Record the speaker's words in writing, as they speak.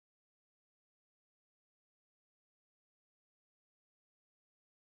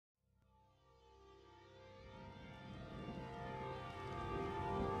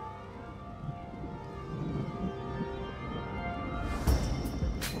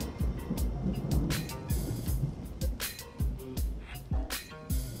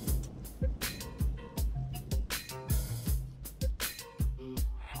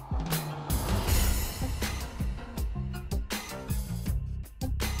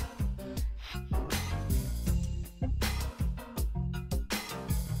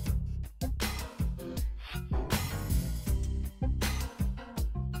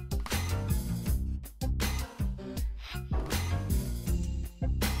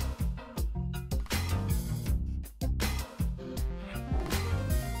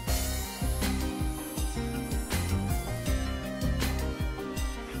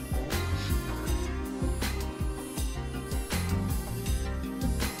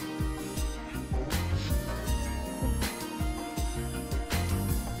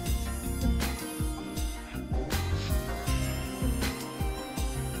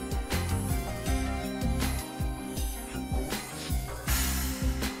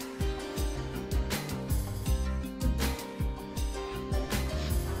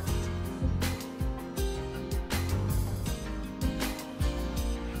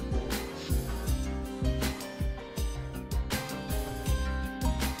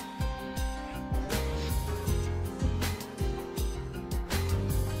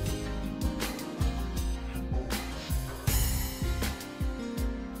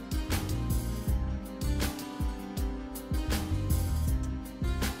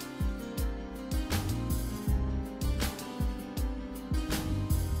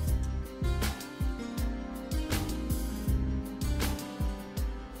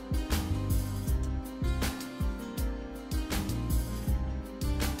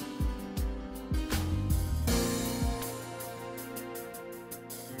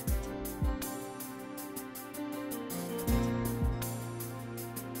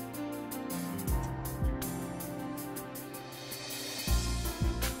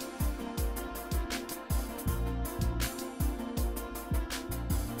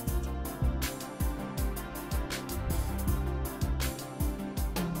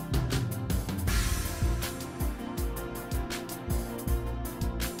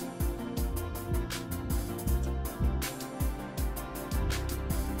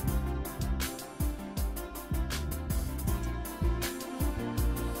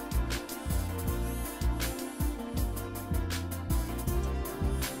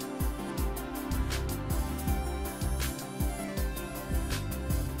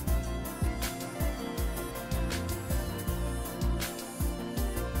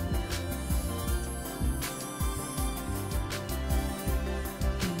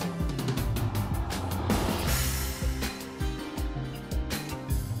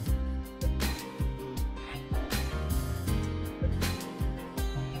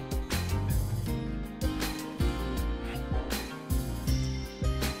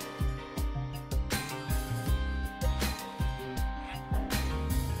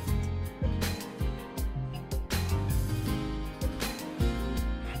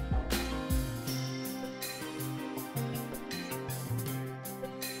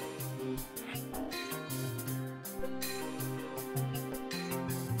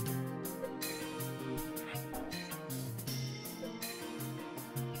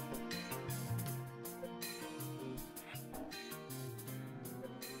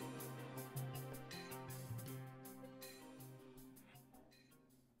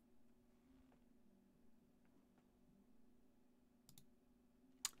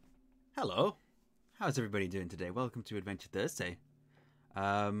Hello. How's everybody doing today? Welcome to Adventure Thursday.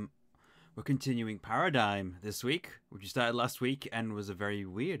 We're continuing Paradigm this week, which we started last week and was a very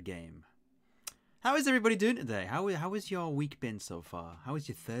weird game. How is everybody doing today? How has your week been so far? How has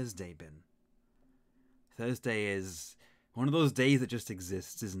your Thursday been? Thursday is one of those days that just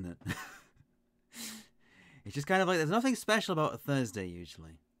exists, isn't it? It's just kind of like, there's nothing special about a Thursday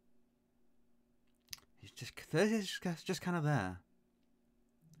usually. It's just, Thursday's just kind of there.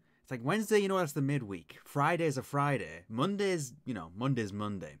 It's like Wednesday, you know, that's the midweek. Friday's a Friday. Monday's, you know, Monday's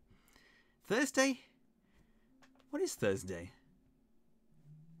Monday. Thursday? What is Thursday?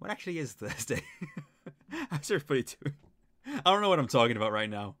 What actually is Thursday? How's everybody doing? I don't know what I'm talking about right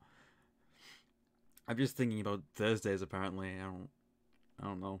now. I'm just thinking about Thursdays apparently. I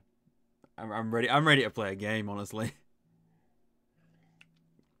don't know. I'm ready to play a game, honestly.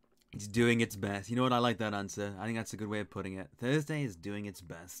 It's doing its best. You know what? I like that answer. I think that's a good way of putting it. Thursday is doing its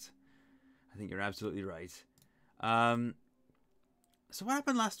best. I think you're absolutely right. So what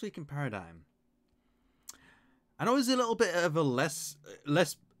happened last week in Paradigm? I know it was a little bit of a less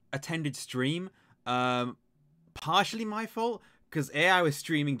attended stream. Partially my fault, because A, I was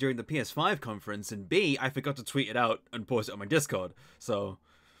streaming during the PS5 conference, and B, I forgot to tweet it out and post it on my Discord. So,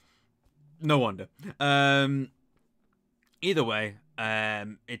 no wonder. Either way,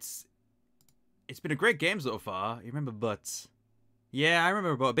 it's been a great game so far. You remember butts? Yeah, I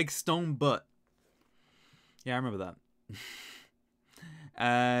remember about a big stone butt. Yeah, I remember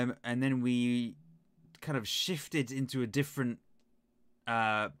that. And then we kind of shifted into a different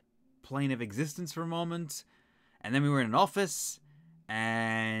plane of existence for a moment, and then we were in an office,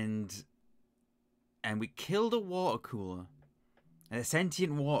 and we killed a water cooler, a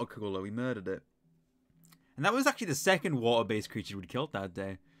sentient water cooler. We murdered it. And that was actually the second water-based creature we'd killed that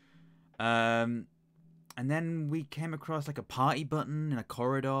day. And then we came across like a party button in a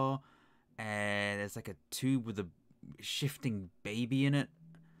corridor. And there's like a tube with a shifting baby in it.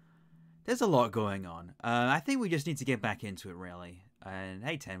 There's a lot going on. I think we just need to get back into it, really. And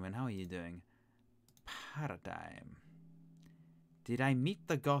hey, Tenwin, how are you doing? Paradigm. Did I meet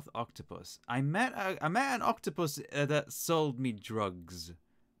the goth octopus? I met an octopus that sold me drugs.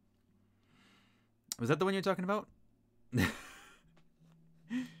 Was that the one you're talking about?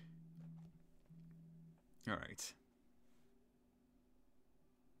 Alright.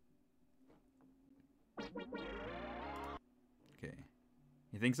 Okay.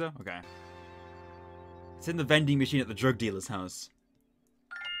 You think so? Okay. It's in the vending machine at the drug dealer's house.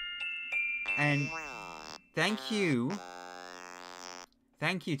 And thank you.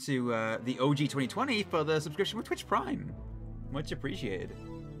 Thank you to the OG 2020 for the subscription with Twitch Prime. Much appreciated.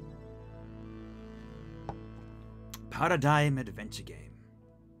 Paradigm adventure game.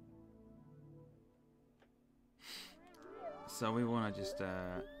 So we want to just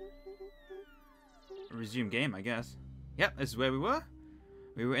resume game, I guess. Yep, this is where we were.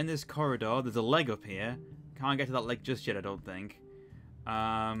 We were in this corridor. There's a leg up here. Can't get to that leg just yet, I don't think.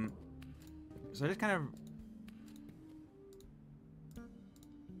 So just kind of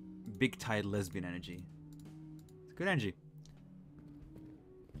big tide lesbian energy. It's good energy.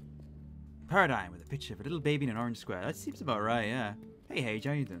 Paradigm with a picture of a little baby in an orange square. That seems about right, yeah. Hey, Hage,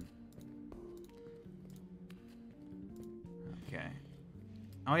 how you doing? Okay.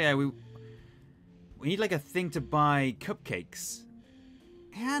 Oh yeah, we need like a thing to buy cupcakes.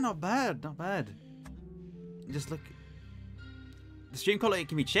 Yeah, not bad, not bad. Just look. The stream quality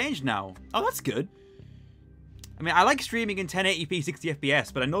can be changed now. Oh, that's good. I mean, I like streaming in 1080p 60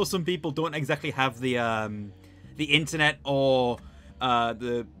 FPS, but I know some people don't exactly have the internet or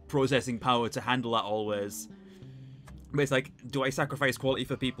the processing power to handle that always. But it's like, do I sacrifice quality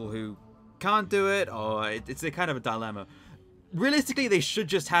for people who can't do it? Or it's a kind of a dilemma. Realistically, they should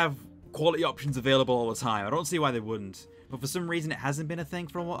just have quality options available all the time. I don't see why they wouldn't. But for some reason, it hasn't been a thing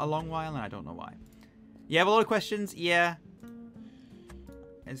for a long while, and I don't know why. You have a lot of questions? Yeah.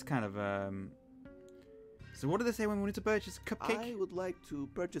 It's kind of, So what did they say when we wanted to purchase a cupcake? I would like to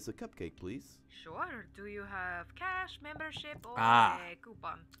purchase a cupcake, please. Sure. Do you have cash, membership, or a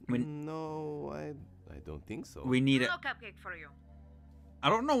coupon? No, I don't think so. We need No cupcake for you. I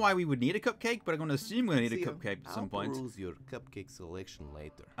don't know why we would need a cupcake, but I'm going to assume we're going to need a cupcake at some point. I'll peruse your cupcake selection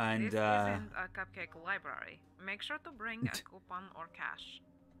later. And, this isn't a cupcake library. Make sure to bring a coupon or cash.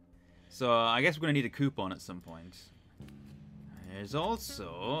 So I guess we're going to need a coupon at some point. There's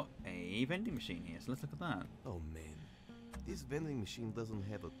also a vending machine here, so let's look at that. Oh man, this vending machine doesn't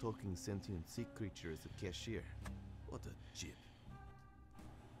have a talking sentient sea creature as a cashier. What a jip.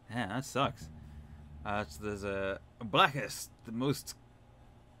 Yeah, that sucks. So there's a blackest, the most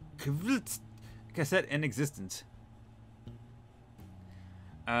cassette in existence.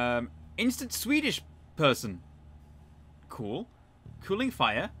 Instant Swedish person. Cool. Cooling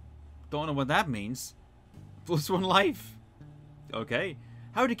fire. Don't know what that means. +1 life. Okay.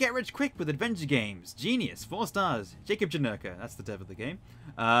 How to get rich quick with adventure games. Genius. 4 stars. Jacob Janerka. That's the dev of the game.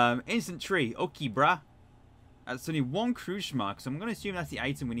 Instant tree. Okay, brah. That's only 1 cruise mark, so I'm going to assume that's the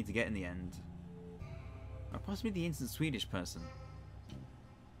item we need to get in the end. Or possibly the instant Swedish person.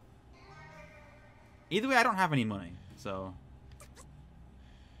 Either way, I don't have any money, so...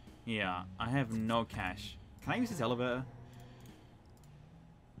 Yeah, I have no cash. Can I use this elevator?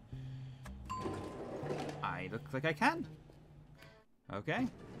 I look like I can. Okay.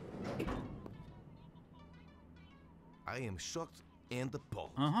 I am shocked and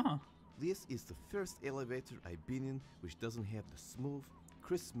appalled. Uh-huh. This is the first elevator I've been in which doesn't have the smooth,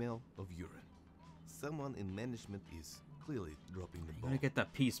 crisp smell of urine. Someone in management is clearly dropping the I'm ball. gonna get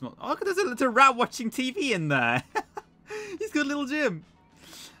that pee smell. Oh, look, there's a little rat watching TV in there. He's got a little gym.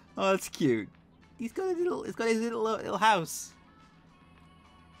 Oh, that's cute. He's got his little house.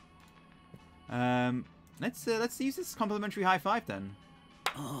 Let's use this complimentary high five then.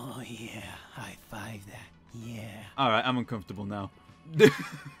 Oh yeah, high five that. Yeah. All right, I'm uncomfortable now.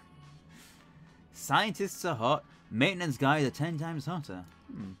 Scientists are hot. Maintenance guys are 10 times hotter.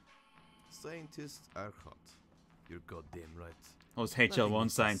 Scientists are hot. You're goddamn right. Those Nothing HL1 makes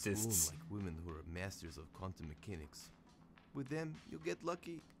us scientists. swoon like women who are masters of quantum mechanics. With them, you get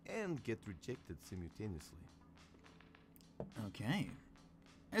lucky and get rejected simultaneously. Okay.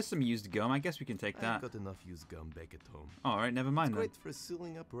 There's some used gum. I guess we can take I've that. got enough used gum back at home. All right, never It's mind then. great for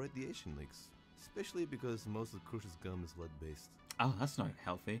sealing up radiation leaks, especially because most of Crush's gum is lead-based. Oh, that's not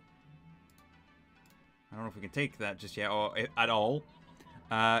healthy. I don't know if we can take that just yet or at all.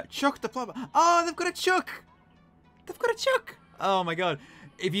 Chuck the plumber. Oh, they've got a Chuck. They've got a Chuck. Oh my god.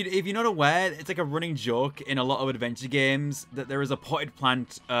 If you're not aware, it's like a running joke in a lot of adventure games that there is a potted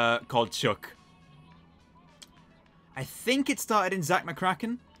plant called Chuck. I think it started in Zack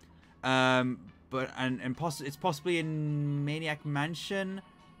McCracken, but it's possibly in Maniac Mansion,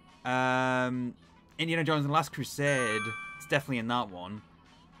 Indiana Jones and the Last Crusade. It's definitely in that one.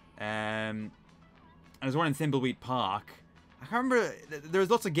 And there's one in Thimbleweed Park. I can't remember. There's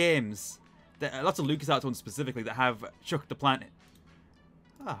lots of games, lots of LucasArts ones specifically that have Chuck the Plant.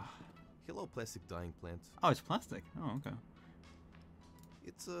 Ah. Hello, plastic dying plant. Oh, it's plastic. Oh, okay.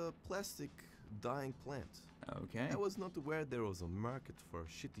 It's a plastic dying plant. Okay. I was not aware there was a market for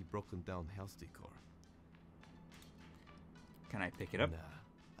shitty broken down house decor. Can I pick it up?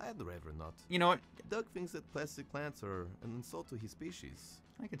 Nah, I'd rather not. You know what? Doug thinks that plastic plants are an insult to his species.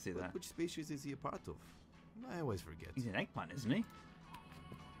 I can see But that. which species is he a part of? I always forget. He's an eggplant, isn't he?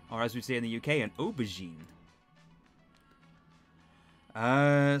 Or as we say in the UK, an aubergine.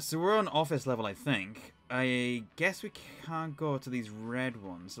 So we're on office level, I think. I guess we can't go to these red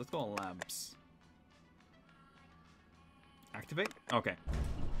ones. Let's go to labs. Activate? Okay.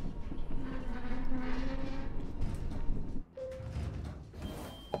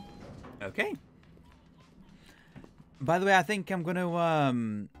 Okay. By the way, I think I'm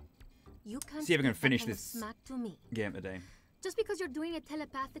gonna You can't see if I can speak that finish kind of this smack to me. game today. Just because you're doing it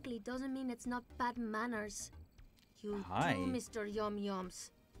telepathically doesn't mean it's not bad manners. You Hi. too, Mr. Yum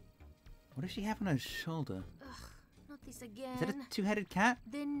Yums. What does she have on her shoulder? Not this again. Is that a two-headed cat?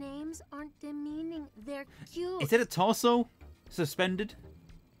 The names aren't demeaning. They're cute. Is that a torso suspended?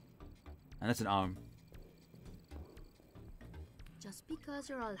 And that's an arm. Just because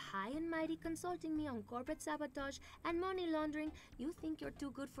you're all high and mighty consulting me on corporate sabotage and money laundering, you think you're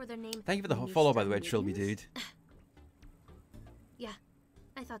too good for the name. Thank you for the Mr. follow, by the way, Trilby Wiggins? dude. Yeah,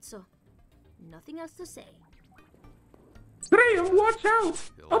 I thought so. Nothing else to say. Graham, watch out!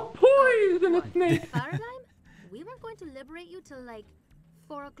 A poisonous snake! Paradigm? We weren't going to liberate you till like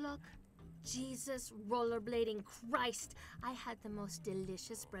 4 o'clock? Jesus, rollerblading Christ! I had the most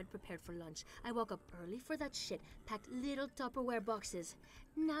delicious bread prepared for lunch. I woke up early for that shit, packed little Tupperware boxes.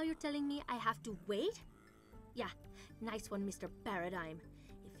 Now you're telling me I have to wait? Yeah, nice one, Mr. Paradigm.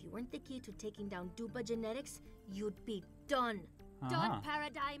 If you weren't the key to taking down Duba Genetics, you'd be done. Done,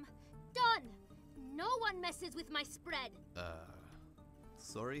 Paradigm. Done! No one messes with my spread.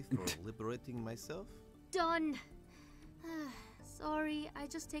 Sorry for liberating myself? Done. Sorry, I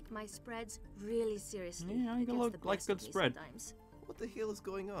just take my spreads really seriously. Yeah, you It gets look the like best good of me spread. sometimes. What the hell is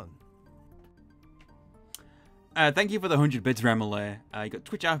going on? Thank you for the 100 bits, Remele. You got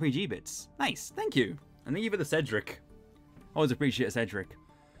Twitch RPG bits. Nice, thank you. And thank you for the Cedric. Always appreciate Cedric.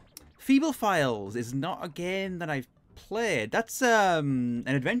 Feeble Files is not a game that I've played. That's an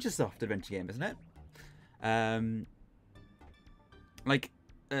Adventuresoft adventure game, isn't it? Like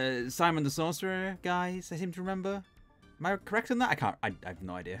Simon the Sorcerer guys, I seem to remember. Am I correct on that? I can't. I have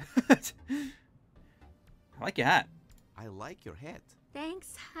no idea. I like your hat. I like your hat.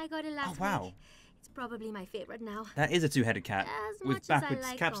 Thanks, I got it last wow. week. It's probably my favorite now. That is a two-headed cat As with much as I backwards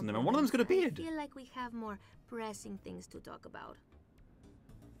like caps on them, and one of them's got a compliments, beard. I feel like we have more pressing things to talk about.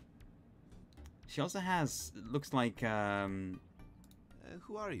 She also has, looks like, Who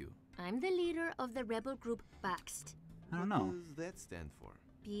are you? I'm the leader of the rebel group Baxt. I don't What know. does that stand for?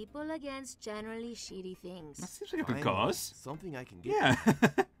 People against generally shitty That things. seems like a good Finally, cause. Something I can get. Yeah.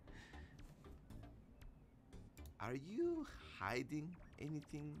 Are you hiding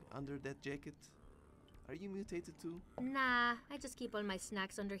anything under that jacket? Are you mutated too? Nah, I just keep all my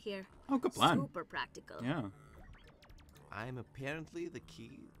snacks under here. Oh, good plan. Super practical. Yeah. I'm apparently the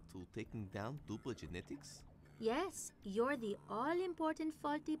key to taking down Dupa Genetics. Yes, you're the all-important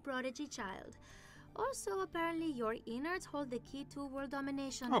faulty prodigy child. Also, apparently your innards hold the key to world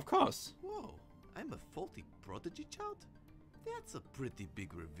domination. Oh, of course. Whoa, I'm a faulty prodigy child? That's a pretty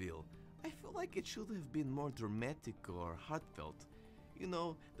big reveal. I feel like it should have been more dramatic or heartfelt. You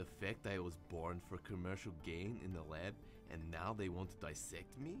know, the fact I was born for commercial gain in a lab and now they want to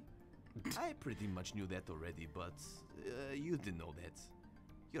dissect me? I pretty much knew that already, but you didn't know that.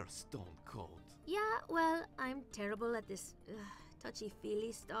 You're stone cold. Yeah, well, I'm terrible at this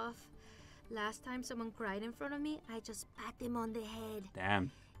touchy-feely stuff. Last time someone cried in front of me, I just pat them on the head. Damn.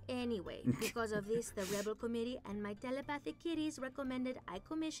 Anyway, because of this, the Rebel Committee and my telepathic kitties recommended I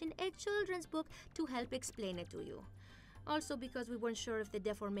commission a children's book to help explain it to you. Also because we weren't sure if the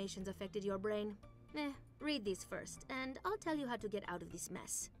deformations affected your brain. Read these first, and I'll tell you how to get out of this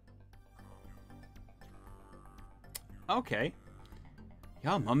mess. Okay.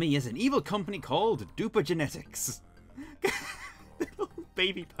 Your mummy is an evil company called Dupa Genetics.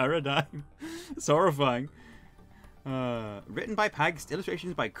 Baby paradigm. It's horrifying. Written by Pagst,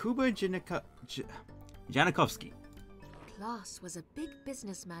 illustrations by Kuba Janikovsky. Klaus was a big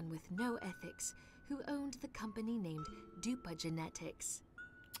businessman with no ethics who owned the company named Dupa Genetics.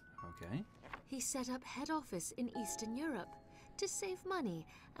 Okay. He set up head office in Eastern Europe to save money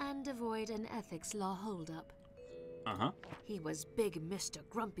and avoid an ethics law holdup. Uh-huh. He was big Mr.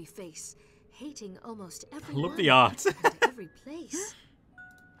 Grumpy Face, hating almost everyone Love the art. and every place.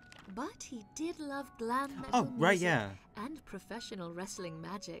 But he did love glam metal Oh, right, music yeah. and professional wrestling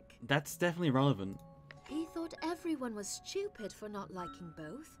magic. That's definitely relevant. He thought everyone was stupid for not liking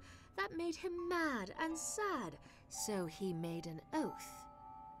both. That made him mad and sad, so he made an oath.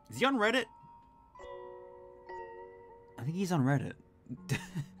 Is he on Reddit? I think he's on Reddit.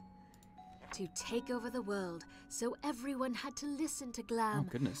 To take over the world, so everyone had to listen to glam Oh,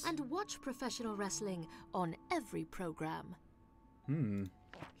 goodness. and watch professional wrestling on every program.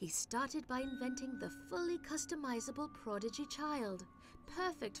 He started by inventing the fully customizable prodigy child,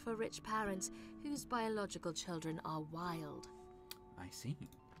 perfect for rich parents whose biological children are wild. I see.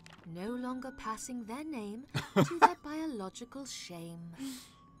 No longer passing their name to their biological shame.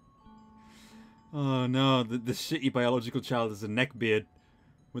 Oh no, the shitty biological child is a neckbeard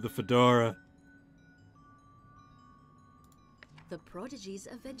with a fedora. The prodigies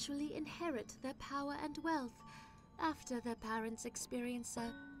eventually inherit their power and wealth after their parents experience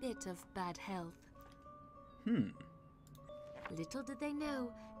a bit of bad health. Little did they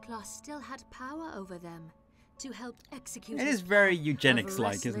know, Klaus still had power over them to help execute It his is very plan of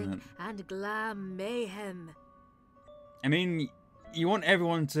eugenics-like, isn't wrestling it? And glam mayhem. I mean, you want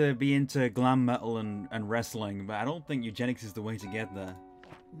everyone to be into glam metal and wrestling, but I don't think eugenics is the way to get there.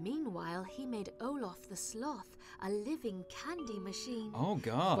 Meanwhile, he made Olaf the Sloth a living candy machine. Oh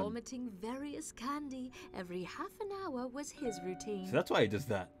god. Vomiting various candy every half an hour was his routine. So that's why he does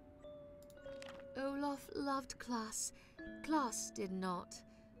that. Olaf loved Klaus. Klaus did not.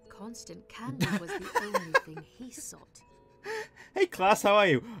 Constant candy was the only thing he sought. Hey class, how are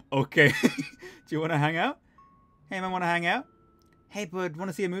you? Okay. Do you want to hang out? Hey man, want to hang out? Hey bud, want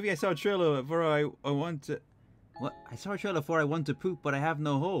to see a movie? I saw a trailer for I want to... What? I saw a trailer for I want to poop, but I have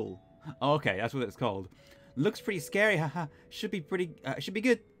no hole. Oh, okay, that's what it's called. Looks pretty scary, haha. Should be good.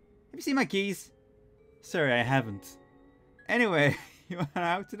 Have you seen my keys? Sorry, I haven't. Anyway, you want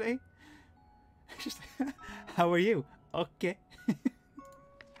out today? Just, how are you? Okay.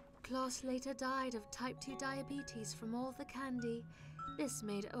 Klaus later died of type 2 diabetes from all the candy. This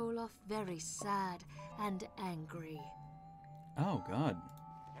made Olaf very sad and angry. Oh, God.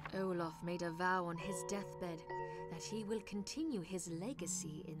 Olaf made a vow on his deathbed that he will continue his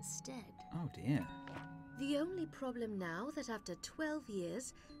legacy instead. Oh, dear. The only problem now that after 12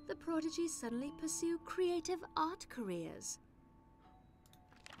 years, the prodigies suddenly pursue creative art careers.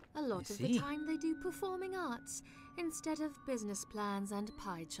 A lot of the time they do performing arts instead of business plans and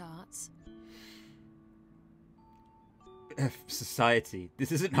pie charts. society.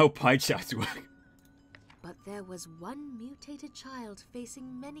 This isn't how pie charts work. But there was one mutated child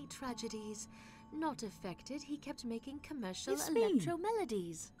facing many tragedies. Not affected, he kept making commercial It's me. electro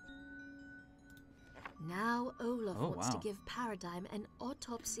melodies. Now Olaf Oh, wants wow. to give Paradigm an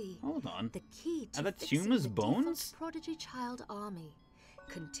autopsy. Hold on. The key to Are that fixing tumors' the default bones? prodigy child army.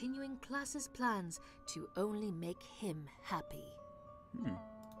 Continuing Class's plans to only make him happy.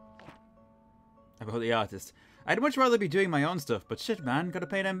 About the artist. I'd much rather be doing my own stuff, but shit, man, gotta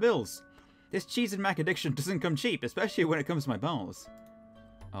pay them bills. This cheese and mac addiction doesn't come cheap, especially when it comes to my bowels.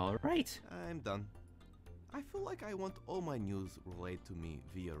 Alright. I'm done. I feel like I want all my news relayed to me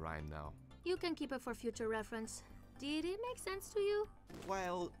via rhyme now. You can keep it for future reference. Did it make sense to you?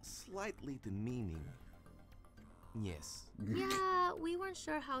 While slightly demeaning. Yes. Yeah, we weren't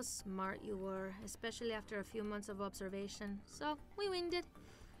sure how smart you were, especially after a few months of observation, so we winged it.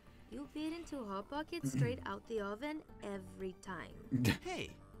 You bit into Hot Pocket straight out the oven every time. Hey,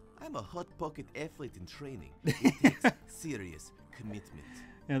 I'm a hot pocket athlete in training. It takes serious commitment.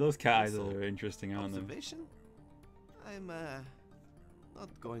 Yeah, those cat eyes Also, are interesting, aren't they? Observation? I'm not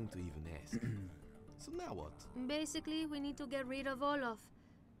going to even ask. So now what? Basically, we need to get rid of Olaf.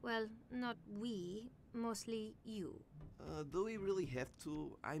 Well, not we, mostly you. Do we really have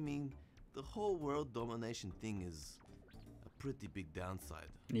to? I mean, the whole world domination thing is a pretty big downside,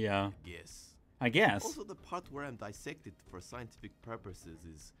 Yeah, I guess. I guess. Also, the part where I'm dissected for scientific purposes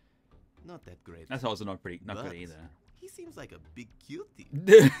is not that great. That's also not good But either. He seems like a big cutie.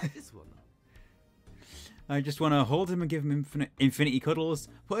 I just want to hold him and give him infinity cuddles,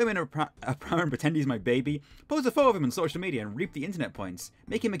 put him in a pram and pretend he's my baby, post a photo of him on social media and reap the internet points,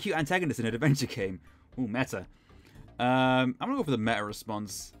 make him a cute antagonist in an adventure game. Ooh, meta. I'm gonna go for the meta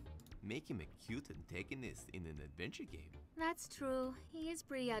response. Make him a cute antagonist in an adventure game. That's true. He is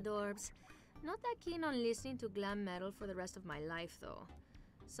pretty adorbs. Not that keen on listening to glam metal for the rest of my life, though.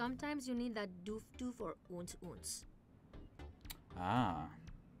 Sometimes you need that doof-doof or oons-oons. Ah.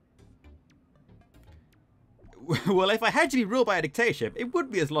 Well, if I had to be ruled by a dictatorship, it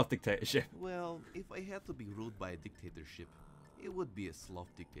would be a sloth dictatorship. Well, if I had to be ruled by a dictatorship, it would be a sloth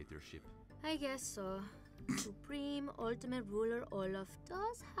dictatorship. I guess so. Supreme ultimate ruler Olaf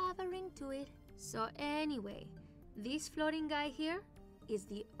does have a ring to it. So anyway, this floating guy here is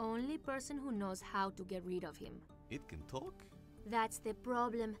the only person who knows how to get rid of him. It can talk? That's the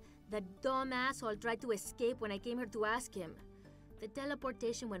problem. The dumb asshole tried to escape when I came here to ask him. The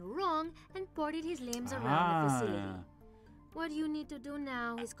teleportation went wrong and ported his limbs around the facility. What you need to do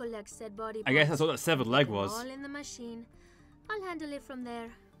now is collect said body parts. I guess that's what that severed leg Put them was. all in the machine. I'll handle it from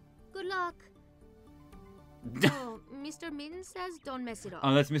there. Good luck. Oh, Mr. Mittens says don't mess it up.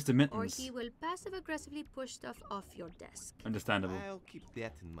 Oh, that's Mr. Or Mittens. he will passive-aggressively push stuff off your desk. Understandable. I'll keep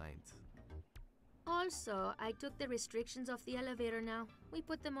that in mind. Also, I took the restrictions off the elevator now. We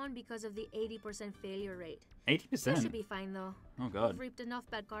put them on because of the 80% failure rate. 80%? That should be fine, though. Oh, God. You've reaped enough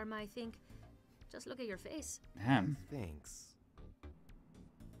bad karma, I think. Just look at your face. Damn. Thanks.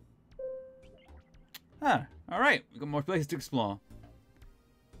 Ah, alright. We've got more places to explore.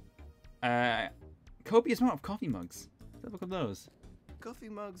 Copious amount of coffee mugs. Let's have a look at those. Coffee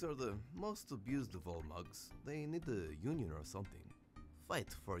mugs are the most abused of all mugs. They need a union or something. Fight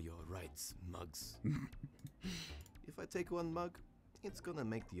for your rights, mugs. If I take one mug, it's gonna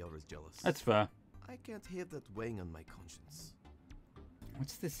make the others jealous. That's fair. I can't have that weighing on my conscience.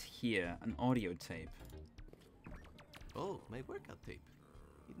 What's this here? An audio tape. Oh, my workout tape.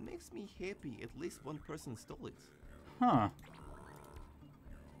 It makes me happy at least one person stole it. Huh.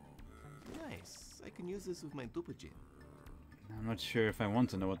 Nice. I can use this with my duplicate. I'm not sure if I want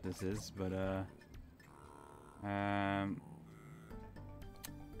to know what this is, but let's have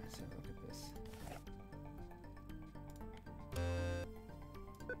a look at this.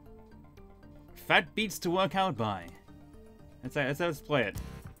 Fat beats to work out by. Let's play it.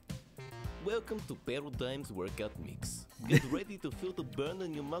 Welcome to Paradigm's Workout Mix. Get ready to feel the burn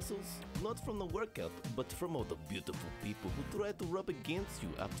in your muscles, not from the workout, but from all the beautiful people who try to rub against you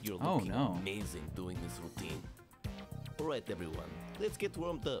after you're Oh, looking no. amazing doing this routine. Alright everyone, let's get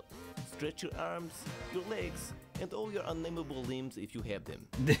warmed up. Stretch your arms, your legs, and all your unnameable limbs if you have them.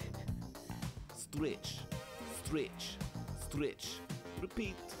 Stretch, stretch, stretch,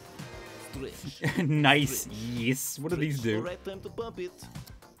 repeat, stretch. Nice. Stretch. Yes. What do these Stretch. do? Alright, time to pump it.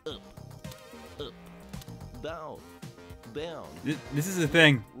 Up, up, down, down. This is the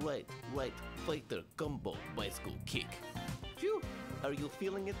thing. Right, fighter, combo, bicycle, kick. Phew, are you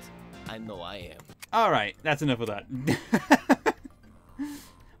feeling it? I know I am. Alright, that's enough of that.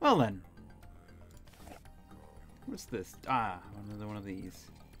 Well then. What's this? Ah, another one of these.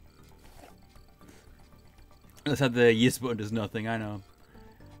 Let's have the yes button does nothing, I know.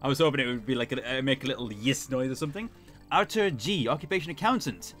 I was hoping it would be like make a little yes noise or something. Arthur G, occupation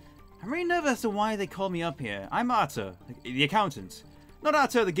accountant. I'm really nervous as to why they called me up here. I'm Arthur, the accountant. Not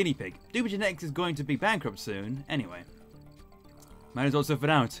Arthur the guinea pig. Doobie Genetics is going to be bankrupt soon. Anyway. Might as well suffer it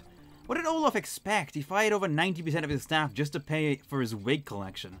out. What did Olaf expect? He fired over 90% of his staff just to pay for his wig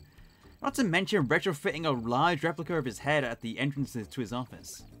collection. Not to mention retrofitting a large replica of his head at the entrances to his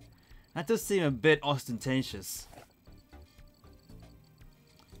office. That does seem a bit ostentatious.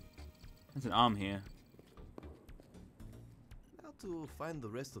 There's an arm here. Now to find the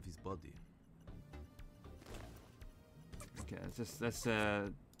rest of his body. Okay, let's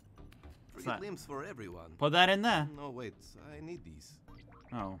Free limbs for everyone. put that in there. No, wait. I need these.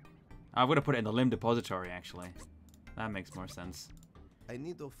 Oh. I would have put it in the limb depository, actually. That makes more sense. I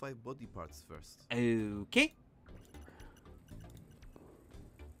need those 5 body parts first. Okay.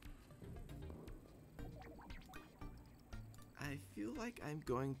 I feel like I'm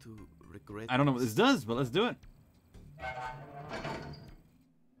going to regret I don't know what this does, but let's do it.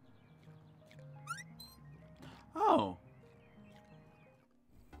 Oh.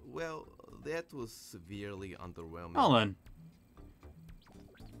 Well, that was severely underwhelming. Hold on.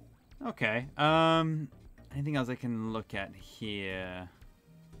 Okay. Anything else I can look at here?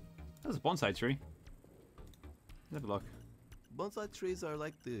 There's a bonsai tree. Let's have a look. Bonsai trees are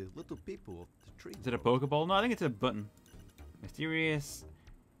like the little people of the tree. Is it a Pokeball? No, I think it's a button. Mysterious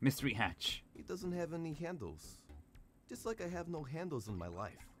mystery hatch. It doesn't have any handles. Just like I have no handles in my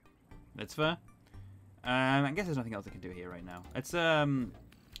life. That's fair. I guess there's nothing else I can do here right now. Let's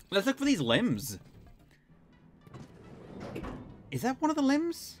look for these limbs. Is that one of the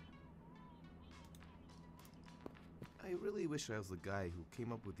limbs? I really wish I was the guy who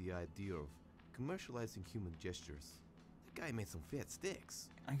came up with the idea of commercializing human gestures. That guy made some fat sticks.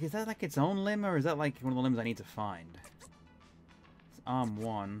 Like, is that like its own limb, or is that like one of the limbs I need to find? It's arm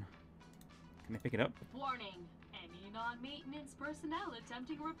 1. Can I pick it up? Warning. Any non-maintenance personnel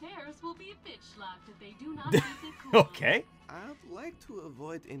attempting repairs will be bitch slapped if they do not keep it cool. Okay. I'd like to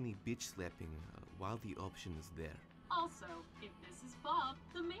avoid any bitch slapping while the option is there. Also, if this is Bob,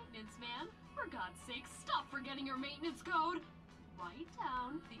 the maintenance man, for God's sake, stop forgetting your maintenance code. Write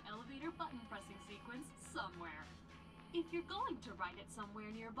down the elevator button pressing sequence somewhere. If you're going to write it somewhere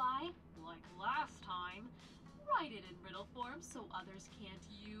nearby, like last time, write it in riddle form so others can't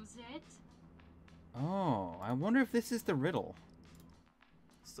use it. Oh, I wonder if this is the riddle.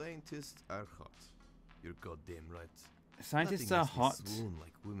 Scientists are hot. You're goddamn right. Scientists Nothing are makes me hot. swoon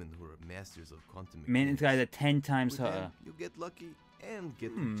like women who are masters of quantum Maintenance guys are 10 times With them, hotter. you get lucky and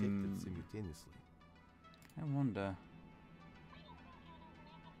get rejected simultaneously. I wonder.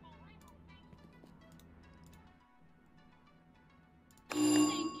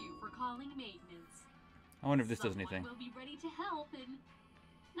 Thank you for calling maintenance. I wonder if this does anything. Someone will be ready to help in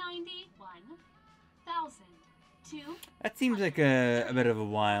 91,002 That seems like a bit of a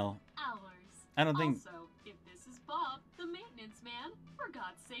while. hours. I don't think... Also, if this is Bob, the maintenance man, for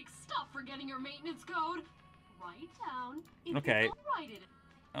God's sake, stop forgetting your maintenance code. Write down. If Okay. you don't write it.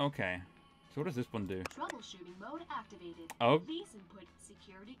 Okay. So what does this one do? Troubleshooting mode activated. Oh. Please input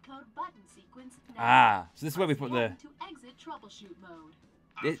security code button sequence now. Ah, so this is where we Press put the... 1 to exit troubleshoot mode.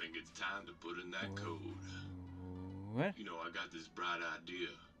 I think it's time to put in that code. What? You know, I got this bright idea.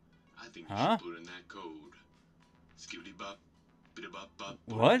 I think you Huh? should put in that code. Skibbity bop, biddy bop bop.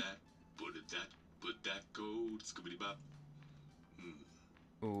 What? Put that code. Skibbity bop.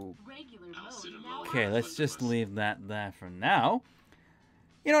 Ooh. Regular I'll mode sit now. alone. Okay, let's just leave that there for now.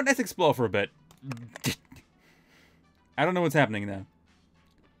 You know what, let's explore for a bit. I don't know what's happening now.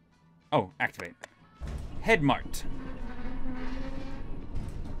 Oh, activate. Head mart.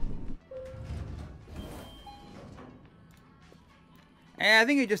 I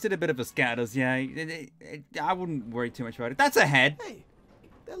think it just did a bit of a scatters, yeah. I wouldn't worry too much about it. That's a head. Hey,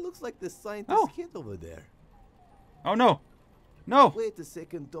 that looks like the scientist Oh. kid over there. Oh no. No. Wait a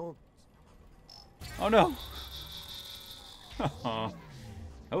second, don't. Oh no.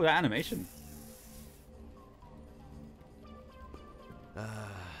 Oh, that animation. I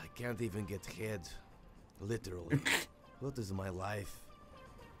can't even get head. Literally. What is my life?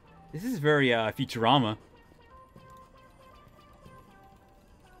 This is very Futurama.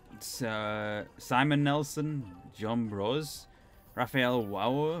 It's Simon Nelson, John Bros, Raphael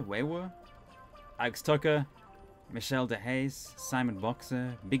Wawa, Alex Tucker, Michelle DeHaze, Simon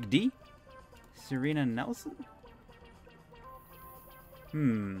Boxer, Big D, Serena Nelson.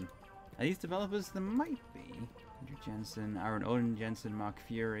 Are these developers? There might be. Andrew Jensen, Aaron Odin Jensen, Mark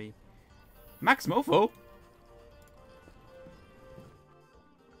Fury, Max Mofo.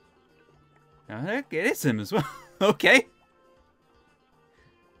 It is him as well. Okay.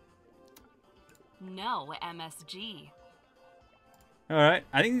 No MSG. Alright.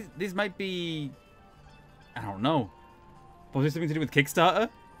 I think these might be... I don't know. Was this something to do with Kickstarter?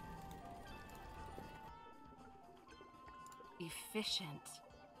 Efficient.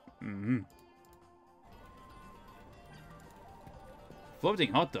 Mm-hmm.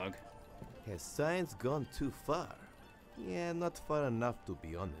 Floating hot dog. Has science gone too far? Yeah, not far enough to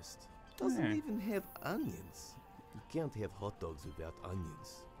be honest. Doesn't even have onions. You can't have hot dogs without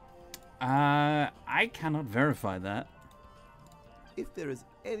onions. I cannot verify that. If there is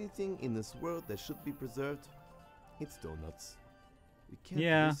anything in this world that should be preserved, it's donuts. We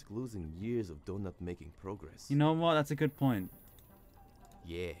can't risk losing years of donut making progress. You know what? That's a good point.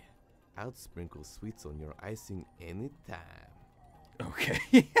 Yeah, I'll sprinkle sweets on your icing anytime.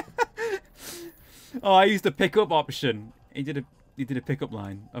 Okay. Oh, I used the pickup option. He did a pickup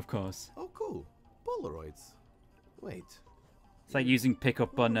line, of course. Oh, cool. Polaroids. Wait. It's like using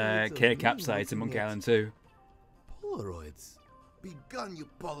pickup on Kate Capsize in Monkey Island 2. Polaroids. Be gone, you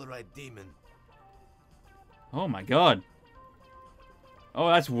Polaroid demon. Oh my god. Oh,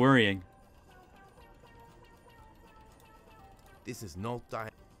 that's worrying. This is no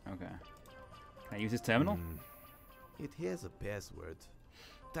time. Okay. Can I use this terminal? It has a password.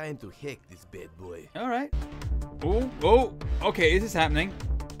 Time to hack this bad boy. Alright. Oh, okay, this is happening.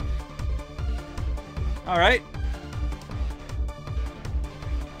 Alright.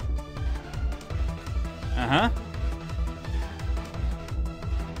 Uh-huh.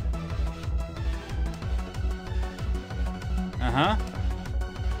 Uh-huh.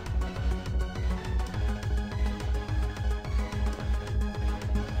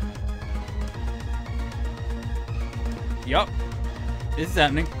 Yup. This is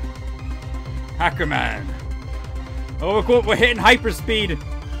happening. Hackerman. Oh, we're hitting hyperspeed.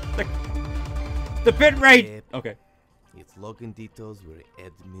 The bit rate. Yep. Okay. Its login details were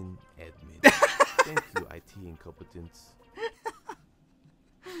admin. Thank you, IT incompetence.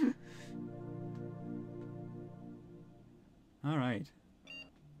 All right.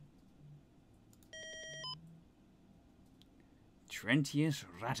 Trentius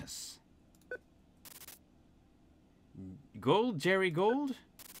Ratus. Gold, Jerry Gold.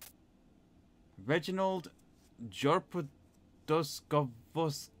 Reginald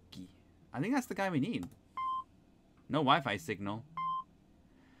Jorpodoskovsky. I think that's the guy we need. No Wi-Fi signal.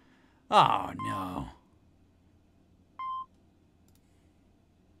 Oh, no.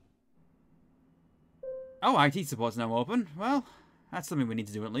 Oh, IT support's now open. Well, that's something we need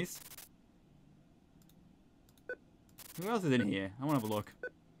to do at least. Who else is in here? I want to have a look.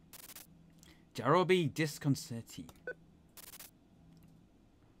 Jarobi Disconcerti.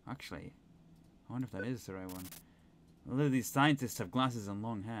 Actually, I wonder if that is the right one. A lot of these scientists have glasses and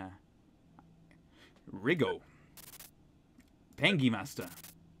long hair. Rigo. Pengy Master.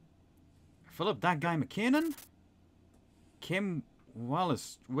 Philip That Guy McKinnon. Kim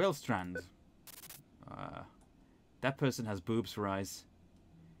Wellstrand. That person has boobs for eyes.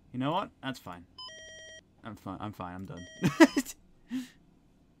 You know what? That's fine. I'm fine. I'm done.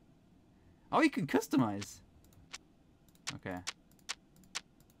 Oh, you can customize. Okay.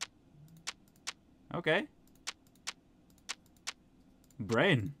 Okay.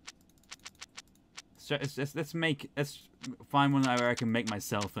 Brain. Let's find one where I can make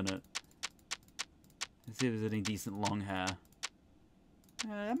myself in it. Let's see if there's any decent long hair.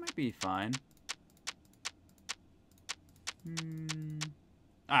 That might be fine.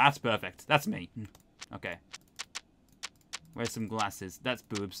 Ah, that's perfect. That's me. Okay. Where's some glasses? That's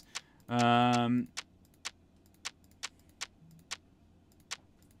boobs.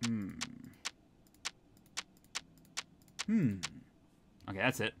 Okay,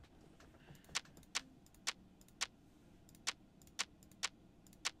 that's it.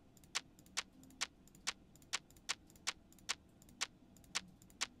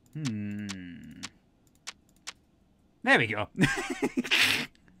 There we go.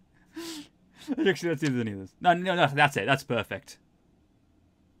 Actually, let's see if there's any of this. No, that's it. That's perfect.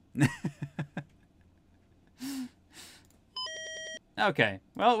 Okay,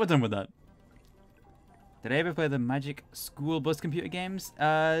 well, we're done with that. Did I ever play the Magic School Bus computer games?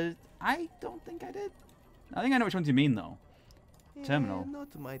 I don't think I did. I think I know which ones you mean, though. Terminal.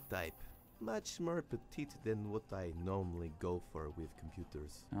 Not my type. Much more petite than what I normally go for with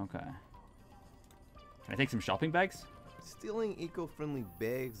computers. Okay. Can I take some shopping bags? Stealing eco-friendly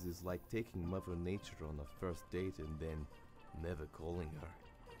bags is like taking Mother Nature on a first date and then never calling her.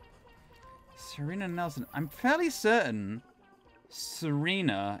 Serena Nelson. I'm fairly certain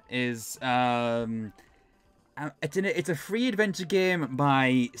Serena is it's a free adventure game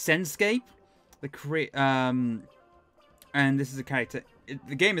by Senscape. and this is a character.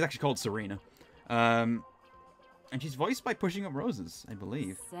 The game is actually called Serena. And she's voiced by Pushing Up Roses, I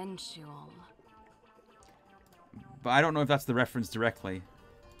believe. Sensual. But I don't know if that's the reference directly.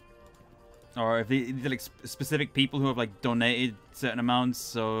 Or if they're like specific people who have like donated certain amounts,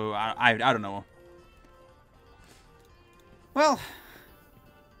 so I don't know. Well,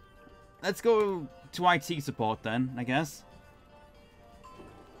 let's go to IT support then, I guess.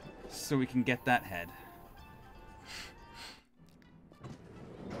 So we can get that head.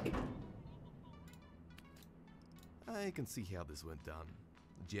 I can see how this went down.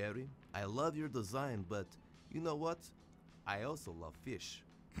 Jerry, I love your design, but you know what? I also love fish.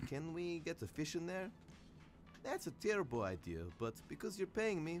 Can we get a fish in there? That's a terrible idea, but because you're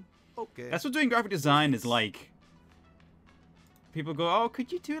paying me, okay. That's what doing graphic design is like. People go, oh,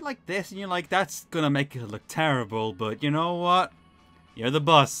 could you do it like this? And you're like, that's gonna make it look terrible, but you know what? You're the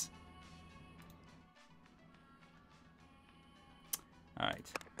boss.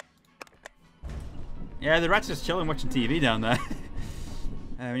 Alright. Yeah, the rat's just chilling watching TV down there.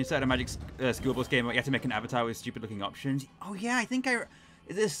 When you start a Magic School Bus game, you have to make an avatar with stupid-looking options. Oh yeah, I think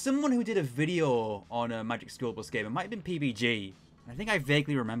there's someone who did a video on a Magic School Bus game. It might have been PBG. I think I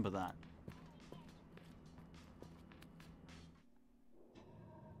vaguely remember that.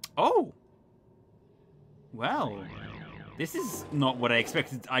 Oh! Well, this is not what I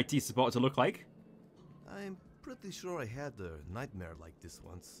expected IT support to look like. I'm pretty sure I had a nightmare like this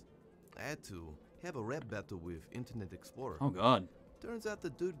once. I had to have a rap battle with Internet Explorer. Oh god. Turns out the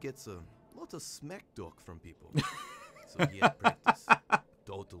dude gets a lot of smack talk from people. So he had practice.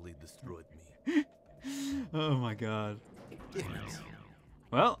 Totally destroyed me. Oh my god. Damn it.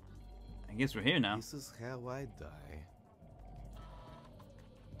 Well, I guess we're here now. This is how I die.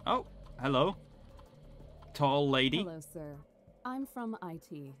 Oh, hello. Tall lady. Hello, sir. I'm from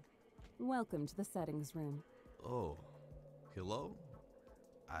IT. Welcome to the settings room. Oh, hello?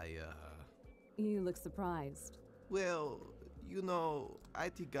 You look surprised. Well, you know,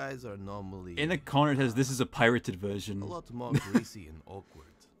 IT guys are normally... In the corner it says this is a pirated version. A lot more greasy and awkward.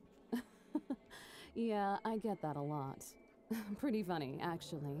 Yeah, I get that a lot. Pretty funny,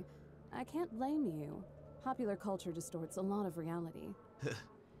 actually. I can't blame you. Popular culture distorts a lot of reality.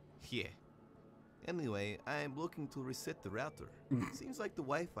 Yeah. Anyway, I'm looking to reset the router. Seems like the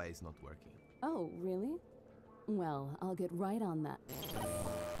Wi-Fi is not working. Oh, really? Well, I'll get right on that.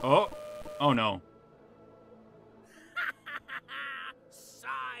 Oh! Oh no.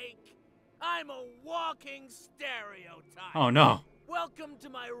 Psych! I'm a walking stereotype. Oh no. Welcome to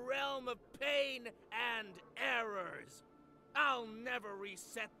my realm of pain and errors. I'll never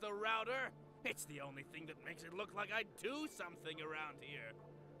reset the router. It's the only thing that makes it look like I do something around here.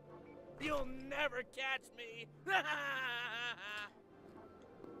 You'll never catch me.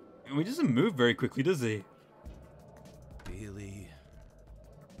 He doesn't move very quickly, does he? Really?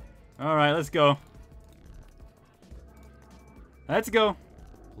 Alright, let's go. Let's go.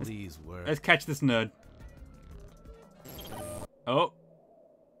 Please work. Let's catch this nerd. Oh.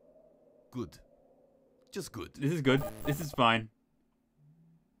 Good. Just good. This is good. This is fine.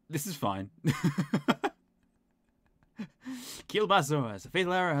 This is fine. Kielbaso, as a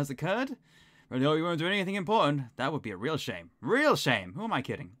fatal error has occurred. Really hope you weren't doing anything important. That would be a real shame. Real shame. Who am I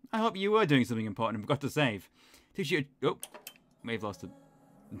kidding? I hope you were doing something important and forgot to save. Teach you. Oh, may have lost it.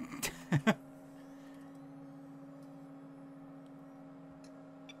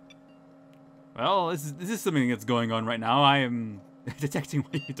 Well, this is something that's going on right now. I am detecting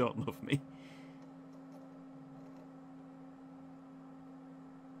why you don't love me.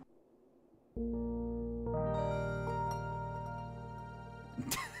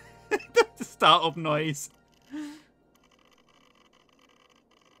 The startup noise.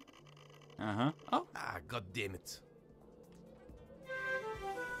 Uh-huh. Oh. Ah, god damn it.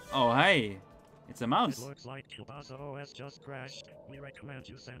 Oh, hey. It's a mouse. It looks like Kielbasa OS just crashed. We recommend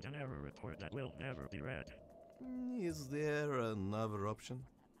you send an error report that will never be read. Is there another option?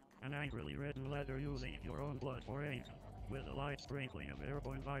 An angrily written letter using your own blood for ink, with a light sprinkling of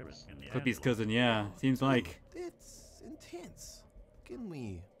airborne virus in the Clippy's envelope. cousin, yeah. Seems like. That's intense. Can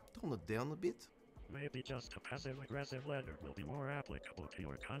we tone it down a bit? Maybe just a passive-aggressive letter will be more applicable to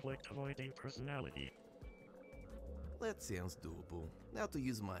your conflict-avoiding personality. That sounds doable. Now to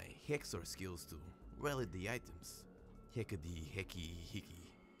use my Hexor skills to rally the items. Heckady hecky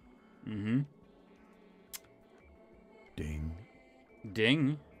hickey. Mm-hmm. Ding.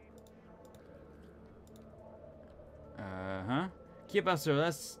 Ding. Uh-huh. Kielbasa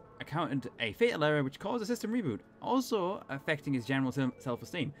OS accounted a fatal error which caused a system reboot, also affecting his general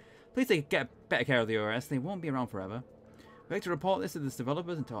self-esteem. Please get better care of the OS. They won't be around forever. We like to report this to the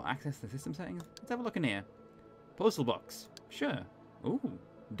developers until access the system settings. Let's have a look in here. Postal box. Sure. Ooh.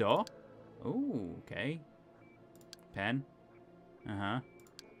 Door. Ooh, okay. Pen. Uh-huh.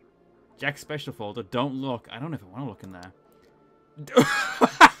 Jack's special folder. Don't look. I don't know if I want to look in there.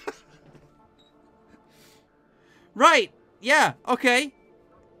 Right. Yeah. Okay.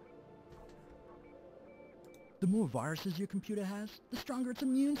 The more viruses your computer has, the stronger its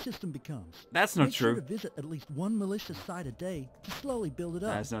immune system becomes. That's not Make true. Sure to visit at least one malicious site a day to slowly build it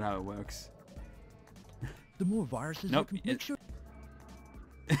up. That's not how it works. The more viruses Nope. you can make sure.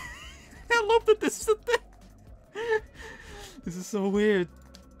 I love that this is a thing. This is so weird.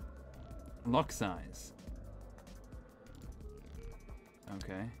 Lock size.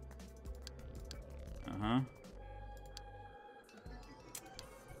 Okay. Uh-huh.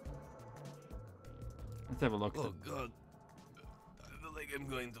 Let's have a look. Oh god. I feel like I'm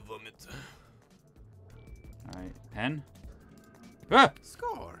going to vomit. Alright, pen. Ah!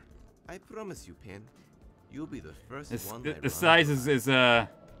 Score! I promise you, Pen. You'll be the first one. The size is oh.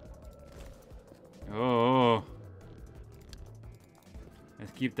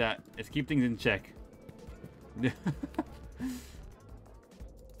 Let's keep that. Let's keep things in check.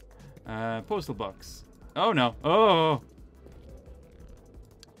 Postal box. Oh no. Oh.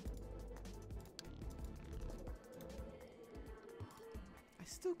 I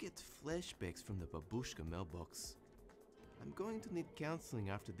still get flashbacks from the babushka mailbox. I'm going to need counseling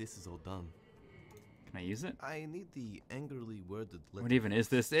after this is all done. Can I use it? I need the angrily worded letter. What even is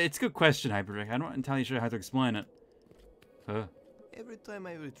this? It's a good question, Hypervic. I'm not entirely sure how to explain it. Huh. Every time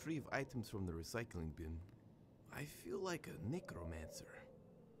I retrieve items from the recycling bin, I feel like a necromancer.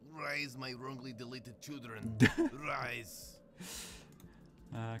 Rise, my wrongly deleted children. Rise.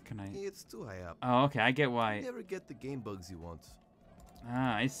 Can I? It's too high up. Oh, okay. I get why. You never get the game bugs you want.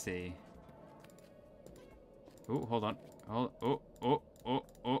 Ah, I see. Oh, hold on. Oh, oh, oh, oh,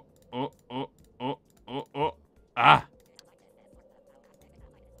 oh, oh, oh, oh, oh, oh. Ah!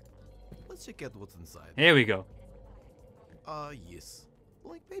 Let's check out what's inside. Here we go. Yes.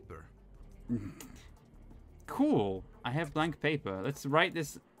 Blank paper. Cool. I have blank paper. Let's write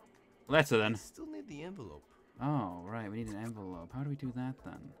this letter then. I still need the envelope. Oh, right. We need an envelope. How do we do that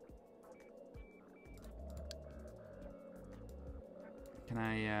then? Can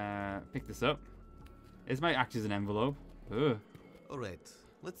I pick this up? This might act as an envelope. Ugh. Alright,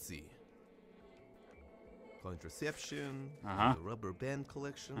 let's see. Contraception, Uh-huh. the rubber band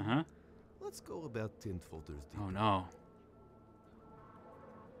collection. Uh-huh. Let's go about 10 folders deep. Oh no.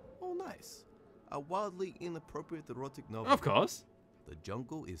 Oh, nice. A wildly inappropriate erotic novel. Of course. The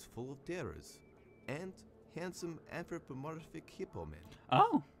jungle is full of terrors. And handsome anthropomorphic hippo men.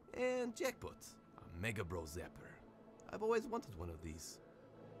 Oh. And jackpot. A mega bro zapper. I've always wanted one of these.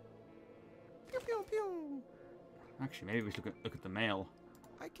 Pew pew pew. Actually, maybe we should look at the mail.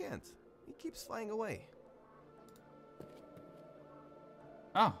 I can't. He keeps flying away.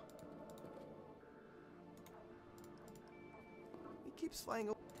 Oh. He keeps flying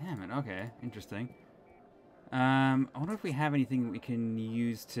away. Damn it. Okay. Interesting. I wonder if we have anything we can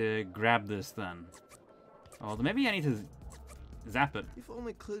use to grab this then. Oh, then maybe I need to zap it. If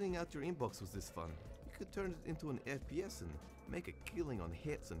only cleaning out your inbox was this fun. You could turn it into an FPS and make a killing on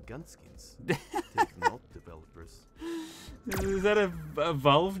hats and gun skins. Take note, developers. Is that a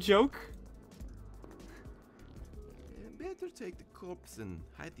Valve joke? Better take the corpse and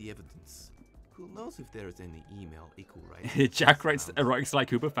hide the evidence. Who knows if there is any email equal right? Jack writes erotic Sly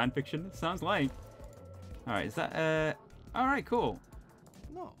Cooper fanfiction. It sounds like. Alright, is that alright, cool.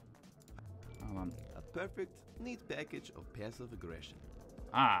 No. Hold on. A perfect, neat package of passive aggression.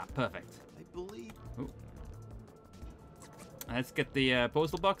 Ah, perfect. I believe. Ooh. Let's get the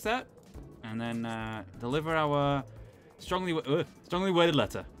postal box out, and then deliver our strongly worded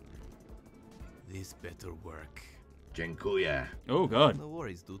letter. This better work. Dziękuję. Oh god. No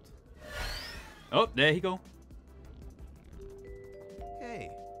worries, dude. Oh, there you go. Hey,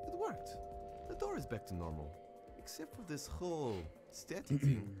 it worked. The door is back to normal. Except for this whole static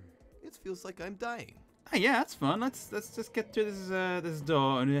thing. It feels like I'm dying. Ah, yeah, that's fun. Let's just get through this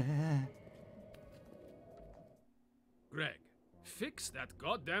door and. Greg, fix that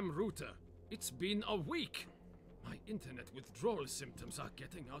goddamn router. It's been a week. My internet withdrawal symptoms are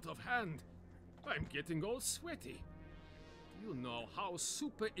getting out of hand. I'm getting all sweaty. Do you know how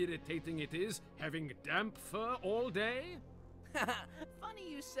super irritating it is having damp fur all day? Funny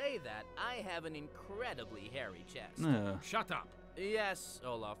you say that. I have an incredibly hairy chest. Shut up. Yes,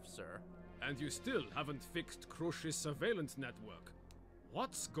 Olaf, sir. And you still haven't fixed Krush's surveillance network.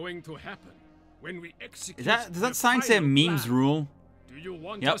 What's going to happen when we execute Does that the sign say final memes plan? rule? Do you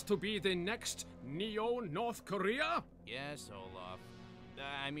want Yep. us to be the next Neo-North Korea? Yes, Olaf.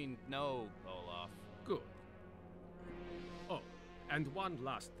 I mean, no, Olaf. Good. Oh, and one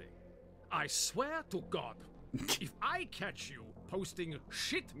last thing. I swear to God, if I catch you posting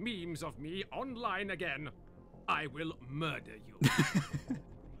shit memes of me online again, I will murder you.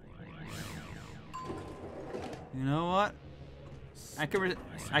 You know what? I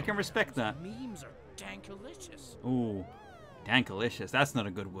can respect that. Memes are dankalicious. Ooh, dankalicious. That's not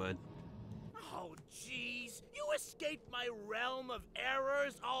a good word. Oh, jeez. You escaped my realm of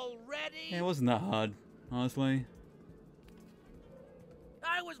errors already? Yeah, it wasn't that hard, honestly.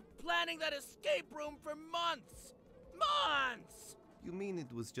 I was planning that escape room for months! Months! You mean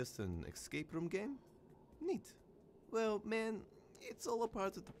it was just an escape room game? Neat. Well, man, it's all a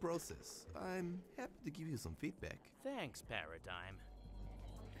part of the process. I'm happy to give you some feedback. Thanks, Paradigm.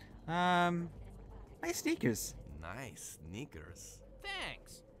 Nice sneakers. Nice sneakers.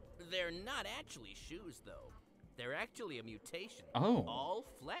 Thanks. They're not actually shoes, though. They're actually a mutation. Oh. All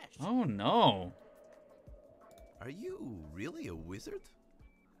flesh. Oh no. Are you really a wizard?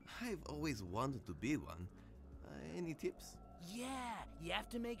 I've always wanted to be one. Any tips? Yeah, you have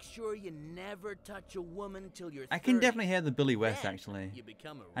to make sure you never touch a woman till you're 30. I can definitely hear the Billy West, Then actually. you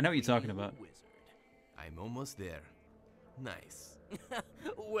become a I know what you're talking real about. Wizard. I'm almost there. Nice.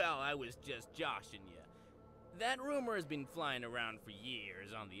 Well, I was just joshing you. That rumor has been flying around for years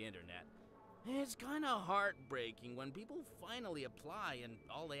on the internet. It's kind of heartbreaking when people finally apply and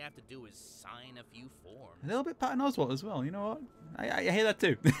all they have to do is sign a few forms. A little bit Patton Oswalt as well, you know what? I hear that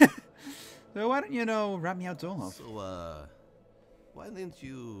too. So why don't you rat me out to Olaf? So, why didn't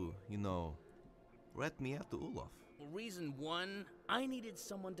you, rat me out to Olaf? Reason one, I needed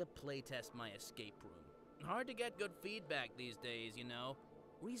someone to playtest my escape room. Hard to get good feedback these days, you know.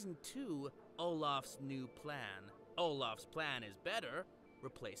 Reason two, Olaf's new plan. Olaf's plan is better,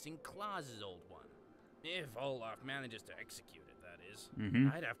 replacing Claus's old one. If Olaf manages to execute it, that is.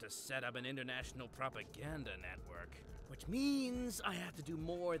 I'd have to set up an international propaganda network. Which means I have to do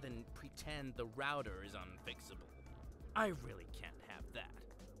more than pretend the router is unfixable. I really can't have that.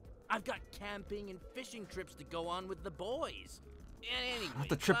 I've got camping and fishing trips to go on with the boys. And anyway, Not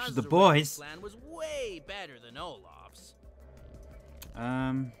the trips with Klaus's the original boys. plan was way better than Olaf's.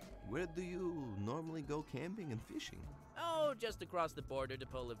 Where do you normally go camping and fishing? Oh, just across the border to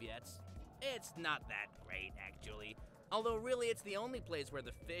Poliviets. It's not that great, actually. Although really it's the only place where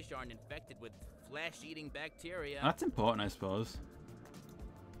the fish aren't infected with flesh-eating bacteria. That's important, I suppose.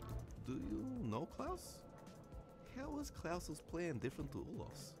 Do you know Klaus? How was Klaus's plan different to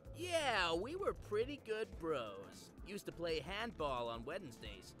Olaf's? Yeah, we were pretty good bros. Used to play handball on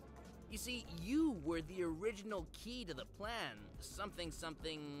Wednesdays. You see, you were the original key to the plan. Something,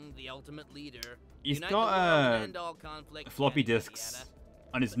 the ultimate leader. He's Unite got, the world and end all conflict, floppy yada, yada, disks yada.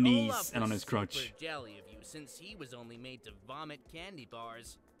 on his But knees Olaf and on was his crotch. super jelly of you since he was only made to vomit candy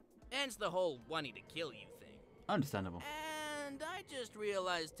bars. Hence the whole wanting to kill you thing. Understandable. And I just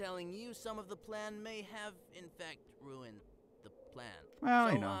realized telling you some of the plan may have, in fact, ruined the plan. Well,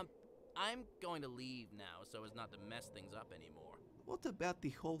 so, you know. I'm going to leave now so as not to mess things up anymore. What about the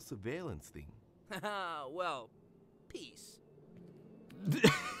whole surveillance thing? Haha, well, peace.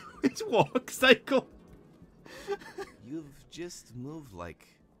 It's walk cycle. You've just moved like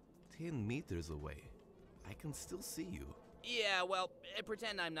 10 meters away. I can still see you. Yeah, well,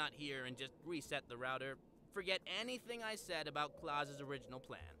 pretend I'm not here and just reset the router. Forget anything I said about Claus's original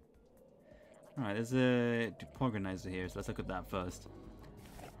plan. Alright, there's a organizer here, so let's look at that first.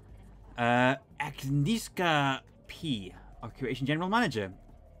 Agnieszka P, our Curation General Manager.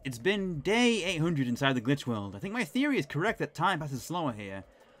 It's been day 800 inside the glitch world. I think my theory is correct that time passes slower here.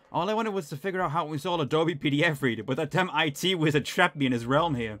 All I wanted was to figure out how to install Adobe PDF Reader, but that damn IT wizard trapped me in his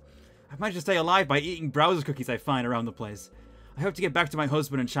realm here. I've managed to stay alive by eating browser cookies I find around the place. I hope to get back to my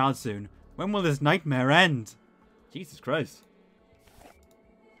husband and child soon. When will this nightmare end? Jesus Christ.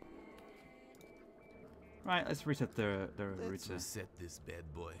 Right, let's reset the Let's router. reset this bad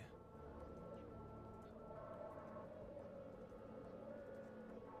boy.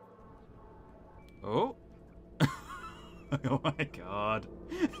 Oh. Oh my god.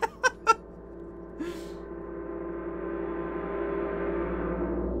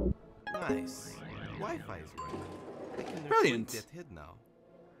 Nice. Wi-Fi is right. I can Brilliant. retrieve that head now.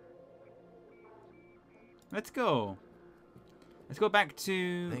 Let's go. Let's go back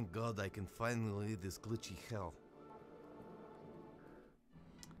to... Thank God I can finally leave this glitchy hell.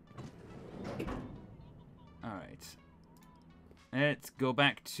 Alright. Let's go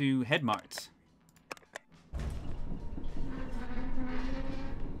back to Headmart.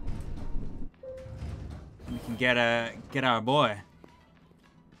 We can get our boy.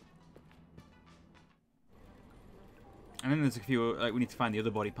 And then there's a few, like, we need to find the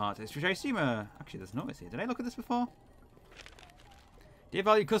other body parts, which I assume are... Actually, there's notice here. Did I look at this before? Dear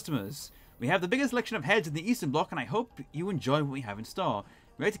valued customers, we have the biggest selection of heads in the Eastern Bloc, and I hope you enjoy what we have in store.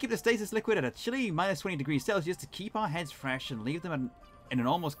 We like to keep the stasis liquid at a chilly minus 20 degrees Celsius to keep our heads fresh and leave them in an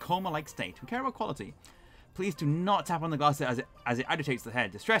almost coma-like state. We care about quality. Please do not tap on the glass as it agitates the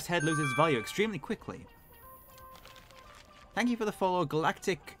head. Distressed head loses its value extremely quickly. Thank you for the follow,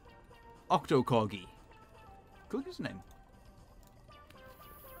 Galactic Octocorgi. Cool username.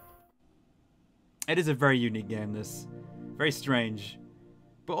 It is a very unique game, this. Very strange.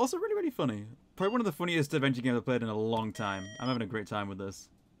 But also really, really funny. Probably one of the funniest adventure games I've played in a long time. I'm having a great time with this.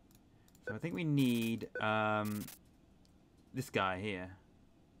 So I think we need this guy here.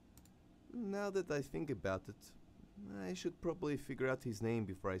 Now that I think about it, I should probably figure out his name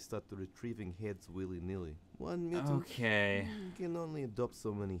before I start retrieving heads willy-nilly. One mutant can only adopt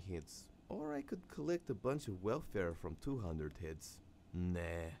so many heads. Or I could collect a bunch of welfare from 200 heads. Nah,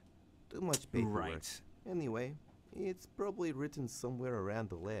 too much paperwork. Right. Anyway, it's probably written somewhere around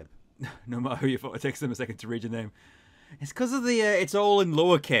the lab. No matter who you thought, it takes them a second to read your name. It's because of the, it's all in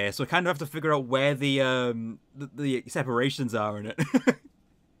lowercase, so I kind of have to figure out where the separations are in it.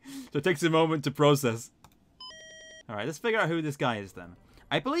 So it takes a moment to process. Alright, let's figure out who this guy is then.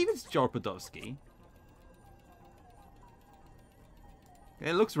 I believe it's Jorpodovsky.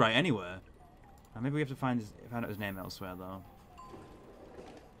 It looks right anywhere. Maybe we have to find out his name elsewhere, though.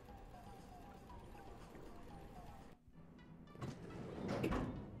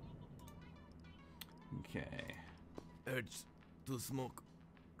 Okay. Urge to smoke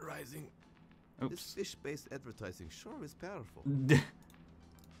rising. Oops. This fish-based advertising sure is powerful.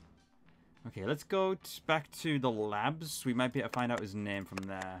 Okay, let's go back to the labs. We might be able to find out his name from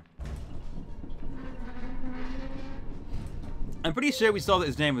there. I'm pretty sure we saw that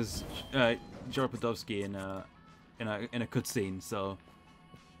his name was Jorpodovsky in a cutscene, so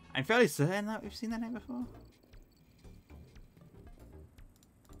I'm fairly certain that we've seen that name before.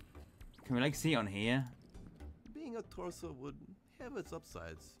 Can we like see it on here? Being a torso would have its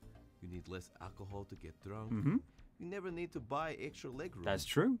upsides. You need less alcohol to get drunk. Mm-hmm. You never need to buy extra leg room. That's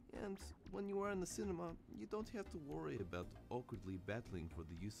true. And when you are in the cinema, you don't have to worry about awkwardly battling for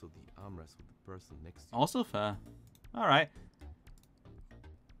the use of the armrest with the person next to you. Also fair. All right.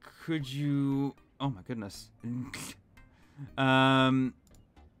 Could you... Oh my goodness. Do you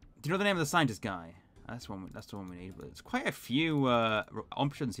know the name of the scientist guy? That's the one we need. But it's quite a few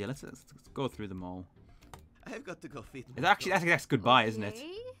options here. Let's go through them all. I've got to go feed It's actually that's goodbye, isn't it?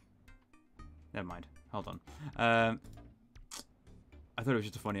 Never mind. Hold on. I thought it was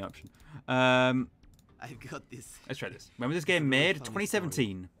just a funny option. I've got this. Let's try this. When was this game made?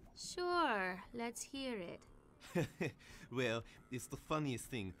 2017. Sure, let's hear it. Well, it's the funniest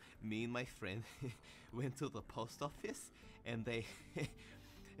thing. Me and my friend went to the post office, and they...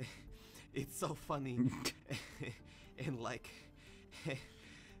 It's so funny. And like...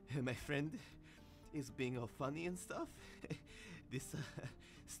 my friend is being all funny and stuff. This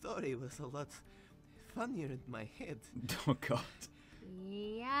story was a lot funnier in my head. Oh god.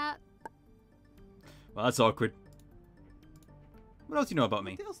 Yep. Well, that's awkward. What else do you know about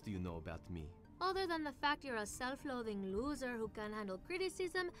me? What else do you know about me? Other than the fact you're a self-loathing loser who can't handle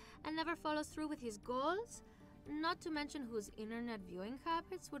criticism and never follows through with his goals, not to mention whose internet viewing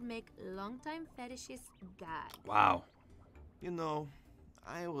habits would make longtime fetishist gag. Wow. You know,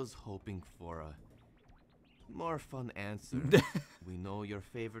 I was hoping for a more fun answer. We know your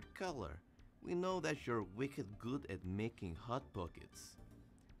favorite color. We know that you're wicked good at making hot pockets.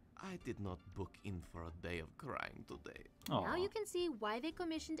 I did not book in for a day of crying today. Now you can see why they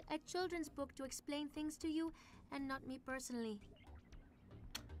commissioned a children's book to explain things to you and not me personally.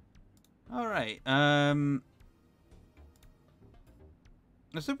 Alright,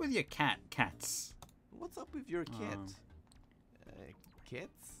 what's up with your cats? What's up with your cat?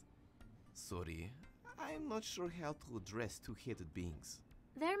 Cats? Sorry, I'm not sure how to address two-headed beings.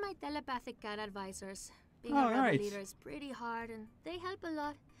 They're my telepathic cat advisors. Being Oh, a rebel right. leader is pretty hard and they help a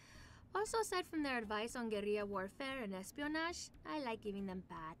lot. Also, aside from their advice on guerrilla warfare and espionage, I like giving them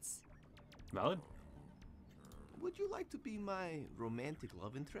pats. Valid. Would you like to be my romantic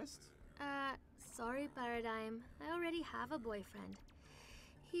love interest? Sorry, Paradigm. I already have a boyfriend.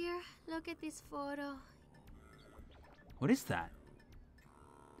 Here, look at this photo. What is that?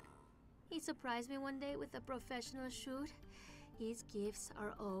 He surprised me one day with a professional shoot. His gifts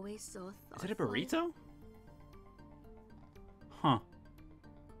are always so thoughtful. Is it a burrito? Huh.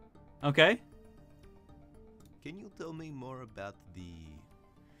 Okay. Can you tell me more about the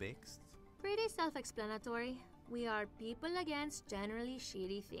text? Pretty self-explanatory. We are people against generally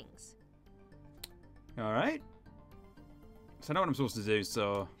shitty things. Alright. So I know what I'm supposed to do,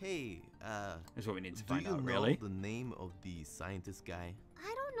 so... Hey, that's what we need to find do you out, know really. the name of the scientist guy?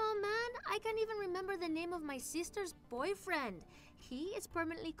 I don't know, man. I can't even remember the name of my sister's boyfriend. He is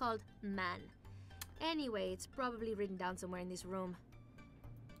permanently called Man. Anyway, it's probably written down somewhere in this room.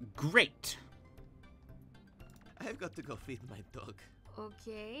 Great. I've got to go feed my dog.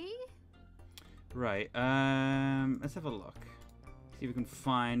 Okay. Right, let's have a look. See if we can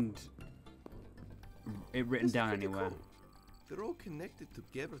find it written This is down pretty anywhere. cool. They're all connected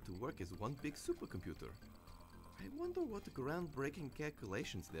together to work as one big supercomputer. I wonder what groundbreaking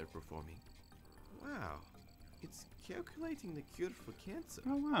calculations they're performing. Wow, it's calculating the cure for cancer.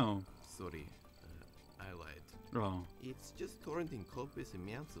 Oh, wow. Sorry, I lied. Oh. It's just torrenting copious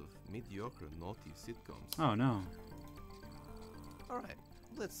amounts of mediocre, naughty sitcoms. Oh, no. Alright,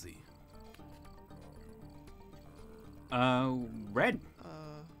 let's see. Red.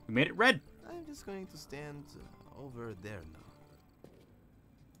 We made it red. I'm just going to stand over there now.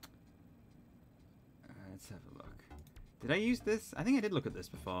 Let's have a look. Did I use this? I think I did look at this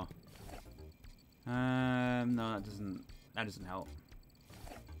before. No, that doesn't help.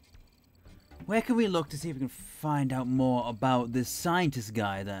 Where can we look to see if we can find out more about this scientist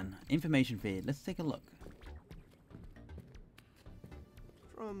guy then? Information feed. Let's take a look.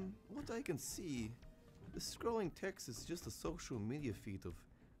 From what I can see, the scrolling text is just a social media feed of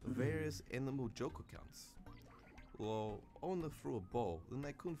various animal joke accounts. Well, Owner threw a ball, then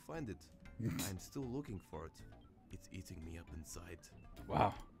I couldn't find it. I'm still looking for it. It's eating me up inside.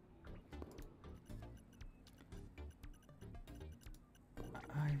 Wow.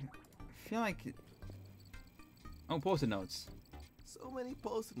 I feel like... Oh, post-it notes. So many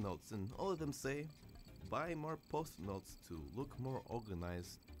post-it notes, and all of them say, buy more post-it notes to look more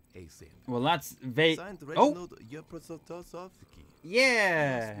organized ASAP. Well, that's very... Signed Oh! Reginald Yaprosotosovsky.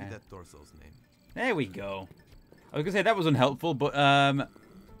 Yeah! Must be that torso's name. There we go. I was gonna say that was unhelpful, but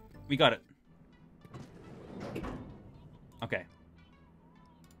we got it. Okay.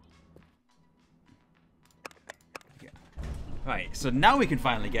 Right, so now we can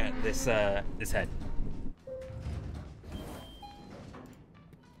finally get this this head.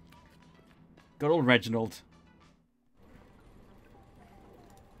 Good old Reginald.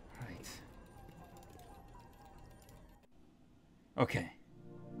 Right. Okay.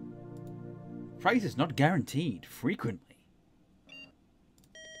 Price is not guaranteed frequently.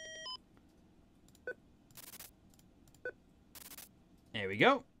 There we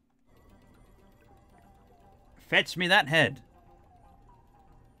go. Fetch me that head.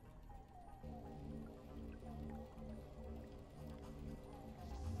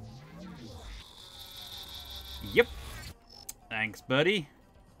 Yep. Thanks, buddy.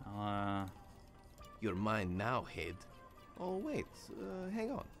 You're mine now, head. Oh, wait.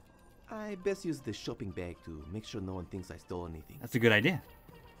 Hang on. I best use the shopping bag to make sure no one thinks I stole anything. That's a good idea.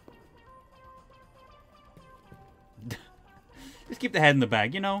 Just keep the head in the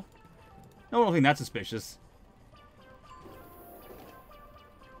bag, you know? No one will think that's suspicious.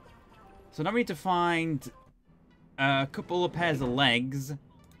 So now we need to find a couple of pairs of legs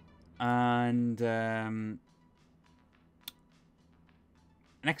and an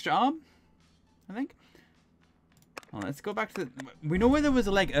extra arm, I think. Well, let's go back to the... We know where there was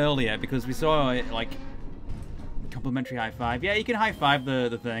a leg earlier because we saw it, like, complimentary high five. Yeah, you can high five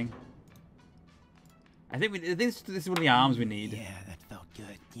the thing. I think this is one of the arms we need. Yeah, that felt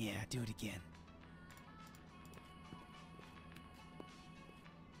good. Yeah, do it again.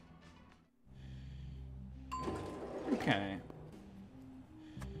 Okay.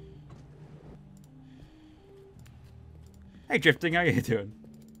 Hey, Drifting, how you doing?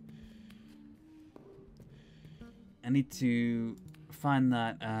 I need to find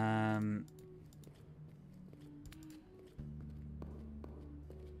that,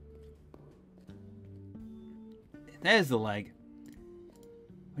 There's the leg.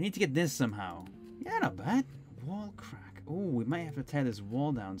 We need to get this somehow. Yeah, not bad. Wall crack. Oh, we might have to tear this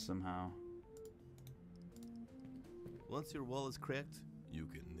wall down somehow. Once your wall is cracked, you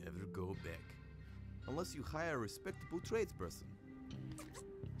can never go back. Unless you hire a respectable tradesperson.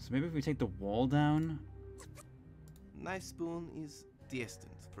 So maybe if we take the wall down... Knife Spoon is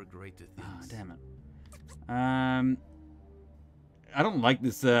destined for greater things. Ah, damn it. I don't like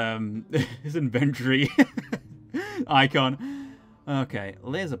this, this inventory icon. Okay,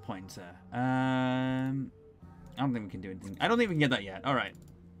 laser pointer. I don't think we can do anything. I don't think we can get that yet. Alright.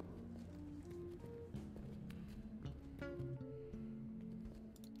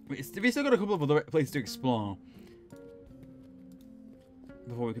 We still got a couple of other places to explore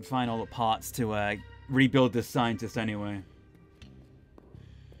before we can find all the parts to rebuild this scientist anyway.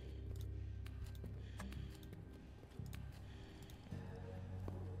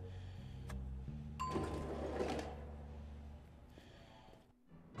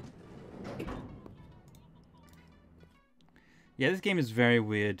 Yeah, this game is very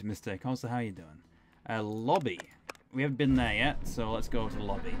weird, Mystic. Also, how you doing? Lobby. We haven't been there yet, so let's go to the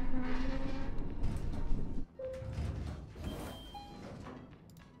lobby.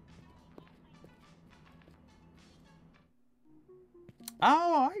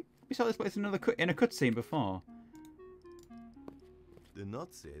 Oh, we saw this place in a cutscene before. The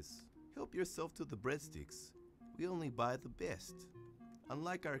note says, help yourself to the breadsticks. We only buy the best.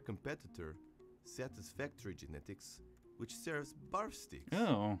 Unlike our competitor, Satisfactory Genetics, which serves barf sticks.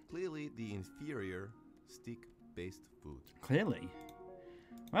 Oh. Clearly the inferior stick-based food. Clearly.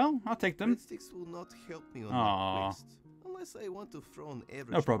 Well, I'll take them. Breadsticks will not help me on my quest, unless I want to throw an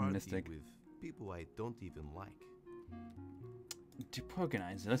average problem, party Mystic. with people I don't even like. Tip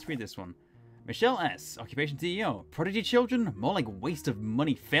organizer. Let's read this one. Michelle S. Occupation CEO. Prodigy children? More like waste of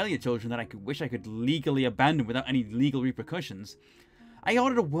money failure children that I wish I could legally abandon without any legal repercussions. I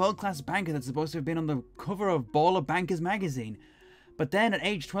ordered a world-class banker that's supposed to have been on the cover of Baller Bankers magazine. But then at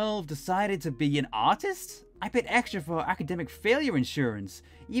age 12 decided to be an artist? I paid extra for academic failure insurance.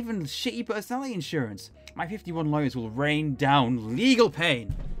 Even shitty personality insurance. My 51 lawyers will rain down legal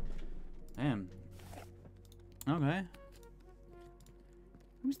pain. Damn. Okay.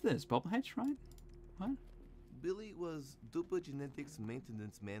 Who's this? Bobblehead, right? What? Billy was Dupa Genetics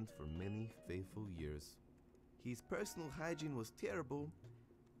maintenance man for many faithful years. His personal hygiene was terrible.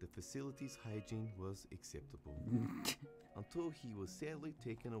 The facility's hygiene was acceptable. Until he was sadly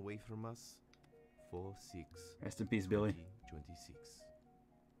taken away from us 4/6. Rest in peace, Billy. 2026.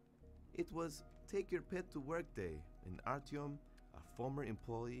 It was Take Your Pet to Work Day, and Artyom, a former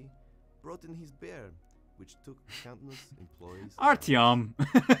employee, brought in his bear, which took countless employees, Artyom,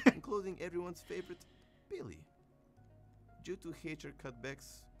 including everyone's favorite, Billy. Due to HR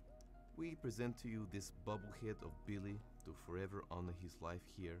cutbacks, we present to you this bubblehead of Billy to forever honor his life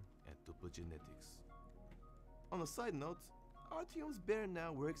here at Dupa Genetics. On a side note, Artyom's bear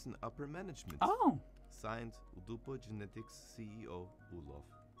now works in upper management. Oh. Signed, Dupa Genetics CEO Ulov.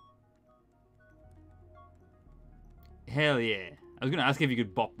 Hell yeah. I was going to ask if you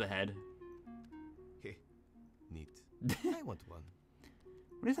could bop the head. Heh, neat. I want one.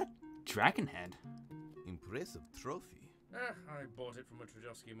 What is that dragon head? Impressive trophy. I bought it from a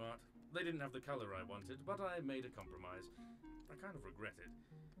Trajovsky Mart. They didn't have the color I wanted, but I made a compromise. I kind of regret it.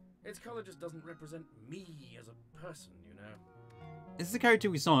 Its color just doesn't represent me as a person, you know. This is the character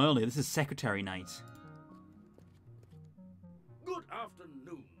we saw earlier. This is Secretary Knight. Good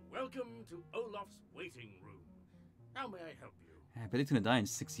afternoon. Welcome to Olaf's waiting room. How may I help you? I bet he's going to die in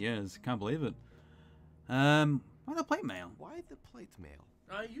 6 years. Can't believe it. Why the plate mail? Why the plate mail?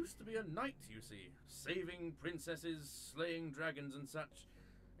 I used to be a knight, you see. Saving princesses, slaying dragons and such.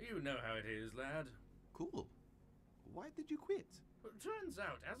 You know how it is, lad. Cool. Why did you quit? Well, turns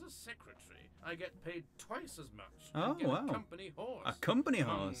out, as a secretary, I get paid twice as much. Oh, and get wow. A company horse. A company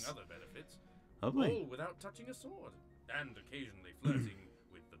among horse. Other benefits. Lovely. All without touching a sword. And occasionally flirting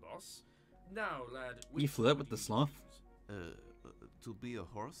with the boss. Now, lad... You flirt with the sloth? To be a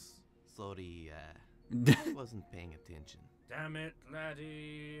horse? Sorry, I wasn't paying attention. Damn it,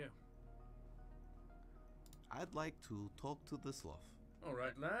 laddie. I'd like to talk to the sloth.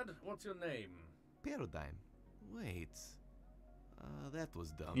 Alright, lad. What's your name? Paradigm. Wait. That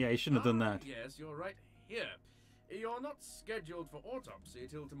was dumb. Yeah, you shouldn't have done that. Yes, you're right here. You're not scheduled for autopsy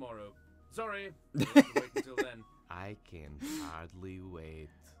till tomorrow. Sorry. You'll have to wait until then. I can hardly wait.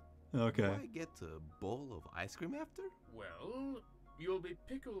 Okay. Do I get a bowl of ice cream after? Well, you'll be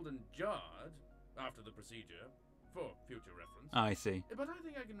pickled and jarred after the procedure, for future reference. I see. But I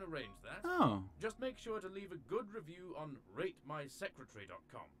think I can arrange that. Oh. Just make sure to leave a good review on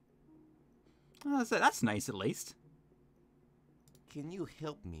ratemysecretary.com. Oh, that's nice, at least. Can you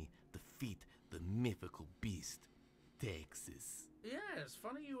help me defeat the mythical beast, Texas? Yes,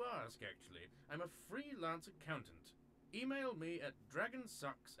 funny you ask, actually. I'm a freelance accountant. Email me at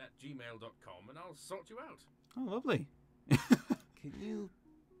dragonsucks@gmail.com and I'll sort you out. Oh, lovely. Can you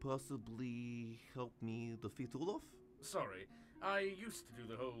possibly help me defeat Olaf? Sorry, I used to do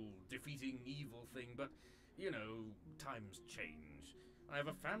the whole defeating evil thing, but, you know, times change. I have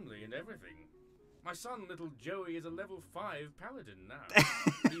a family and everything. My son, little Joey, is a level 5 paladin now.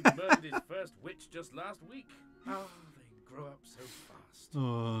 He murdered his first witch just last week. Oh, they grow up so fast.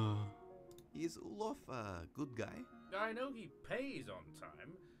 Oh. Is Olaf a good guy? I know he pays on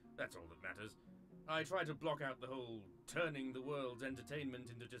time. That's all that matters. I try to block out the whole turning the world's entertainment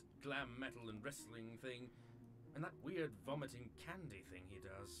into just glam metal and wrestling thing. And that weird vomiting candy thing he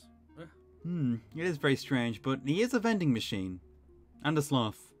does. It is very strange, but he is a vending machine. And a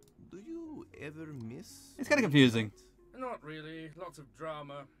sloth. Do you ever miss... It's kind of confusing. Not really. Lots of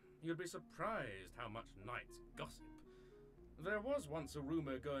drama. You'd be surprised how much knights gossip. There was once a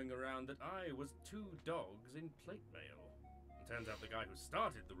rumor going around that I was 2 dogs in plate mail. Turns out the guy who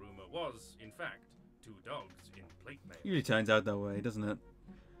started the rumor was, in fact, 2 dogs in plate mail. Usually turns out that way, doesn't it?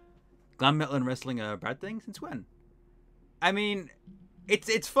 Glam metal and wrestling are a bad thing? Since when? I mean,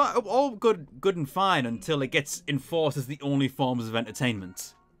 it's all good and fine until it gets enforced as the only forms of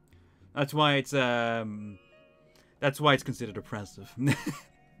entertainment. That's why it's considered oppressive.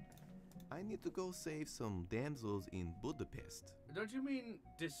 I need to go save some damsels in Budapest. Don't you mean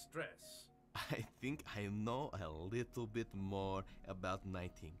distress? I think I know a little bit more about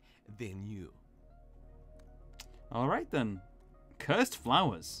knighting than you. Alright then. Cursed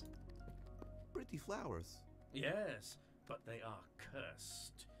flowers. Pretty flowers. Yes, but they are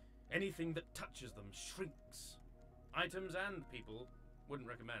cursed. Anything that touches them shrinks. Items and people. Wouldn't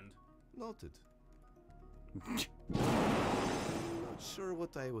recommend. Noted. Not sure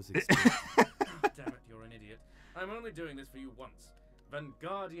what I was expecting. Damn it, you're an idiot. I'm only doing this for you once.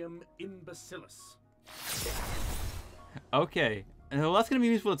 Vanguardium imbecilus. Okay. Well, that's going to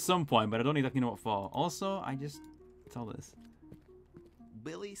be useful at some point, but I don't exactly know what for. Also, it's all this.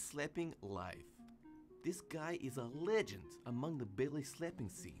 Belly slapping live. This guy is a legend among the belly slapping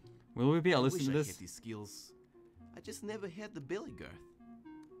scene. Will we be able to listen to I this? had these skills. I just never had the belly girth.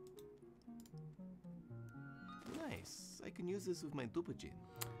 Nice. I can use this with my dupagin.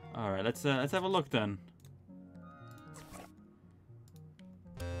 All right, let's have a look then.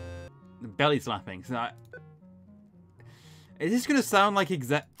 Belly slapping. So is this gonna sound like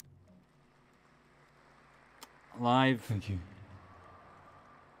live? Thank you.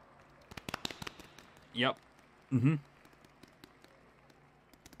 Yep. Mm-hmm.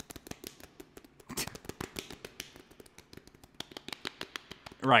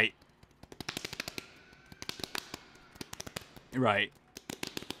 Right. Right.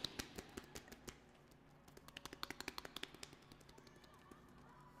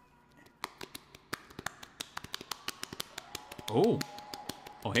 Oh.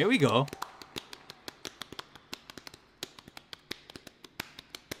 Oh, here we go.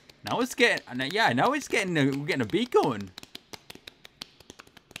 Now it's getting, yeah, now it's getting, we're getting a beat going.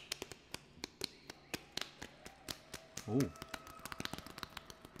 Oh.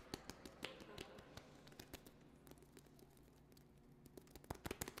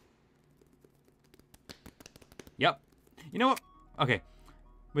 Yep. You know what? Okay.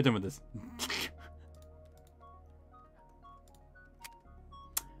 We're done with this.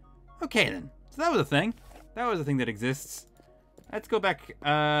 Okay then. So that was a thing. That was a thing that exists. Let's go back.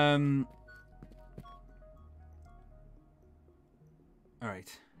 Alright.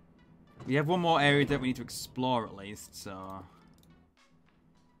 We have one more area that we need to explore at least, so...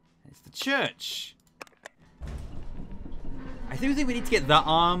 It's the church! I think we need to get that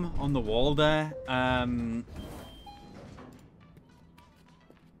arm on the wall there. I'm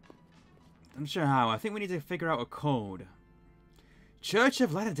not sure how. I think we need to figure out a code. Church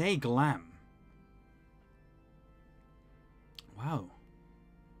of Latter-day Glam. Wow.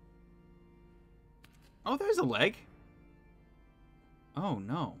 Oh, there's a leg. Oh,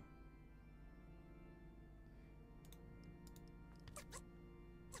 no.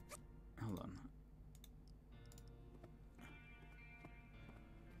 Hold on.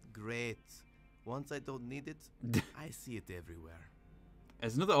 Great. Once I don't need it, I see it everywhere.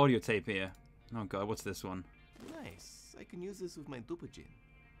 There's another audio tape here. Oh god, what's this one? Nice. I can use this with my dupagin.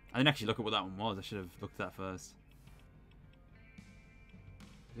 I didn't actually look at what that one was. I should have looked at that first.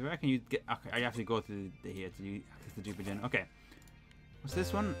 Do you reckon you get... Okay, I have to go to here to access the dupagin. Okay. What's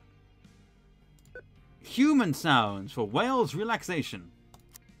this one? Human sounds for whales relaxation.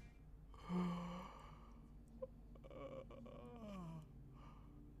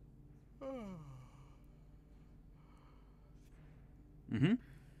 Mm-hmm.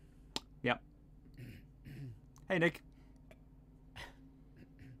 Yep. Hey, Nick.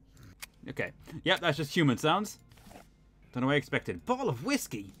 Okay. Yep, that's just human sounds. Don't know what I expected. Bottle of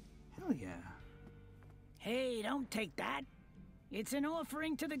whiskey. Hell yeah. Hey, don't take that. It's an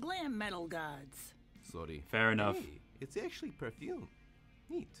offering to the glam metal gods. Sorry. Fair enough. Hey, it's actually perfume.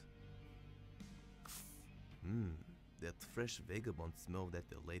 Neat. That fresh vagabond smell that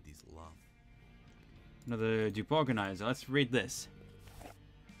the ladies love. Another dupe organizer. Let's read this.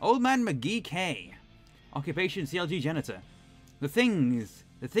 Old Man McGee K. Occupation CLG janitor. The things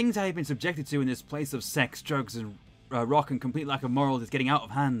I have been subjected to in this place of sex, drugs, and rock and complete lack of morals is getting out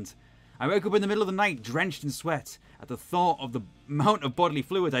of hand. I woke up in the middle of the night, drenched in sweat, at the thought of the amount of bodily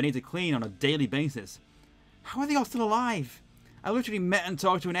fluids I need to clean on a daily basis. How are they all still alive? I literally met and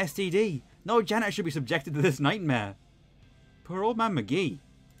talked to an STD. No janitor should be subjected to this nightmare. Poor old man McGee.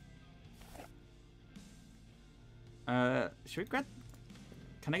 Should we grab...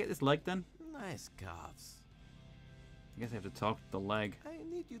 Can I get this leg then? Nice calves. I guess I have to talk to the leg. I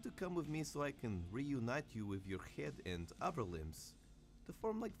need you to come with me so I can reunite you with your head and upper limbs. To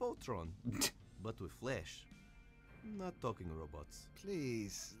form like Voltron, but with flesh. Not talking robots.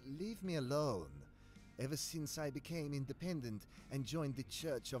 Please, leave me alone. Ever since I became independent and joined the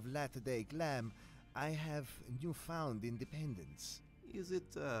Church of Latter-day Glam, I have newfound independence. Is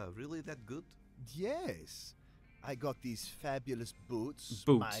it really that good? Yes. I got these fabulous boots,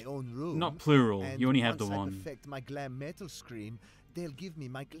 Boots. my own room. Not plural. And You only have the once I one. perfect my glam metal scream, they'll give me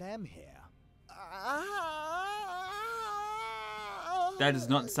my glam hair. That does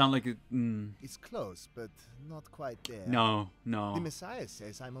not sound like a... It's close, but not quite there. No, no. The Messiah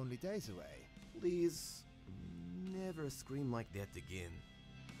says I'm only days away. Please, never scream like that again.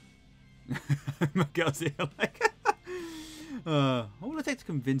 My girl's here like... what will it take to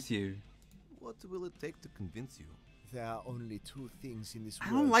convince you? What will it take to convince you? There are only two things in this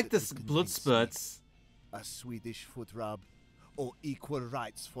I world don't like that this would blood convince me. spurts. A Swedish foot rub, or equal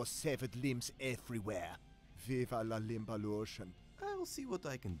rights for severed limbs everywhere. Viva la limbalution. I'll see what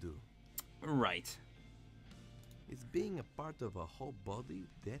I can do. Right. Is being a part of a whole body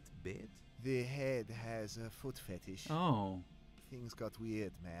that bad? The head has a foot fetish. Oh. Things got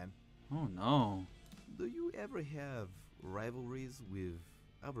weird, man. Oh no. Do you ever have rivalries with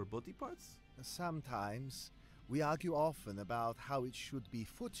other body parts? Sometimes. We argue often about how it should be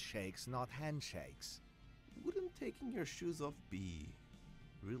foot shakes, not handshakes. Wouldn't taking your shoes off be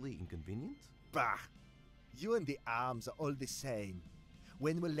really inconvenient? Bah! You and the arms are all the same.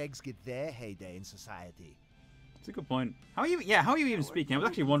 When will legs get their heyday in society? That's a good point. How are you? Yeah, how are you even speaking? I was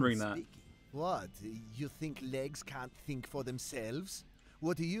actually wondering that. What? You think legs can't think for themselves?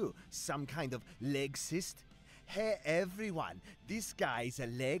 What are you, some kind of leg cyst? Hey, everyone, this guy's a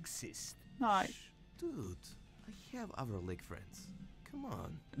leg cyst. No, Dude, I have other leg friends. Come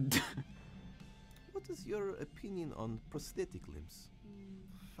on. What is your opinion on prosthetic limbs?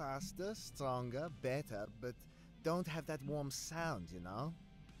 Faster, stronger, better, but don't have that warm sound, you know?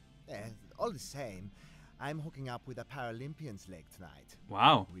 All the same, I'm hooking up with a Paralympian's leg tonight.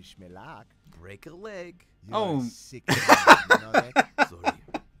 Wow. Wish me luck. Break a leg. You're a sick man, you know that? Sorry.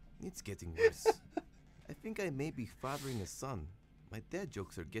 It's getting worse. I think I may be fathering a son. My dad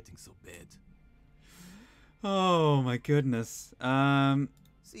jokes are getting so bad. Oh my goodness.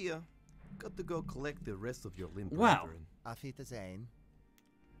 See ya. Got to go collect the rest of your limb. Wow. brethren. Auf Wiedersehen.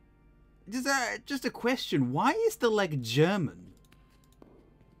 Just a question. Why is the leg German?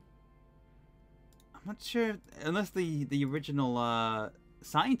 I'm not sure, unless the original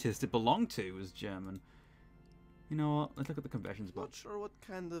scientist it belonged to was German. You know what? Let's look at the confessions book. Not sure what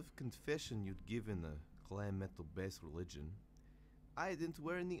kind of confession you'd give in a glam metal-based religion. I didn't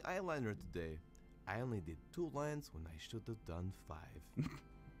wear any eyeliner today. I only did 2 lines when I should have done 5.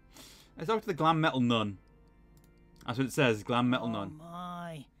 Let's talk to the glam metal nun. That's what it says, glam metal nun. Oh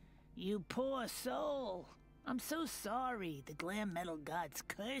my, you poor soul. I'm so sorry the glam metal gods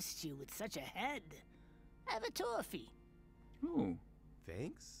cursed you with such a head. Have a toffee. Ooh.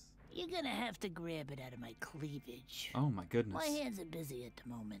 Thanks? You're gonna have to grab it out of my cleavage. Oh my goodness. My hands are busy at the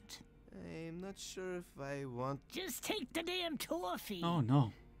moment. I'm not sure if I want... Just take the damn toffee. Oh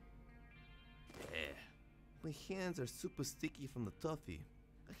no. My hands are super sticky from the toffee.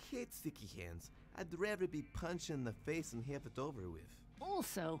 I hate sticky hands. I'd rather be punched in the face and have it over with.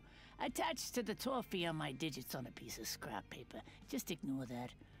 Also, attached to the toffee are my digits on a piece of scrap paper. Just ignore that.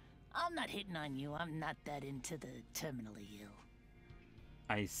 I'm not hitting on you. I'm not that into the terminally ill.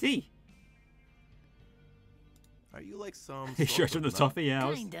 I see. Are you like some... He showed him the toffee,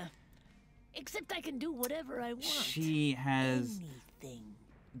 yeah. Kinda. Except I can do whatever I want. She has... Anything.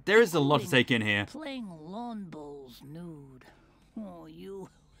 There is a lot to take in here. Playing lawn bowls nude. Oh, you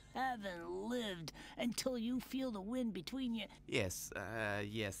haven't lived until you feel the wind between you. Yes,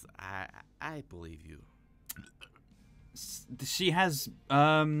 yes, I believe you. She has,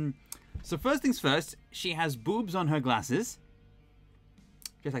 so first things first, she has boobs on her glasses.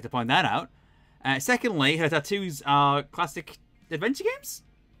 Just like to point that out. Secondly, her tattoos are classic adventure games.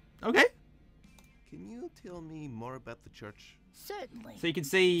 Okay. Can you tell me more about the church? Certainly. So you can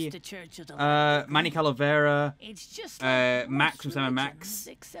see It's the Church of the Manny Calavera, It's just like Max most from Sam and Max, religions,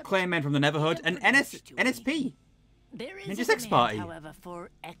 except Clayman from the Neverhood, and NSP. there is Ninja a Sex demand, Party. however, for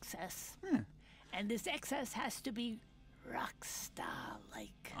excess. And this excess has to be rock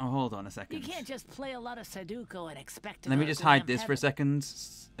star-like. Oh, hold on a You second. can't just play a lot of Sudoku and expect to Let me go to just hide glam this for a heaven.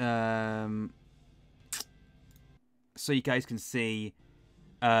 second. So you guys can see.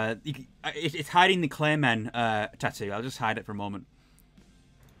 It's hiding the Clayman tattoo. I'll just hide it for a moment.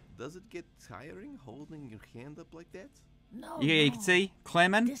 Does it get tiring holding your hand up like that? No, You no. can see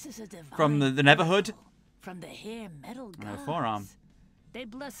Clayman This is a divine from the Neverhood. miracle From the hair metal On her gods. forearm. They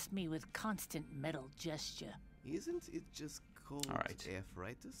blessed me with constant metal gesture. Isn't it just called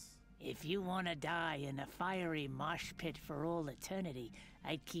arthritis? If you want to die in a fiery mosh pit for all eternity,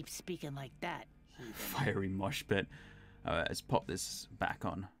 I'd keep speaking like that. heathen. Fiery mosh pit. Let's pop this back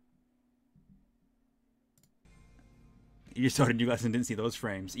on. You just started new lesson and didn't see those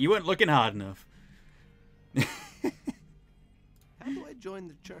frames. You weren't looking hard enough. How do I join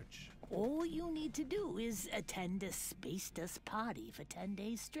the church? All you need to do is attend a Space Dust party for 10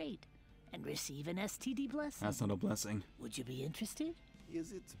 days straight and receive an STD blessing. That's not a blessing. Would you be interested?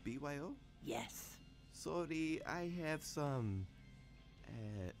 Is it BYO? Yes. Sorry, I have some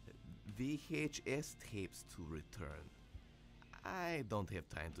VHS tapes to return. I don't have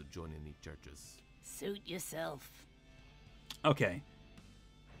time to join any churches. Suit yourself. Okay.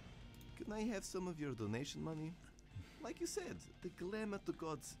 Can I have some of your donation money? Like you said, the Glam at the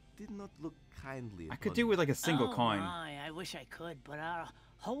gods did not look kindly I upon could do me. with like a single coin. My, I wish I could, but our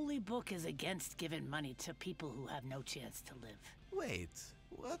holy book is against giving money to people who have no chance to live. Wait,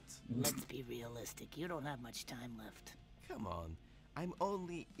 what? Let's be realistic. You don't have much time left. Come on. I'm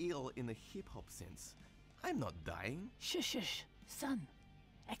only ill in a hip-hop sense. I'm not dying. Shush, shush. Son,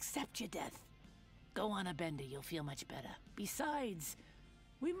 accept your death. Go on a bender, you'll feel much better. Besides,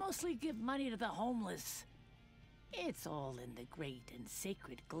 we mostly give money to the homeless. It's all in the great and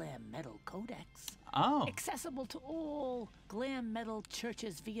sacred Glam Metal Codex. Oh. Accessible to all Glam Metal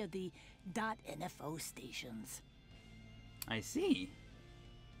churches via the .NFO stations. I see.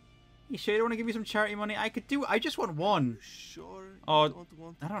 You sure you don't want to give me some charity money? I could do. I just want one. Sure. Oh, you don't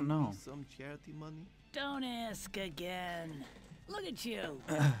want I don't to know. give me some charity money? Don't ask again. Look at you.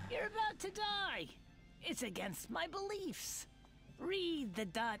 You're about to die. It's against my beliefs. Read the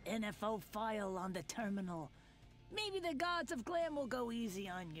 .NFO file on the terminal. Maybe the gods of Glam will go easy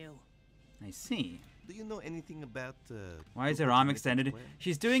on you. I see. Do you know anything about Why is her arm extended?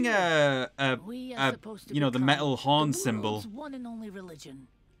 She's doing a We are supposed to you know, the become metal horn the symbol. world's one and only religion.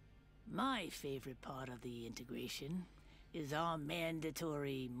 My favorite part of the integration is our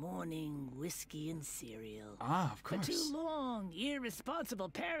mandatory morning whiskey and cereal. Ah, of course. For too long, irresponsible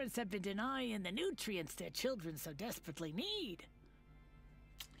parents have been denying the nutrients their children so desperately need.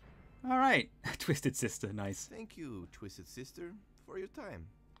 All right, Twisted Sister, nice. Thank you, Twisted Sister, for your time.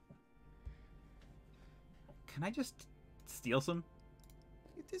 Can I just steal some?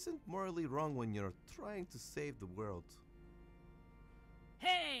 It isn't morally wrong when you're trying to save the world.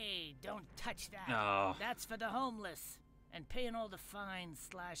 Hey, don't touch that. Oh. That's for the homeless and paying all the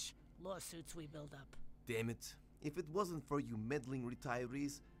fines/lawsuits we build up. Damn it. If it wasn't for you meddling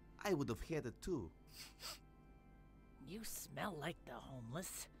retirees, I would have had it too. You smell like the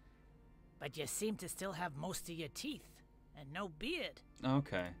homeless, but you seem to still have most of your teeth and no beard.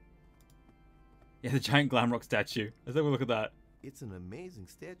 Okay. Yeah, the giant glam rock statue. Let's have a look at that. It's an amazing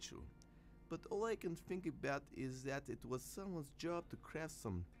statue. But all I can think about is that it was someone's job to craft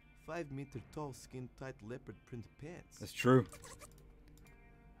some 5-meter-tall skin-tight leopard print pants. That's true.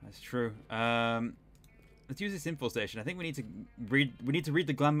 That's true. Let's use this info station. I think we need to read. We need to read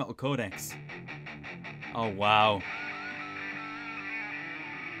the Glam Metal Codex. Oh wow.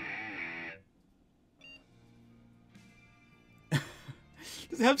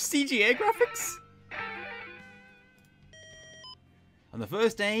 Does it have CGA graphics? On the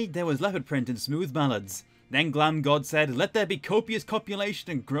first day, there was leopard print and smooth ballads. Then Glam God said, "Let there be copious copulation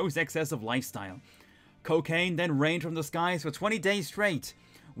and gross excess of lifestyle." Cocaine then rained from the skies for 20 days straight,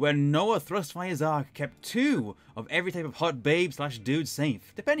 where Noah Thrustfire's Ark kept 2 of every type of hot babe/dude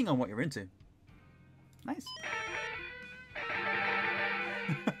safe, depending on what you're into. Nice.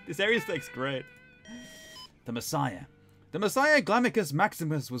 This area looks great. The Messiah. The Messiah Glamicus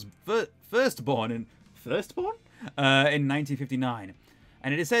Maximus was firstborn in 1959.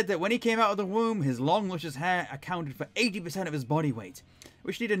 And it is said that when he came out of the womb, his long, luscious hair accounted for 80% of his body weight,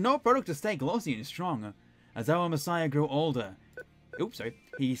 which needed no product to stay glossy and strong. As our Messiah grew older,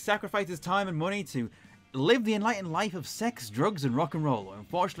 he sacrificed his time and money to live the enlightened life of sex, drugs, and rock and roll.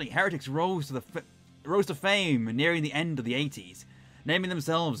 Unfortunately, heretics rose to fame nearing the end of the 80s, naming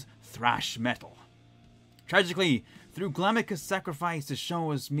themselves thrash metal. Tragically, through Glamicus' sacrifice to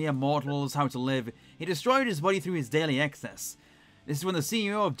show us mere mortals how to live, he destroyed his body through his daily excess. This is when the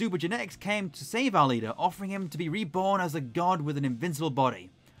CEO of Duper Genetics came to save our leader, offering him to be reborn as a god with an invincible body.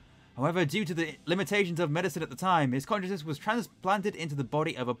 However, due to the limitations of medicine at the time, his consciousness was transplanted into the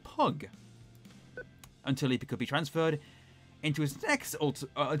body of a pug, until he could be transferred into his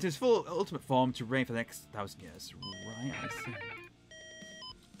full ultimate form to reign for the next 1,000 years. Right, I see.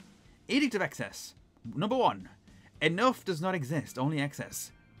 Edict of Excess. Number 1. Enough does not exist, only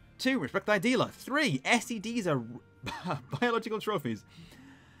excess. 2. Respect thy dealer. 3. STDs are biological trophies.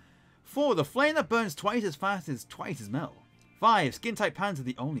 4. The flame that burns twice as fast is twice as metal. 5. Skin tight pants are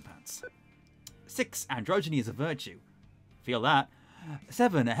the only pants. 6. Androgyny is a virtue. Feel that.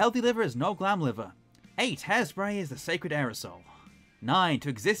 7. A healthy liver is no glam liver. 8. Hairspray is the sacred aerosol. 9. To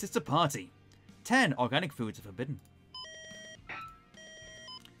exist is to party. 10. Organic foods are forbidden.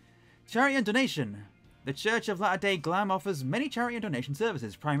 Charity and donation. The Church of Latter-day Glam offers many charity and donation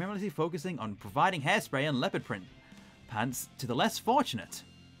services, primarily focusing on providing hairspray and leopard print pants to the less fortunate.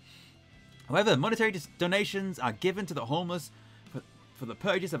 However, monetary donations are given to the homeless for the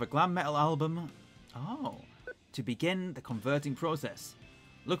purchase of a glam metal album. Oh, to begin the converting process.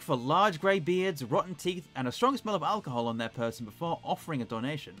 Look for large grey beards, rotten teeth, and a strong smell of alcohol on their person before offering a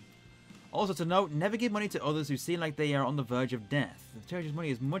donation. Also to note, never give money to others who seem like they are on the verge of death. The church's money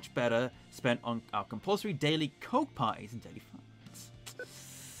is much better spent on our compulsory daily coke parties and daily funds.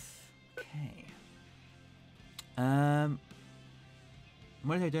 Okay.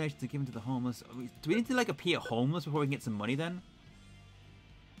 Monetary donations are given to the homeless. Do we need to like appear homeless before we can get some money then?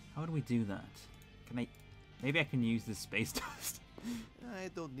 How do we do that? Can I... Maybe I can use this space dust. I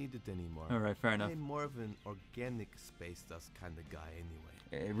don't need it anymore. Alright, fair enough. I'm more of an organic space dust kind of guy anyway.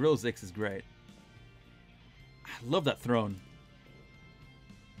 Rule 6 is great. I love that throne.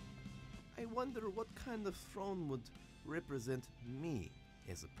 I wonder what kind of throne would represent me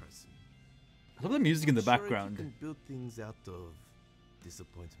as a person. I love the music in the Sure, background. you can build things out of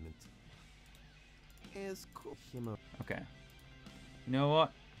disappointment. As cool him. Okay. You know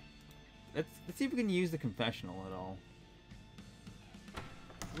what? Let's see if we can use the confessional at all.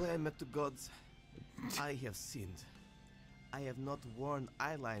 When I met the gods, I have sinned. I have not worn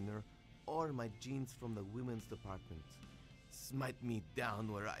eyeliner or my jeans from the women's department. Smite me down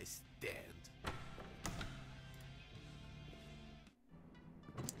where I stand.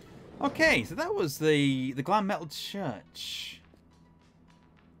 Okay, so that was the Glam Metal Church.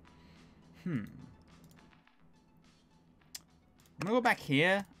 I'm gonna go back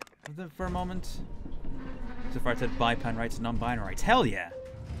here for a moment. So far I said bipan rights, non-binary rights. Hell yeah!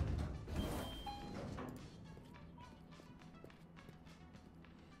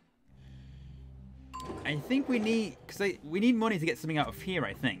 I think we need, because we need money to get something out of here,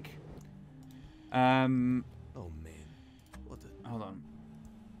 I think. Oh man, what a... Hold on.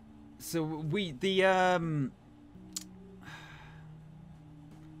 So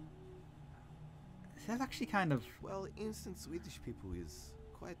that's actually kind of... Well, instant Swedish people is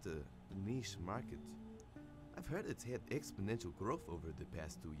quite a niche market. I've heard it's had exponential growth over the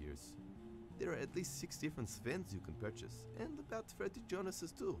past 2 years. There are at least 6 different Svens you can purchase, and about 30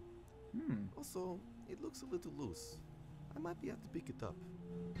 Jonases too. Also, it looks a little loose. I might be able to pick it up.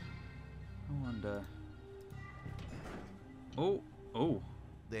 I wonder... Oh.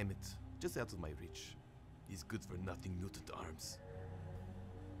 Damn it, just out of my reach. These good for nothing neutered arms.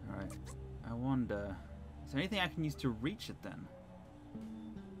 Alright. I wonder... Is there anything I can use to reach it then?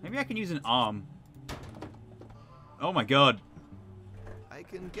 Maybe I can use an arm. Oh my god. I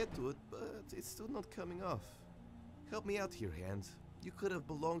can get to it, but it's still not coming off. Help me out here, Hand. You could have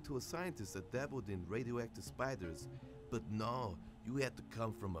belonged to a scientist that dabbled in radioactive spiders, but no, you had to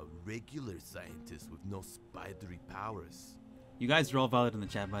come from a regular scientist with no spidery powers. You guys are all valid in the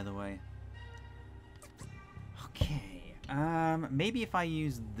chat, by the way. Okay. Maybe if I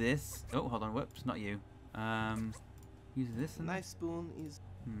use this... Oh, hold on. Whoops, not you. Use this and... Knife spoon is...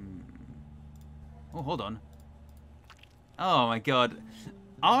 Oh, hold on. Oh my god.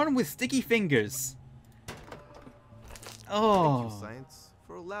 Arm with sticky fingers. Oh. Thank you, Science,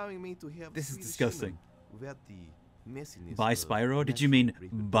 for allowing me to have this is Swedish disgusting. Without the messiness. By Spyro? Did you mean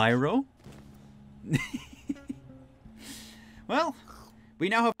Byro? Well, we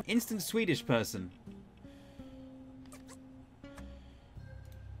now have an instant Swedish person.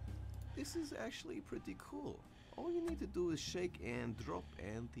 This is actually pretty cool. All you need to do is shake and drop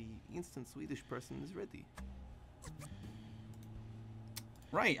and the instant Swedish person is ready.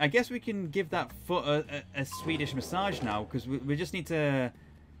 Right, I guess we can give that foot a Swedish massage now, because we just need to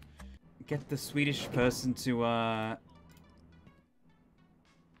get the Swedish person to,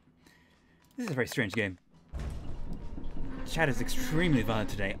 This is a very strange game. Chat is extremely valid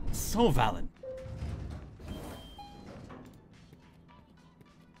today. So valid.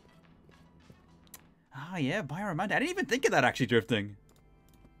 Ah, yeah, Bioramanda. I didn't even think of that, actually, drifting.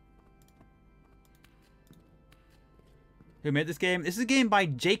 Who made this game? This is a game by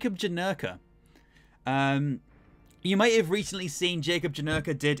Jacob Janerka. You might have recently seen Jacob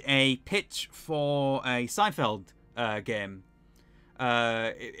Janerka did a pitch for a Seinfeld game.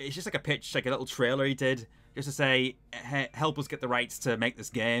 It's just like a pitch, like a little trailer he did, just to say, help us get the rights to make this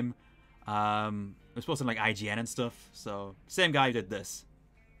game. It was supposed to be like IGN and stuff, so same guy who did this.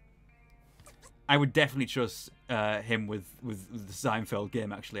 I would definitely trust him with the Seinfeld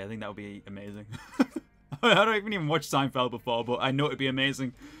game, actually. I think that would be amazing. I don't even watch Seinfeld before, but I know it would be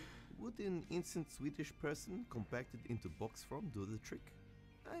amazing. Would an instant Swedish person compacted into box form do the trick?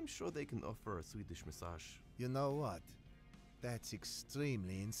 I'm sure they can offer a Swedish massage. You know what? That's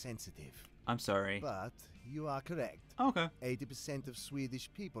extremely insensitive. I'm sorry. But you are correct. Okay. 80% of Swedish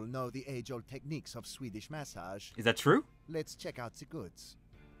people know the age-old techniques of Swedish massage. Is that true? Let's check out the goods.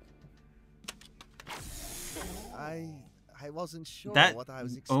 I wasn't sure what I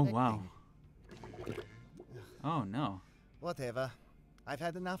was expecting. Oh, wow. Oh, no. Whatever. I've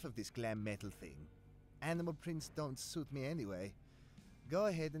had enough of this glam metal thing. Animal prints don't suit me anyway. Go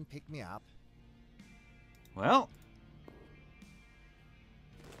ahead and pick me up. Well.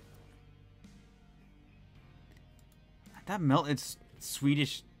 That melted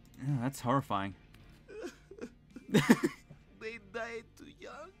Swedish... Oh, that's horrifying. They died too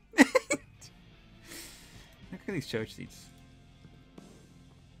young. Look at these church seats.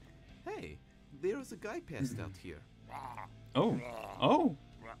 Hey, there's a guy passed out here. Oh. Oh.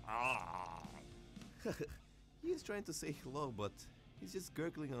 He's trying to say hello, but he's just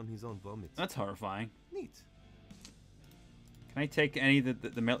gurgling on his own vomit. That's horrifying. Neat. Can I take any of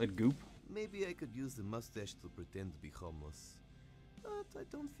the melted goop? Maybe I could use the mustache to pretend to be homeless. But I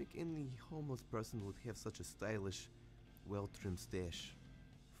don't think any homeless person would have such a stylish, well-trimmed stash.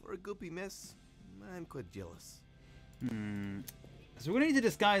 For a goopy mess, I'm quite jealous. So we're gonna need to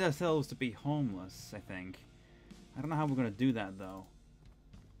disguise ourselves to be homeless, I think. I don't know how we're gonna do that though.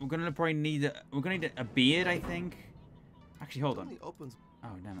 We're gonna probably need a beard, I think. Actually, hold on. Oh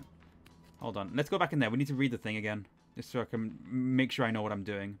damn it! Hold on. Let's go back in there. We need to read the thing again, just so I can make sure I know what I'm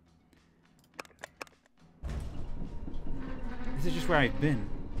doing. This is just where I've been.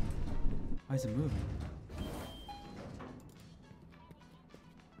 Why is it moving?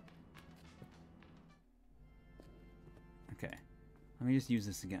 Okay. Let me just use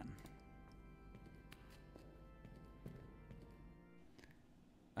this again.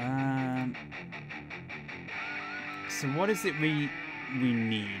 So what is it we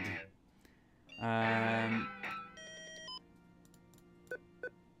need?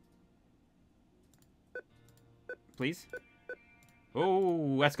 Please?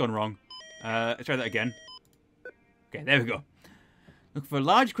 Oh, that's gone wrong. Let's try that again. Okay, there we go. Look for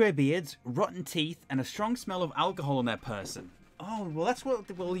large grey beards, rotten teeth, and a strong smell of alcohol on their person. Oh, well, that's what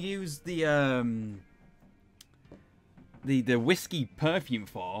we'll use the whiskey perfume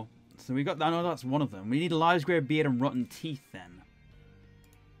for. So we got that. No, that's one of them. We need a large grey beard and rotten teeth then.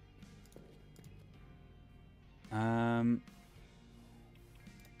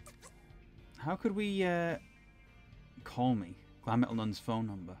 How could we call me? Glam Metal Nun's phone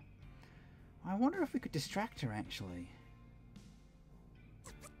number. I wonder if we could distract her actually.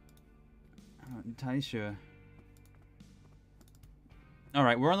 I'm not entirely sure.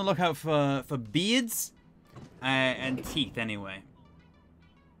 Alright, we're on the lookout for beards and teeth anyway.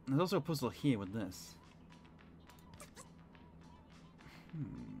 There's also a puzzle here with this.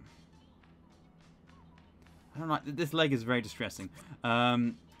 I don't know, this leg is very distressing.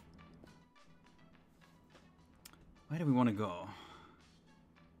 Where do we want to go?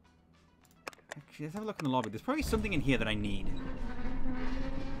 Actually, let's have a look in the lobby. There's probably something in here that I need.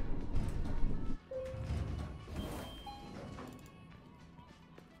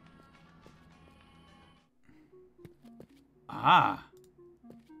 Ah!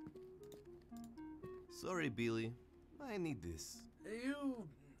 Sorry, Billy. I need this. You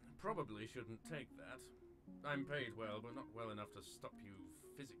probably shouldn't take that. I'm paid well, but not well enough to stop you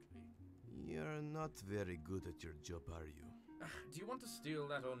physically. You're not very good at your job, are you? Do you want to steal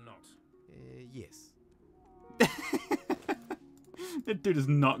that or not? Yes. That dude is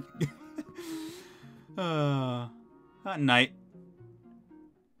not... That night.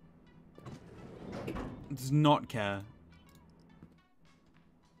 Does not care.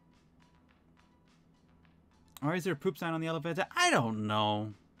 Or is there a poop sign on the elevator? I don't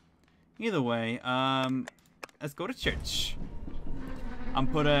know. Either way, let's go to church. I'm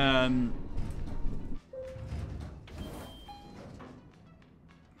put okay,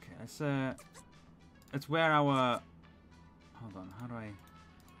 let's wear our, hold on, how do I,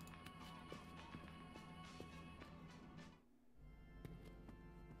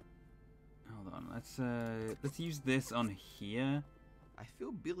 hold on, let's use this on here. I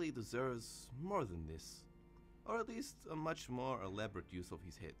feel Billy deserves more than this. Or at least a much more elaborate use of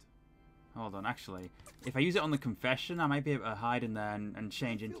his head. Hold on, actually. If I use it on the confession, I might be able to hide in there and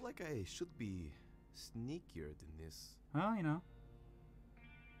change I into... feel like I should be sneakier than this. Well, you know.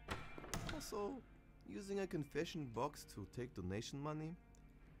 Also, using a confession box to take donation money,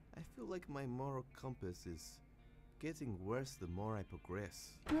 I feel like my moral compass is getting worse the more I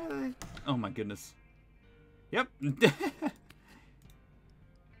progress. Oh my goodness. Yep.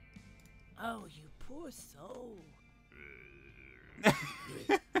 Oh, you poor soul.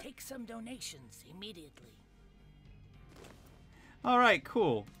 Take some donations immediately. Alright,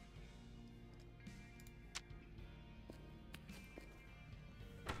 cool.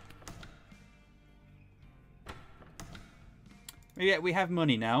 Yeah, we have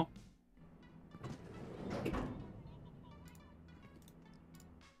money now.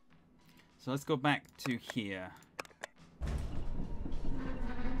 So let's go back to here.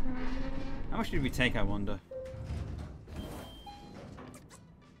 How much did we take, I wonder?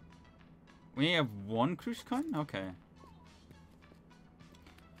 We have one cruise coin? Okay.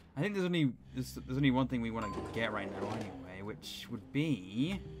 I think there's only one thing we want to get right now anyway, which would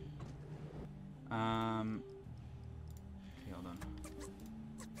be... Okay, hold on.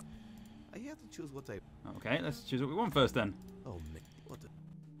 I have to choose what I... Okay, let's choose what we want first then. Oh man, what a...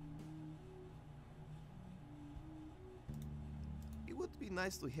 It would be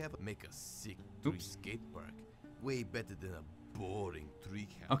nice to have make a sick tree skate park. Way better than a boring tree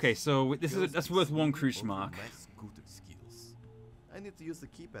house. Okay, so this is that's worth one cruise mark. My scooter skills. I need to use the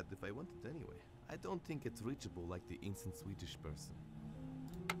keypad if I want it anyway. I don't think it's reachable like the instant Swedish person.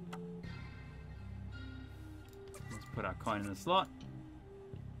 Let's put our coin in the slot.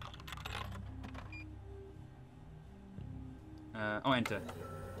 Oh, enter.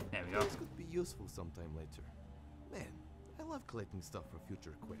 There we go. This could be useful sometime later. Man, I love collecting stuff for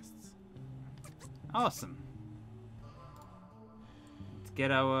future quests. Awesome. Let's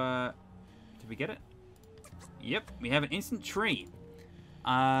get our... Did we get it? Yep, we have an instant tree.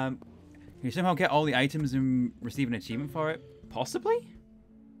 Can you somehow get all the items and receive an achievement for it? Possibly?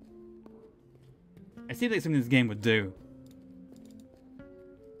 It seems like something this game would do.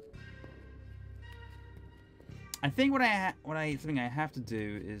 I think something I have to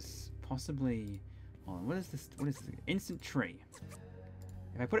do is possibly... Hold on, what is this? What is this? Instant tree.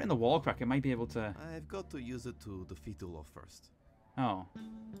 If I put it in the wall crack, I might be able to... I've got to use it to defeat Olaf first. Oh.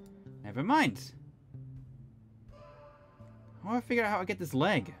 Never mind. I want to figure out how to get this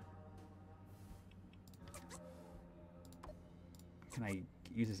leg. Can I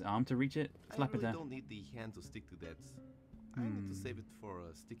use his arm to reach it? Slap I really it down. don't need the hand to stick to that. I need to save it for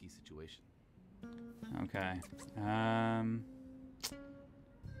a sticky situation. Okay.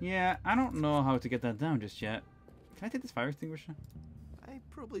 Yeah, I don't know how to get that down just yet. Can I take this fire extinguisher? I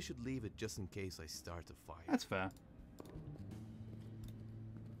probably should leave it just in case I start a fire. That's fair.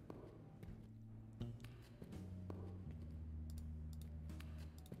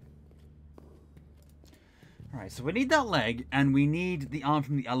 Alright, so we need that leg, and we need the arm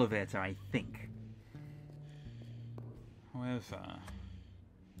from the elevator, I think. However...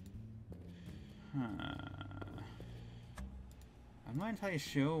 I'm not entirely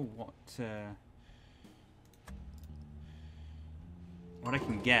sure what I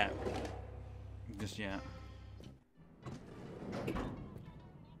can get just yet. I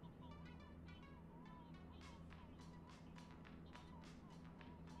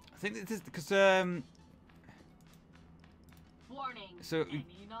think this is because Warning. So any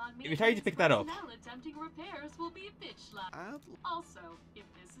if we tell you to pick that up. Attempting repairs will be bitch slapped. Also, if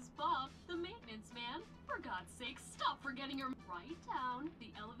this is Bob, the maintenance man, for God's sake, stop forgetting your write down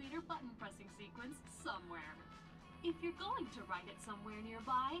the elevator button pressing sequence somewhere. If you're going to write it somewhere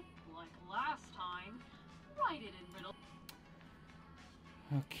nearby, like last time, write it in riddle.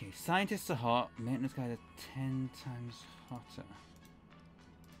 Okay, scientists are hot, maintenance guys are 10 times hotter.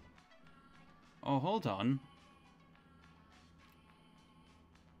 Oh, hold on.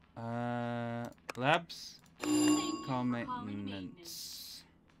 Labs? Call maintenance.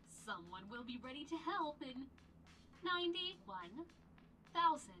 Someone will be ready to help in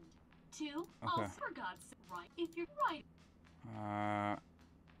 91,002. Okay. Also, for God's sake, right? If you're right.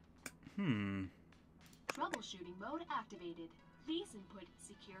 Troubleshooting mode activated. Please input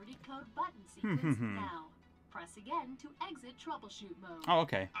security code button sequence now. Press again to exit troubleshoot mode. Oh,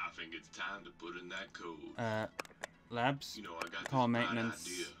 okay. I think it's time to put in that code. Labs? You know, I got Call this bright maintenance.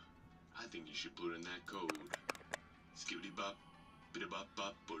 idea. I think you should put in that code. Skibbity bop, biddy bop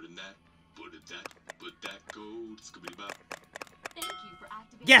bop, put in that, put that code, skibbity bop. Thank you for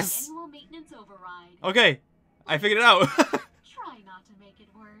activating Yes! annual maintenance override. Okay, I figured it out. Try not to make it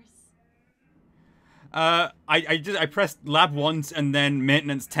worse. I pressed lab once and then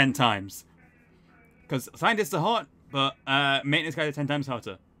maintenance 10 times. Because scientists are hot, but maintenance guys are 10 times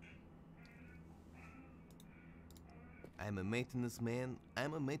hotter. I'm a maintenance man.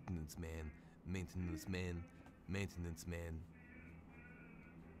 I'm a maintenance man. Maintenance man. Maintenance man.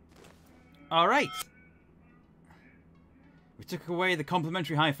 All right. We took away the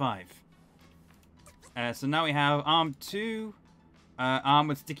complimentary high five. So now we have arm 2, arm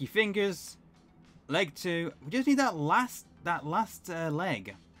with sticky fingers, leg 2. We just need that last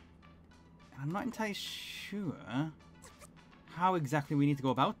leg. I'm not entirely sure how exactly we need to go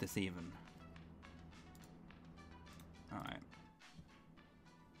about this even. All right.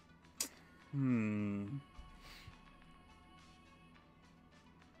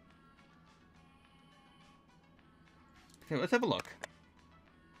 Okay, let's have a look.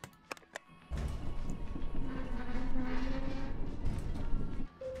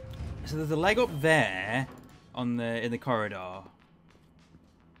 So there's a leg up there in the corridor.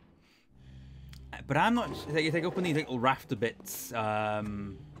 But I'm not. You take up on these little rafter bits up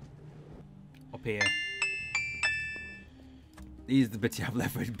here. These are the bits you have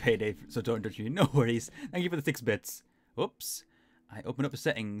left for payday, so don't touch you. No worries. Thank you for the 6 bits. Oops. I opened up the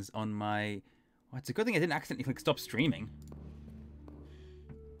settings on my. Oh, it's a good thing I didn't accidentally click stop streaming.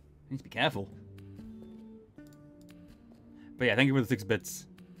 I need to be careful. But yeah, thank you for the 6 bits.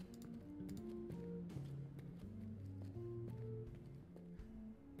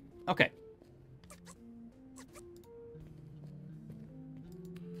 Okay.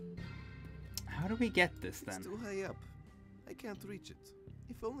 How do we get this then? It's too high up. I can't reach it.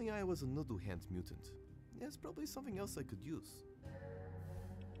 If only I was a noodle hand mutant. There's probably something else I could use.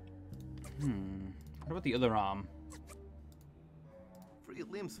 What about the other arm? Free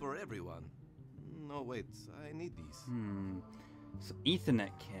limbs for everyone. No, wait. I need these. So Ethernet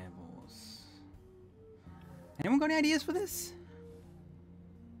cables. Anyone got any ideas for this?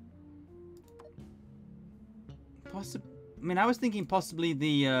 I mean, I was thinking possibly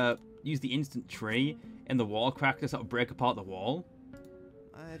the use the instant tree in the wall crack to sort of break apart the wall.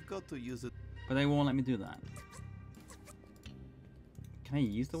 I've got to use it. But they won't let me do that. Can I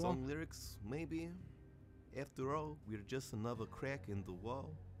use the wall? Some lyrics, maybe. After all, we're just another crack in the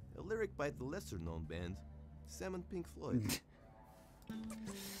wall. A lyric by the lesser-known band, Sam and Pink Floyd.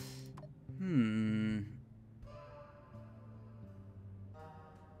 Can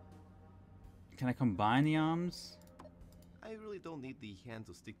I combine the arms? I really don't need the hand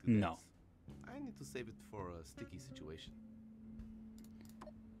to stick to this. No. I need to save it for a sticky situation.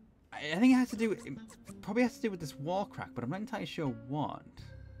 I think it has to do. It probably has to do with this wall crack, but I'm not entirely sure what.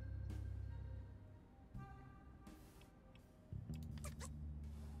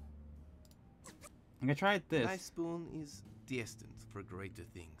 I'm gonna try this. My spoon is destined for greater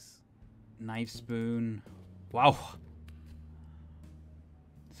things. Knife spoon. Wow.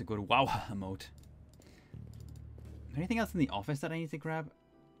 It's a good wow emote. Is there anything else in the office that I need to grab?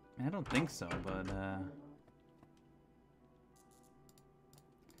 I don't think so, but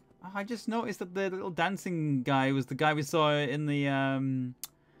oh, I just noticed that the little dancing guy was the guy we saw in the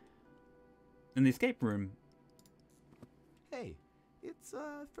escape room. Hey, it's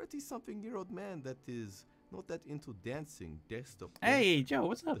a 30-something-year-old man that is not that into dancing desktop. Hey, Joe,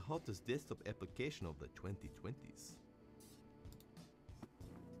 what's up? The hottest desktop application of the 2020s.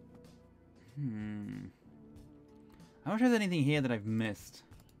 I'm not sure there's anything here that I've missed.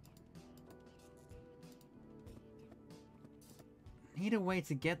 Need a way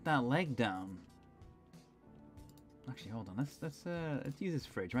to get that leg down. Actually, hold on. Let's use this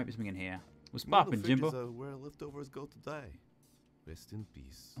fridge. Might be something in here. What's poppin', Jimbo? Fridges are where leftovers go to die. Rest in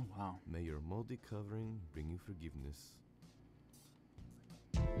peace. Oh wow. May your moldy covering bring you forgiveness.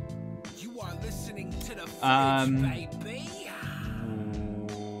 You are listening to the fridge, baby.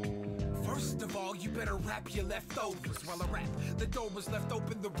 First of all, you better wrap your leftovers. While I rap, the door was left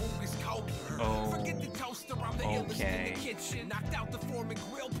open, the room is colder. Forget the toaster, I'm the illest in the kitchen. Knocked out the foreman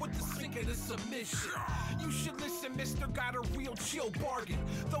grill, put the sink into submission. You should listen, mister, got a real chill bargain.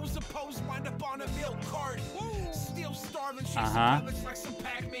 Those opposed wind up on a milk carton. Still starving, she's violence like some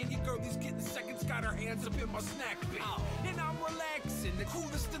Pac-Man. Your girlie's getting seconds, got her hands up in my snack bin. And I'm relaxing, the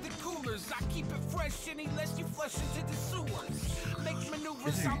coolest of the coolers. I keep it fresh, any less you flush into the sewers. Make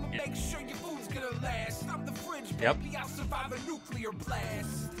maneuvers, I'ma make sure your food's gonna last. I'm the fridge, baby, I'll survive a nuclear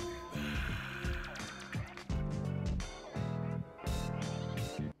blast.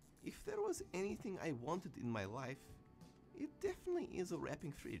 If there was anything I wanted in my life, it definitely is a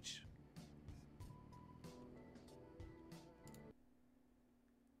wrapping fridge.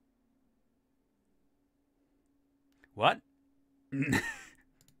 What?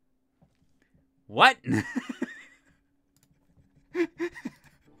 What?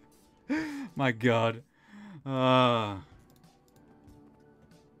 My God.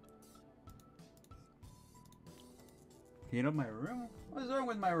 Clean up my room? What's wrong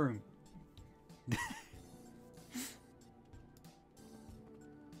with my room?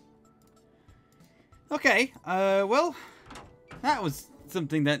 Okay, well, that was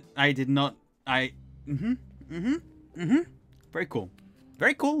something that I did not, very cool.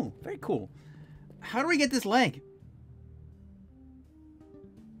 Very cool, very cool. How do we get this leg?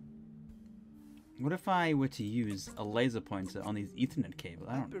 What if I were to use a laser pointer on these Ethernet cables?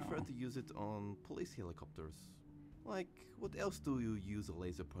 I don't know. I prefer to use it on police helicopters. Like, what else do you use a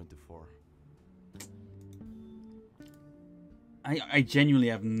laser pointer for? I genuinely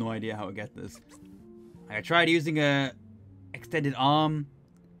have no idea how to get this. I tried using a extended arm.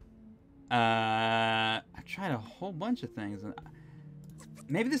 I tried a whole bunch of things.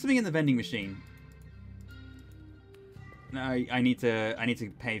 Maybe there's something in the vending machine. I need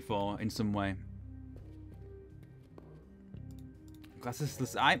to pay for in some way.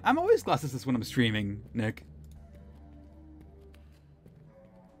 Glassesless. I'm always glassesless when I'm streaming, Nick.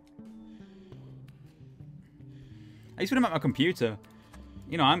 I used to put them at my computer.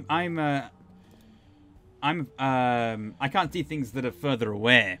 You know, I can't see things that are further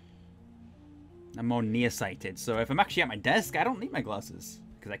away. I'm more nearsighted, so if I'm actually at my desk, I don't need my glasses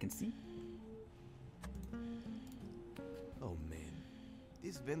because I can see. Oh man,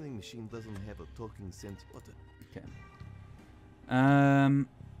 this vending machine doesn't have a talking cent button. Okay. I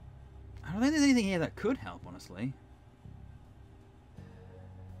don't think there's anything here that could help, honestly.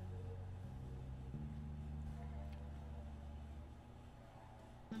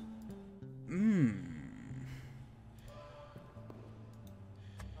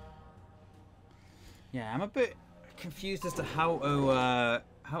 Yeah, I'm a bit confused as to how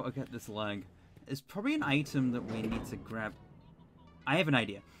to get this leg. It's probably an item that we need to grab. I have an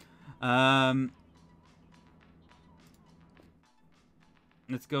idea.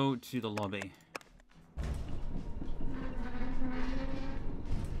 Let's go to the lobby.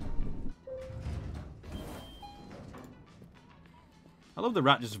 I love the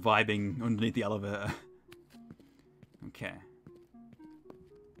rat just vibing underneath the elevator. Okay.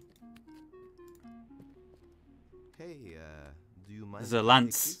 Hey, do you mind? There's a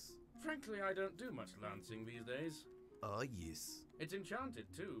lance. Frankly, I don't do much lancing these days. Oh, yes. It's enchanted,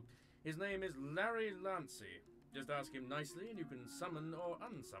 too. His name is Larry Lancey. Just ask him nicely and you can summon or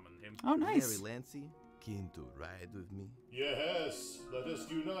unsummon him. Oh, nice. Larry Lancey, keen to ride with me? Yes, let us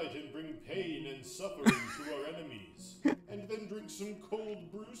unite and bring pain and suffering to our enemies. And then drink some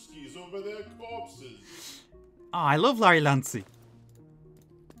cold brewskis over their corpses. Oh, I love Larry Lancey.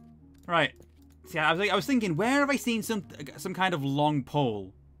 Right. See, I was thinking, where have I seen some kind of long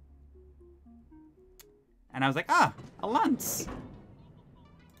pole? And I was like, ah, a lance.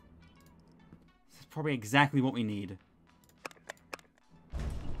 This is probably exactly what we need.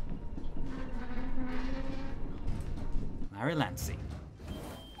 Larry Lancey.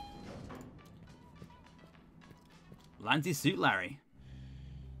 Lancey suit Larry.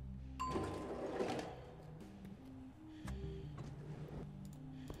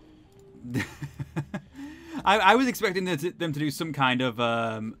 I was expecting them to do some kind of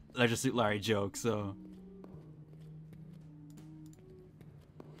Leisure Suit Larry joke, so...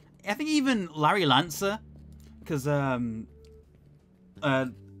 I think even Larry Lancer, because in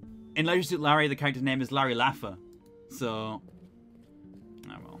Leisure Suit Larry, the character's name is Larry Laffer, so...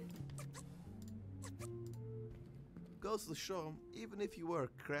 Oh well. Goes to show, even if you were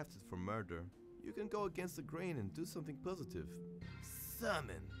crafted for murder, you can go against the grain and do something positive.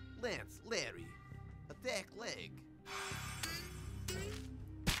 Summon, Lance, Larry. Attack leg.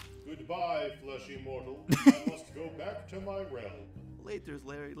 Goodbye, fleshy mortal. I must go back to my realm. Later's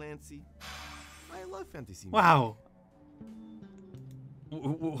Larry Lancey. I love fantasy. Wow.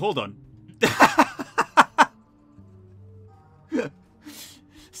 Hold on.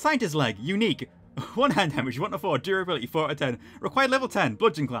 Scientist leg, unique. 1 hand damage, 1 to 4, durability 4 out of 10. Required level 10,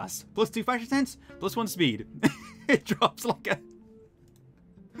 bludgeon class. +2 fashion sense, +1 speed. It drops like a...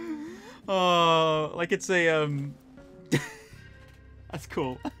 Oh, like it's a, That's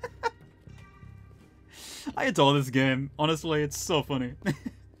cool. I adore this game. Honestly, it's so funny.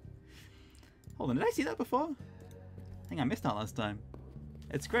 Hold on, did I see that before? I think I missed that last time.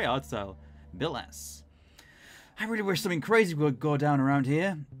 It's great art style. Bill S. I really wish something crazy would go down around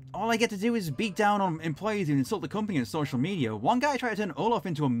here. All I get to do is beat down on employees who insult the company on social media. One guy tried to turn Olaf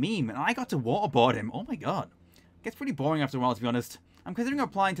into a meme, and I got to waterboard him. Oh my god. Gets pretty boring after a while, to be honest. I'm considering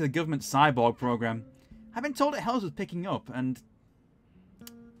applying to the government cyborg program. I've been told it helps with picking up, and...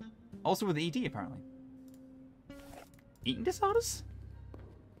 Also with ED, apparently. Eating disorders?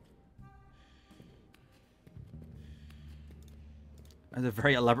 That's a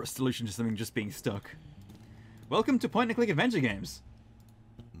very elaborate solution to something just being stuck. Welcome to point-and-click adventure games.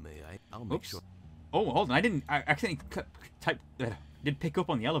 May I? I'll make sure. Oh, hold on. I accidentally did pick up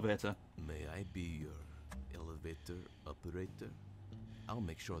on the elevator. May I be your elevator operator? I'll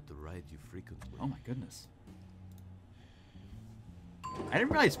make sure to ride you frequently. Oh my goodness. I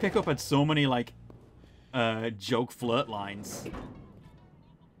didn't realize Pickup had so many, like, joke flirt lines.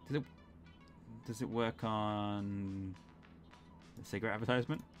 Does it work on the cigarette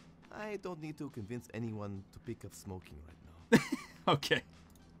advertisement? I don't need to convince anyone to pick up smoking right now. Okay.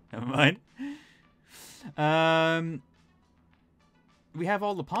 Never mind. We have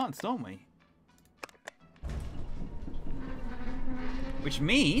all the parts, don't we? Which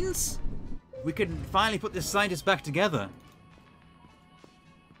means we can finally put this scientist back together.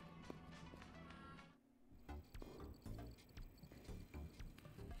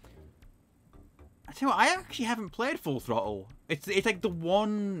 I tell you what, I actually haven't played Full Throttle. It's like the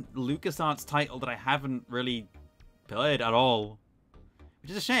one LucasArts title that I haven't really played at all,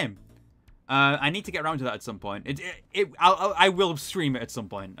 which is a shame. I need to get around to that at some point. I will stream it at some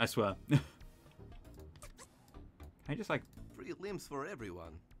point. I swear. I just like free limbs for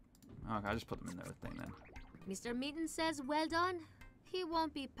everyone. Okay, I'll just put them in the thing then. Mr. Meaton says, well done. He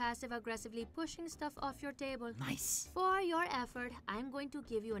won't be passive-aggressively pushing stuff off your table. Nice. For your effort, I'm going to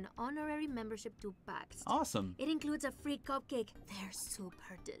give you an honorary membership to Baxt. Awesome. It includes a free cupcake. They're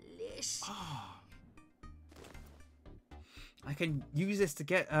super delish. I can use this to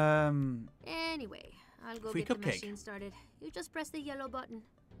get, Anyway, I'll go free get cupcake. the machine started. You just press the yellow button.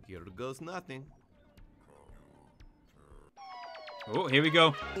 Here goes nothing. Oh, here we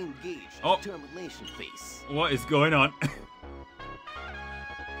go. Engage Oh. termination phase. What is going on?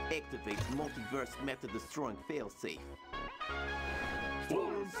 Activate multiverse method destroying failsafe.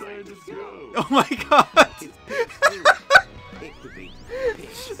 Form scientists go! Oh my god! Activate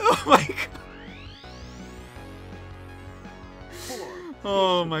phase. Oh my god!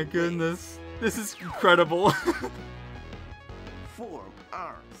 Oh my goodness. This is incredible. Form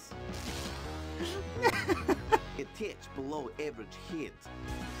arms. Attach below average hit.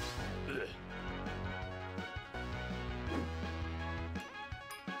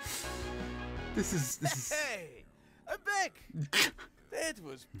 This is. Hey, I'm back. That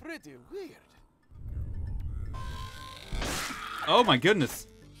was pretty weird. Oh my goodness.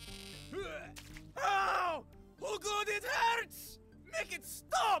 Ow! Oh god, it hurts! Make it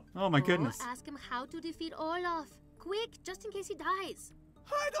stop! Oh my goodness. Ask him how to defeat Olaf. Quick, just in case he dies.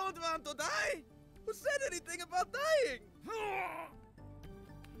 I don't want to die. Who said anything about dying?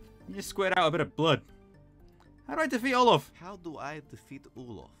 You just squared out a bit of blood. How do I defeat Olaf? How do I defeat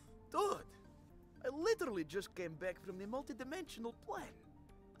Olaf? Dude, I literally just came back from the multidimensional plane.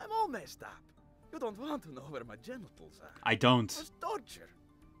 I'm all messed up. You don't want to know where my genitals are. I don't. It was torture.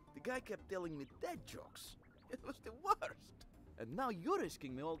 The guy kept telling me dead jokes. It was the worst. And now you're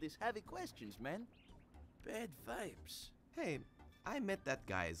asking me all these heavy questions, man. Bad vibes. Hey, I met that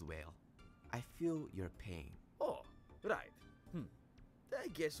guy as well. I feel your pain. Oh, right. I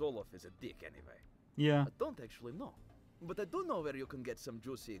guess Olaf is a dick anyway. Yeah. I don't actually know. But I do know where you can get some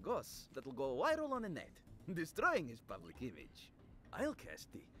juicy goss that'll go viral on the net, destroying his public image. I'll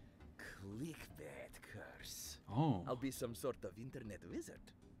cast the clickbait curse. Oh. I'll be some sort of internet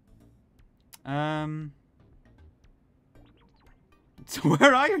wizard. So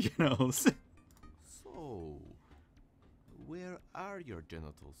where are your genitals? So, where are your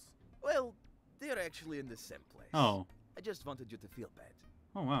genitals? Well, they're actually in the same place. Oh. I just wanted you to feel bad.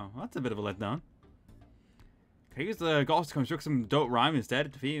 Oh wow, that's a bit of a letdown. Can I use the ghost to construct some dope rhyme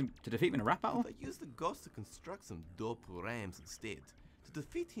instead to defeat me in a rap battle? If I use the ghost to construct some dope rhymes instead, to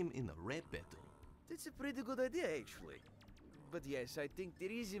defeat him in a rap battle. That's a pretty good idea, actually. But yes, I think there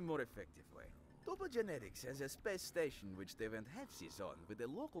is a more effective way. Topogenetics has a space station which they went halfsies on with a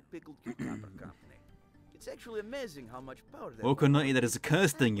local pickled cucumber company. It's actually amazing how much power they Woke nutty, that is a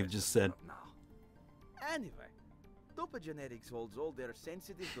curse thing you've just said. Anyway, Topogenetics holds all their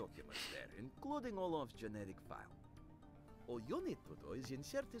sensitive documents there, including Olaf's genetic file. All you need to do is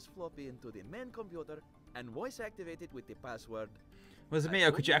insert this floppy into the main computer and voice activate it with the password. Was it me,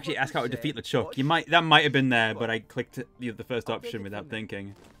 or could you actually ask how to defeat LeChuck? That might have been there, but I clicked the first option without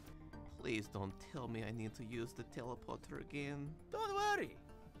thinking. Please don't tell me I need to use the teleporter again. Don't worry.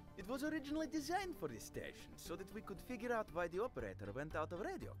 It was originally designed for this station so that we could figure out why the operator went out of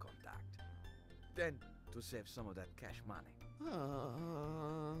radio contact. Then, to save some of that cash money.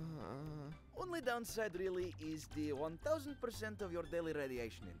 Only downside really is the 1000% of your daily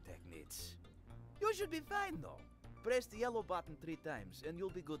radiation intake needs. You should be fine though. Press the yellow button 3 times and you'll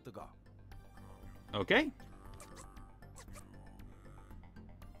be good to go. Okay.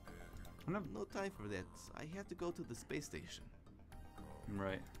 No time for that. I have to go to the space station.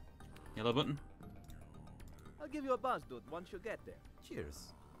 Right. Yellow button. I'll give you a buzz, dude, once you get there.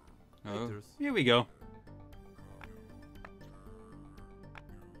 Cheers. Oh, Laters. here we go.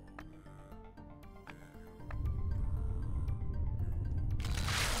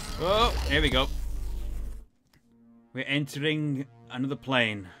 Oh, here we go. We're entering another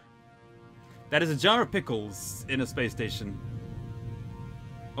plane. That is a jar of pickles in a space station.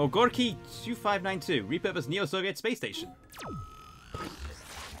 Oh, Gorky 2592, repurposed Neo-Soviet space station.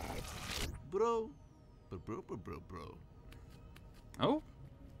 Bro. Oh?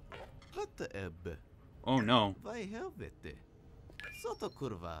 What the ebb? Oh no. Vai helvete. Soto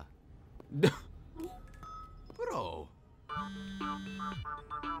kurva. Bro.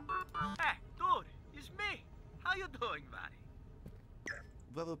 Hey, dude, it's me. How you doing, buddy?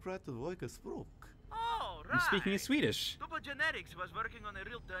 Vad pratar Vojka språk? Oh, right. I'm speaking in Swedish. Tubo Genetics was working on a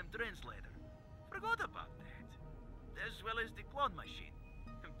real-time translator. Forgot about that. As well as the clone machine.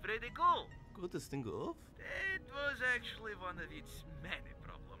 Pretty cool. Good to sting off? It was actually one of its many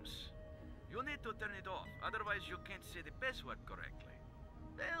problems. You need to turn it off, otherwise you can't say the password correctly.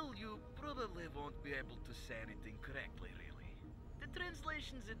 Well, you probably won't be able to say anything correctly, really. The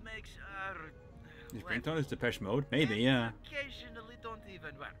translations it makes are... Is ringtone is Depeche Mode? Maybe, yeah. occasionally don't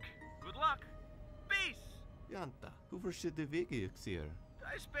even work. Good luck. Peace! Janta, hoe verschiet de wegen ik zie er?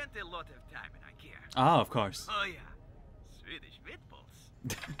 I spent a lot of time in IKEA. Ah, of course. Oh yeah. Swedish meatballs.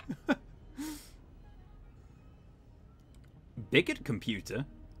 Bigot computer?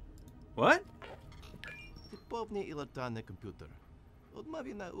 What? Typownie ilatany komputer.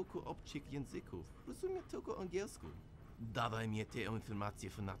 Odmawia nauku obcych języków. Rozumie tylko angielsku. Dawaj mnie te informacje,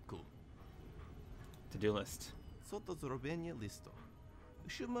 fanatku. To-do list. Co to zrobienie listo?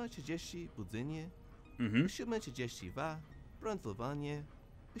 7:30 budzenie. 7:32 bransowanie.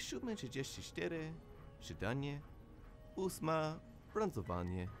 7:34 siadanie. 8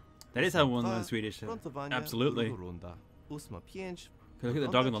 bransowanie. That is how one learns Swedish. Absolutely. Runda. 8:05 Look at the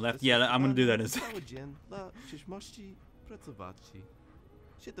dog on the left. Yeah, I'm gonna do that in a second. Cały dzień dla przyszłości pracować.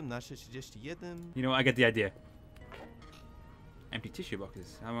 17:31 You know what? I get the idea. Empty tissue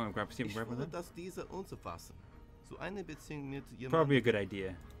boxes. I want to grab some. Ich will das diese unzufassen. So eine Beziehung mit jemandem. Probably a good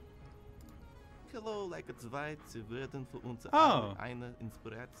idea. Hello, like a zwei zu werden für uns Oh. eine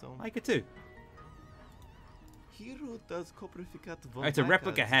Inspiration. I could too. Hero das Koperifikat von It's a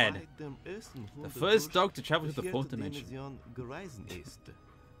replica head. dem ersten The first dog to travel to the fourth dimension. Gereisen ist.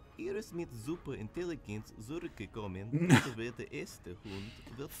 Er ist mit Superintelligenz zurückgekommen. So wird der erste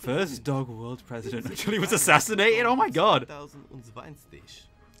Hund. First dog world president actually was assassinated? Oh my god. 2020.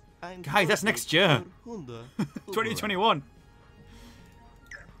 Guys, that's next year. 2021.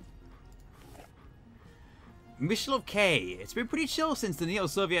 Mishlov K. It's been pretty chill since the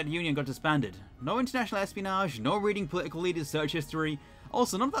Neo-Soviet Union got disbanded. No international espionage, no reading political leaders' search history.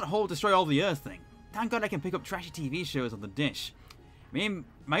 Also, none of that whole destroy all the earth thing. Thank God I can pick up trashy TV shows on the dish.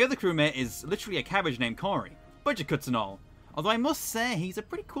 My other crewmate is literally a cabbage named Corey. Budget cuts and all. Although I must say, he's a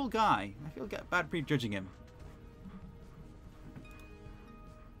pretty cool guy. I feel bad prejudging him.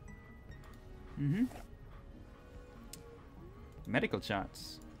 Medical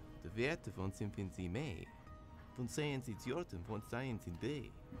charts. De Werte von Symphony May. Von Science in Jordan, von Science in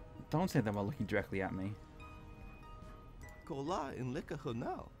Day. Don't say that while looking directly at me. Cola in lekker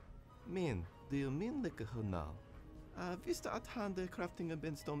journaal. Min, de min lekker journaal. Wist at han de kraftingen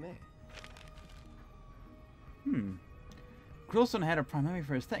bent mee? Grillstone had a primary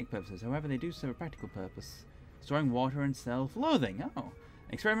for aesthetic purposes, however they do serve a practical purpose. Storing water and self-loathing. Oh.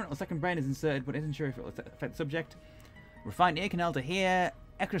 An experimental second brain is inserted, but isn't sure if it will affect the subject. Refined ear canal to hear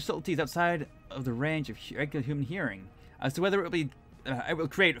extra subtleties outside of the range of regular human hearing. As to whether it will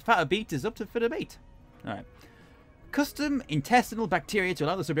create fatter beat is up for debate. Alright. Custom intestinal bacteria to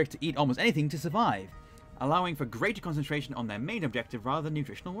allow the subject to eat almost anything to survive, allowing for greater concentration on their main objective rather than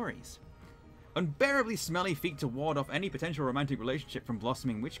nutritional worries. Unbearably smelly feet to ward off any potential romantic relationship from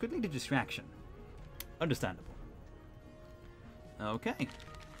blossoming, which could lead to distraction. Understandable. Okay.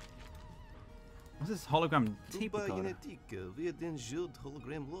 What's this hologram tape recorder? Genetiek weer den Jude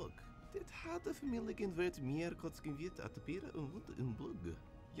hologram log. Dit had de familie werd meer kotsgewiet at de peren en woede in blog.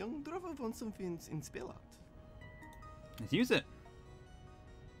 Young drover van some things in spelat. Let's use it.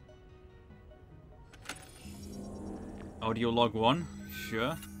 Audio log 1,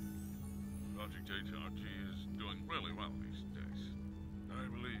 sure. Project HRG is doing really well these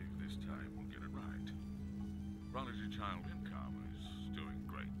Prodigy Child income is doing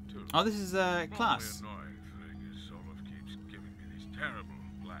great too. Oh, this is class. The only annoying thing is Olaf keeps giving me these terrible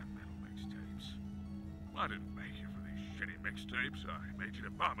black metal mixtapes. I didn't make you for these shitty mixtapes. I made you to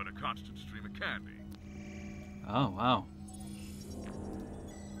vomit a constant stream of candy. Oh, wow.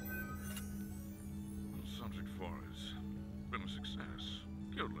 Subject 4 has been a success.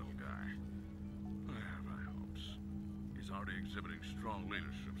 Cute little guy. I have high hopes. He's already exhibiting strong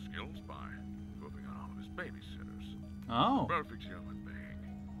leadership skills by moving on all of his babysitters. Oh. Perfect human being.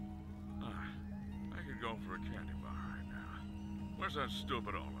 I could go for a candy bar right now. Where's that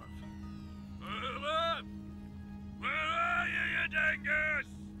stupid Olaf? Olaf! Where are you, you dingus?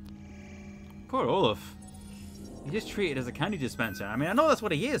 Poor Olaf. He's just treated as a candy dispenser. I mean, I know that's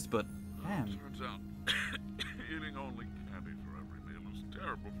what he is, but damn. Turns out, eating only candy for every meal is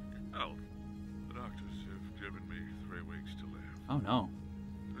terrible for your health. The doctors have given me 3 weeks to live. Oh no.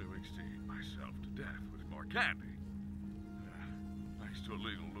 3 weeks to eat myself to death with more candy. Thanks to a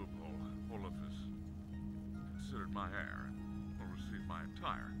legal loophole, Olaf is considered my heir. Will receive my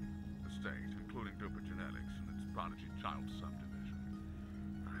entire estate, including Duper Genetics and its Prodigy Child subdivision.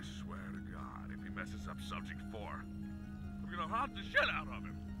 I swear to God, if he messes up Subject 4, I'm gonna haunt the shit out of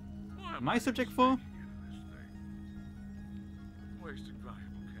him. Why Am I Subject 4? Wasting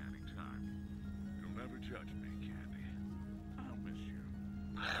valuable candy time. You'll never judge me, Candy. I'll miss you.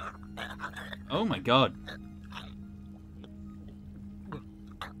 Oh my god.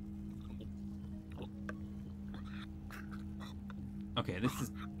 Okay, this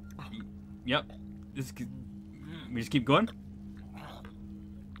is... Yep. This is... We just keep going?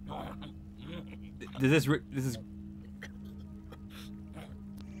 This is...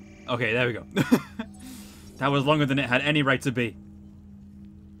 Okay, there we go. That was longer than it had any right to be.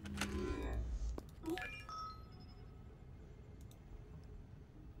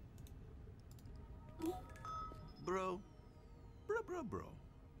 Bro. Bro. Bro.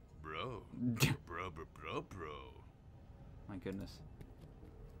 Bro. My goodness.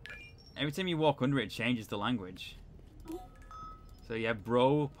 Every time you walk under it, it changes the language. So you have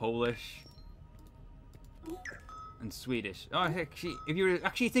bro, Polish, and Swedish. Oh, actually, if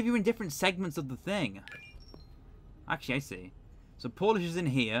you were in different segments of the thing. Actually, I see. So Polish is in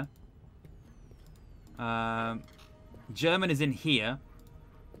here. German is in here.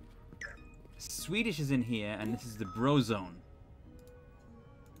 Swedish is in here, and this is the bro zone.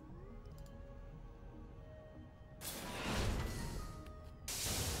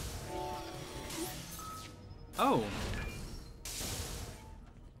 Oh.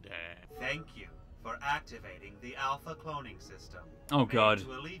 Thank you for activating the alpha cloning system. Oh god.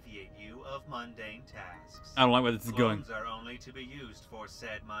 To alleviate you of mundane tasks. I don't like where this is going. Clones are only to be used for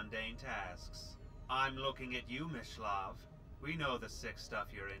said mundane tasks. I'm looking at you, Mishlav. We know the sick stuff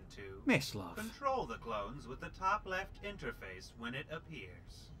you're into. Mishlav. Control the clones with the top left interface when it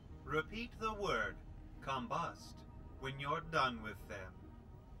appears. Repeat the word, combust, when you're done with them.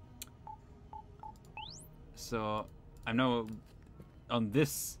 So, I know on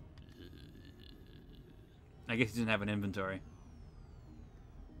this... I guess he doesn't have an inventory.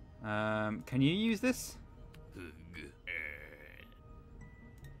 Can you use this?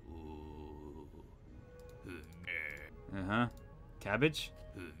 Uh-huh. Cabbage?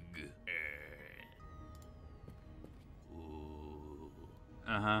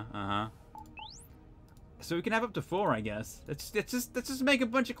 Uh-huh. So we can have up to 4, I guess. Let's just make a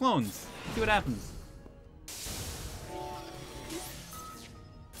bunch of clones. See what happens.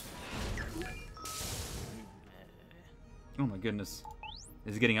 Oh my goodness.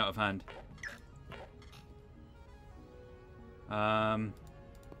 This is getting out of hand.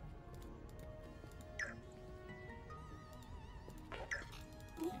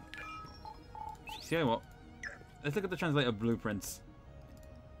 See what? Let's look at the translator blueprints.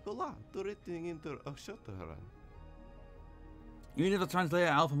 Unit of translator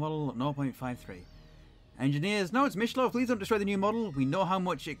alpha model 0.53. Engineers, no, it's Mishlov. Please don't destroy the new model. We know how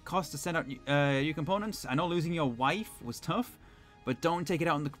much it costs to send out new components. I know losing your wife was tough, but don't take it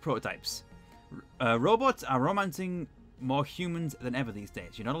out on the prototypes. Robots are romancing more humans than ever these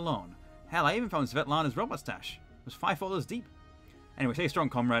days. You're not alone. Hell, I even found Svetlana's robot stash. It was 5 folders deep. Anyway, stay strong,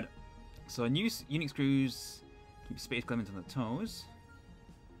 comrade. So, new unique screws. Keep space clement on the toes.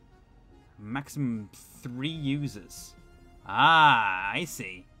 Maximum 3 users. Ah, I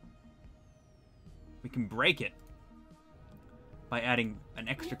see. We can break it by adding an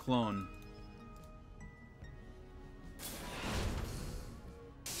extra clone.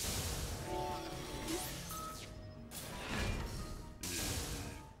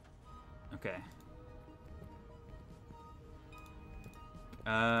 Okay.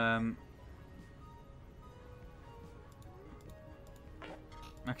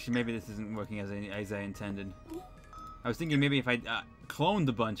 Actually, maybe this isn't working as I intended. I was thinking maybe if I cloned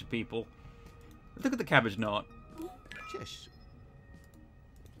a bunch of people. Look at the cabbage knot. Cześć.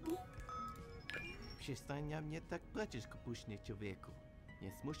 Przestań mnie tak patrzeć, kapuśny człowieku.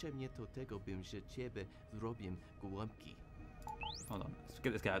 Nie zmuszaj mnie do tego, bym że ciebie zrobił gołąbki. Hold on, let's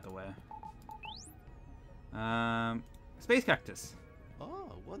get this guy out the way. Space cactus.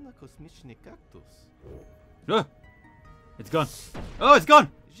 O, ładny kosmiczny kaktus. It's gone. Oh, it's gone!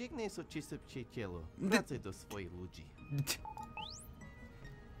 Żegnaj z oczystem przyjacielu. Wracaj do swoich ludzi.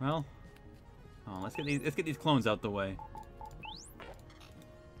 Well, let's get these clones out the way.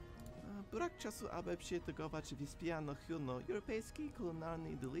 Brak czasu, aby przygotować wyspianą europejski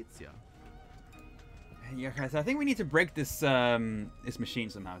kulinarny delicja. Yeah, guys, I think we need to break this this machine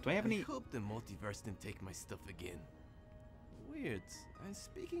somehow. Do I have any? I hope the multiverse didn't take my stuff again. Weird. I'm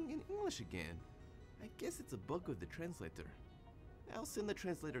speaking in English again. I guess it's a bug with the translator. I'll send the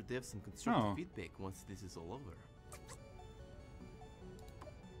translator dev some constructive feedback once this is all over.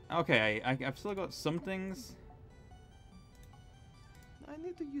 Okay, I've still got some things. I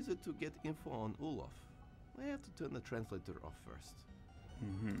need to use it to get info on Olaf. I have to turn the translator off first.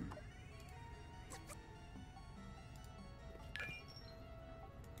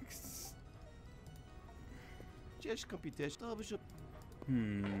 Just computation. Let's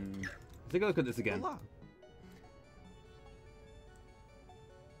take a look at this again. Hola.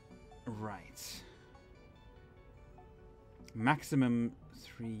 Right. Maximum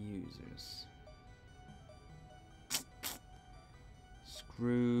 3 users.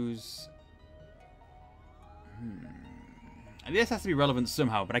 Screws. This has to be relevant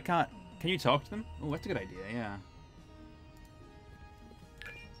somehow, but I can't. Can you talk to them? Oh, that's a good idea, yeah.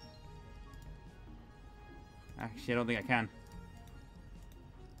 Actually, I don't think I can.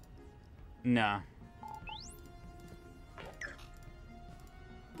 Nah.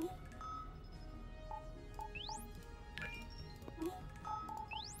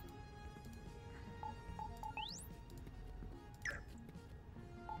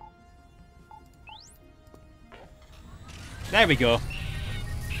 There we go.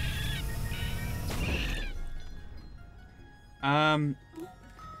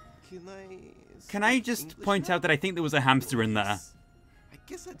 Can I just point out that I think there was a hamster in there? I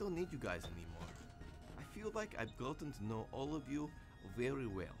guess I don't need you guys anymore. I feel like I've gotten to know all of you very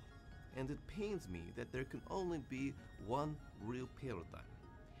well. And it pains me that there can only be one real paradigm.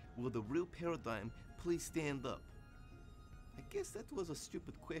 Will the real paradigm please stand up? I guess that was a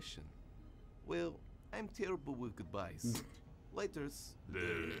stupid question. Well, I'm terrible with goodbyes. Laters.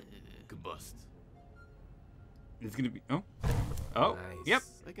 Combust. It's gonna be... Oh. Oh, nice. Yep.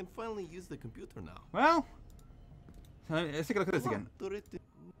 I can finally use the computer now. Well, let's take a look at this again.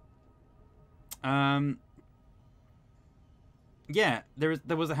 Yeah,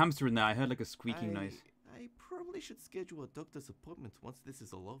 there was a hamster in there. I heard like a squeaking noise. I probably should schedule a doctor's appointment once this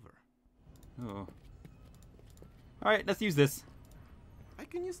is all over. Oh. Alright, let's use this. I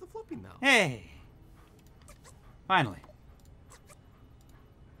can use the floppy now. Hey! Finally.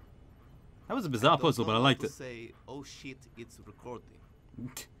 That was a bizarre puzzle, but I liked it. Say, oh shit, it's recording.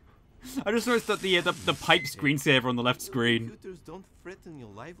 I just noticed that the pipe screensaver on the left screen. Computers don't threaten your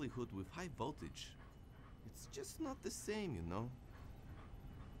livelihood with high voltage. It's just not the same, you know.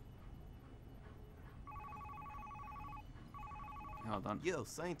 Hold on. Yo,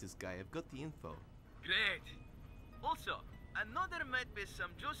 scientist guy, I've got the info. Great. Also, I know there might be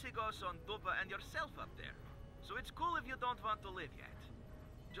some juicy goss on Duba and yourself up there. So it's cool if you don't want to leave yet.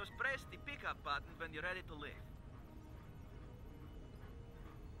 Just press the pickup button when you're ready to leave.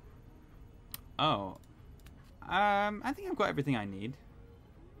 Oh. I think I've got everything I need.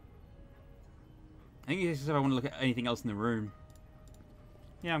 I think it's just if I want to look at anything else in the room.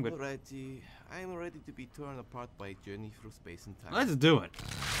 Yeah, I'm good. Alrighty, I'm ready to be torn apart by a journey through space and time. Let's do it.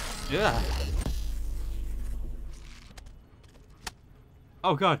 Yeah.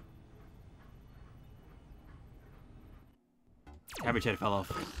 Oh god. Cabbage head fell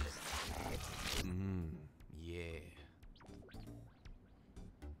off. Yeah.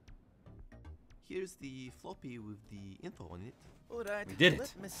 Here's the floppy with the info on it. Alright, We did it.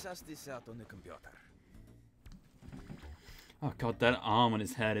 let me suss this out on the computer. Oh god, that arm on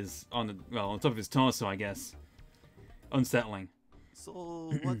his head is on the on top of his torso, I guess. Unsettling.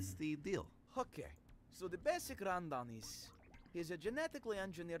 So what's the deal? Okay, so the basic rundown is he's a genetically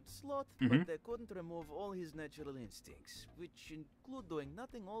engineered sloth, Mhm. but they couldn't remove all his natural instincts, which include doing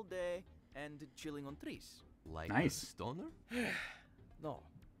nothing all day and chilling on trees. Like Nice. a stoner? No,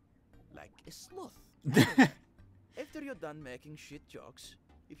 like a sloth. After you're done making shit jokes,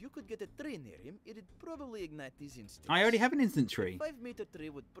 If you could get a tree near him, it'd probably ignite these instants. I already have an instant tree. A 5-meter tree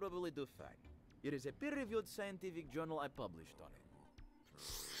would probably do fine. It is a peer-reviewed scientific journal I published on it.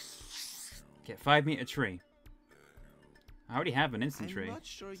 Okay, 5-meter tree. I already have an instant tree. I'm not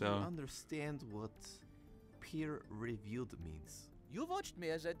sure so. you understand what peer-reviewed means. You watched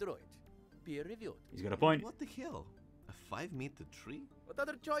me as I drew it. Peer-reviewed. He's got a point. What the hell? A 5-meter tree? What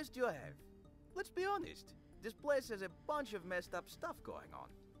other choice do you have? Let's be honest. This place has a bunch of messed up stuff going on.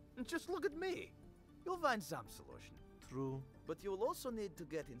 And just look at me. You'll find some solution. True. But you'll also need to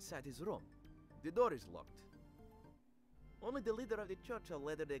get inside his room. The door is locked. Only the leader of the church or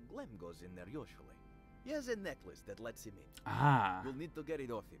leader the Glam goes in there usually. He has a necklace that lets him in. Ah. You'll need to get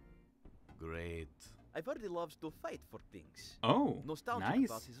it off him. Great. I've heard he loves to fight for things. Oh, Nostalgic nice.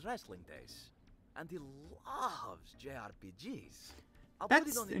 about his wrestling days. And he loves JRPGs. I'll That's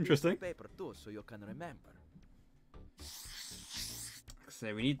put it on the interesting. paper too, so you can remember.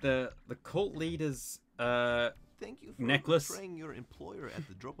 So we need the cult leader's Thank you for necklace. betraying your employer at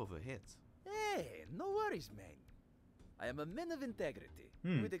the drop of a hat. Hey, no worries, man. I am a man of integrity,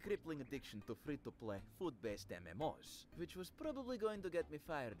 with a crippling addiction to free-to-play, food-based MMOs, which was probably going to get me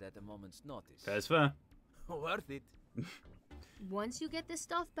fired at a moment's notice. That's fair. Worth it. Once you get this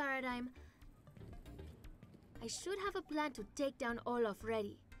stuff, Paradigm, I should have a plan to take down Olaf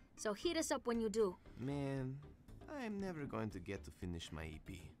ready. So hit us up when you do. Man, I'm never going to get to finish my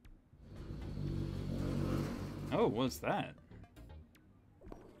EP. Oh, what's that?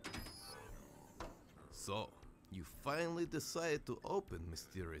 So, you finally decided to open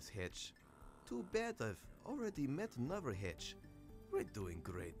Mysterious Hatch. Too bad I've already met another Hatch. We're doing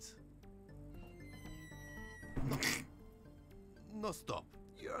great. No, stop.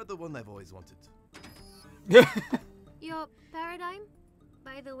 You're the one I've always wanted. Your Paradigm?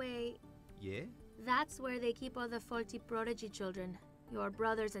 By the way, Yeah? that's where they keep all the faulty prodigy children. Your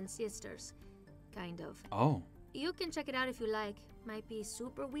brothers and sisters. Kind of. Oh. You can check it out if you like. Might be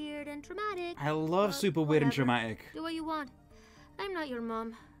super weird and traumatic. I love but super weird and whatever. traumatic. Do what you want. I'm not your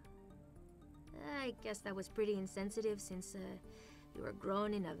mom. I guess that was pretty insensitive since you were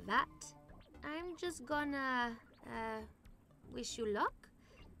grown in a vat. I'm just gonna wish you luck.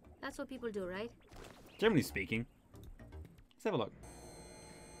 That's what people do, right? Generally speaking. Let's have a look.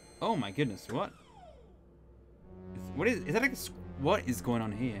 Oh my goodness, what? What is that like what is going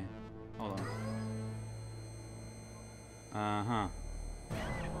on here? Hold on. Uh-huh.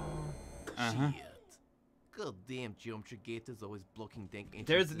 Uh-huh. Shit. Goddamn geometry gate is always blocking dank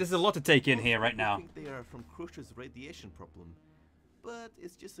There's a lot to take in here right now. I think they are from Crush's radiation problem. But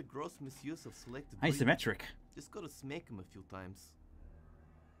it's just a gross misuse of selective Isometric. breeding. Just gotta smack him a few times.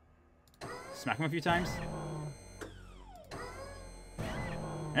 Smack him a few times.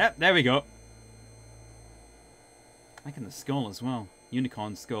 Yep, there we go. Making the skull as well.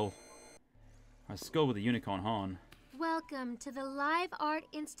 Unicorn skull. A skull with a unicorn horn. Welcome to the live art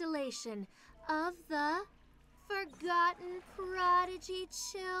installation of the Forgotten Prodigy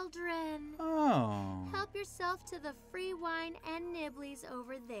Children. Oh. Help yourself to the free wine and nibblies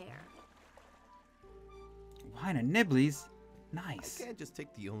over there. Wine and nibblies? Nice. I can't just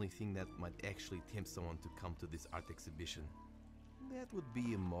take the only thing that might actually tempt someone to come to this art exhibition. That would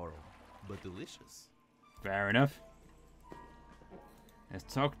be immoral, but delicious. Fair enough.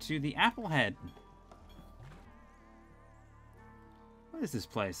 Let's talk to the Applehead. What is this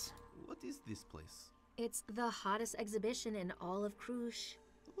place? What is this place? It's the hottest exhibition in all of Crush.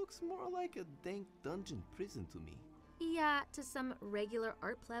 Looks more like a dank dungeon prison to me. Yeah, to some regular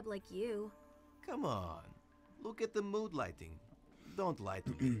art pleb like you. Come on. Look at the mood lighting. Don't lie to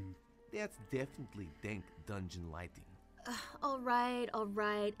me. That's definitely dank dungeon lighting. All right.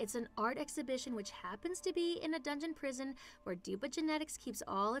 It's an art exhibition which happens to be in a dungeon prison where Dupa Genetics keeps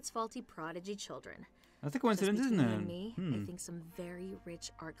all its faulty prodigy children. That's a coincidence, Just isn't between it? you and me, I think some very rich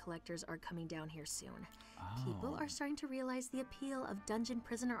art collectors are coming down here soon. People are starting to realize the appeal of dungeon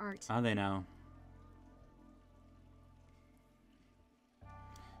prisoner art. Are they now?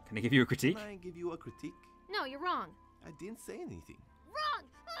 Can I give you a critique? Can I give you a critique? No, you're wrong. I didn't say anything. Wrong!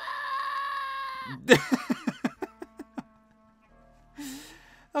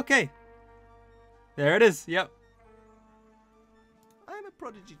 Okay. There it is. Yep. I'm a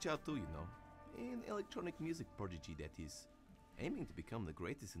prodigy child too, you know. An electronic music prodigy, that is. Aiming to become the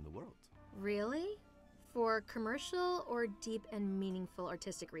greatest in the world. Really? For commercial or deep and meaningful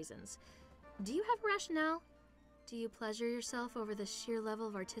artistic reasons? Do you have a rationale? Do you pleasure yourself over the sheer level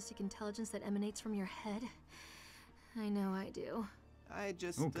of artistic intelligence that emanates from your head? I know I do. I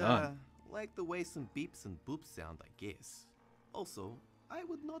just, Oh, God. like the way some beeps and boops sound, I guess. Also, I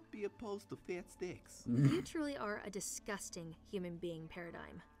would not be opposed to fat steaks. You truly are a disgusting human being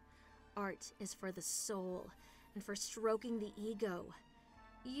paradigm. Art is for the soul and for stroking the ego.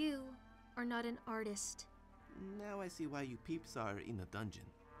 You are not an artist. Now I see why you peeps are in a dungeon.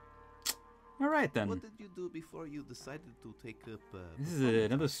 Alright then. What did you do before you decided to take up This is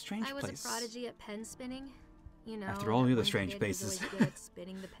another strange I was place. a prodigy at pen spinning. You know, After all the other one strange kid places. who's always good at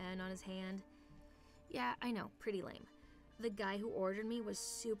spinning the pen on his hand. Yeah, I know, pretty lame. The guy who ordered me was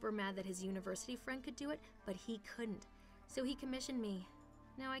super mad that his university friend could do it, but he couldn't. So he commissioned me.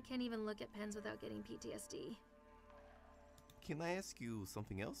 Now I can't even look at pens without getting PTSD. Can I ask you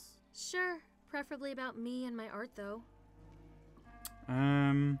something else? Sure, preferably about me and my art though.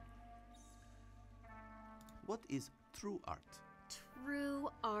 What is true art? True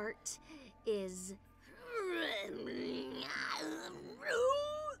art is...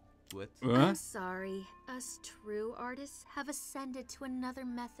 What? I'm sorry. Us true artists have ascended to another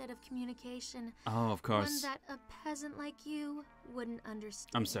method of communication. Oh, of course. One that a peasant like you wouldn't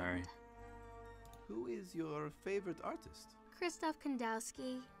understand. I'm sorry. Who is your favorite artist? Krzysztof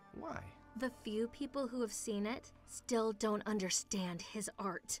Kandowski. Why? The few people who have seen it still don't understand his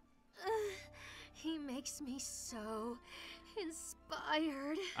art. He makes me so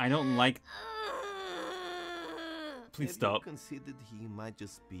inspired. I don't like... Please stop. Have you considered he might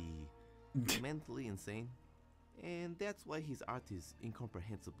just be mentally insane? And that's why his art is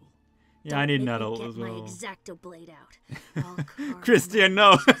incomprehensible. Yeah, I need Don't an make me adult get as my well. X-Acto blade out. I'll carve Christian,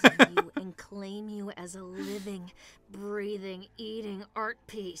 my no. pictures of you and claim you as a living, breathing, eating art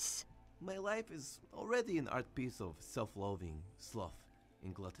piece. My life is already an art piece of self-loathing, sloth,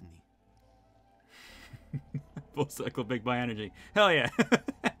 and gluttony. Full circle, big by energy. Hell yeah.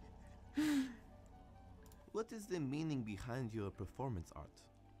 What is the meaning behind your performance art?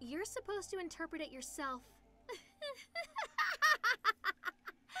 You're supposed to interpret it yourself.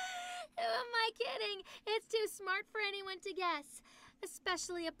 Who am I kidding? It's too smart for anyone to guess.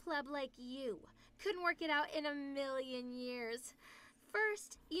 Especially a pleb like you. Couldn't work it out in a million years.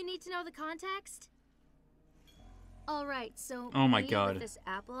 First, you need to know the context. Alright, so oh my me God. with this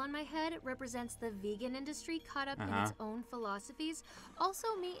apple on my head represents the vegan industry caught up in its own philosophies.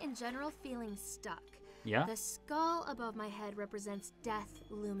 Also me in general feeling stuck. Yeah? The skull above my head represents death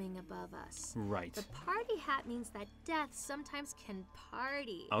looming above us. Right. The party hat means that death sometimes can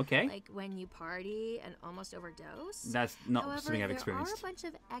party. Okay. Like when you party and almost overdose. That's not However, something I've there experienced. are a bunch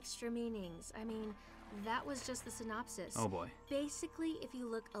of extra meanings. I mean, that was just the synopsis. Oh boy. Basically, if you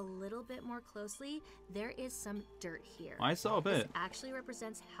look a little bit more closely, there is some dirt here. I saw a This bit. actually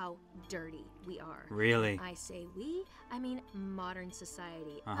represents how dirty we are. Really? I say we, I mean modern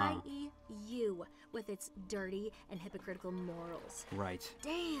society, Uh-huh. i.e. you, with its dirty and hypocritical morals. Right.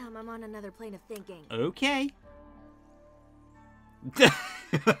 Damn, I'm on another plane of thinking. Okay.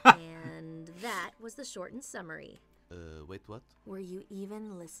 And that was the shortened summary. Wait, what? Were you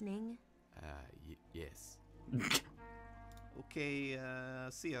even listening? Yes. Okay,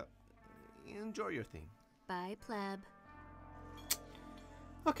 see ya. Enjoy your thing. Bye, pleb.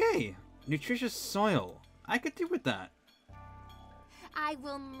 Okay. Nutritious soil. I could do with that. I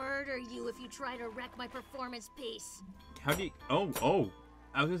will murder you if you try to wreck my performance piece. How do you... Oh.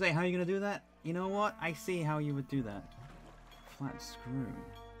 I was gonna say, how are you gonna do that? You know what? I see how you would do that. Flat screw.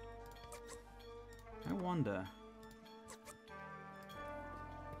 I wonder...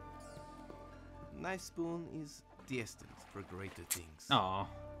 Knife spoon is destined for greater things. Aw.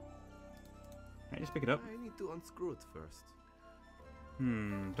 Can I just pick it up? I need to unscrew it first.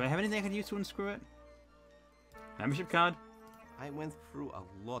 Do I have anything I can use to unscrew it? Membership card? I went through a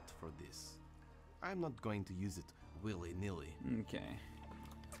lot for this. I'm not going to use it willy-nilly. Okay.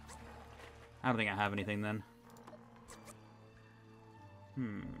 I don't think I have anything then.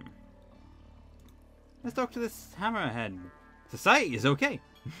 Let's talk to this hammerhead. Society is okay.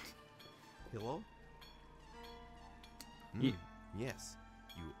 Hello? Yes,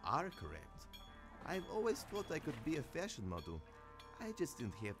 you are correct. I've always thought I could be a fashion model. I just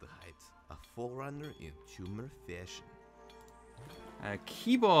didn't have the height. A forerunner in tumor fashion. A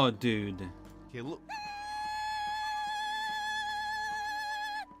keyboard dude. Hello?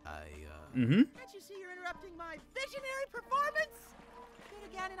 Can't you see you're interrupting my visionary performance? Do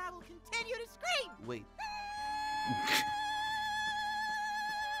it again and I will continue to scream! Wait.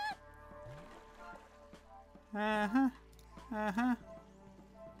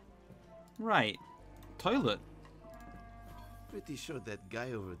 Right. Toilet. Pretty sure that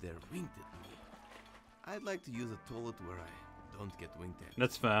guy over there winked at me. I'd like to use a toilet where I don't get winked at.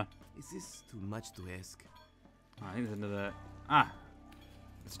 That's fair. Is this too much to ask? I think there's another...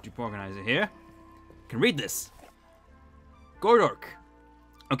 There's a Dupe organizer here. Can read this. Gordork.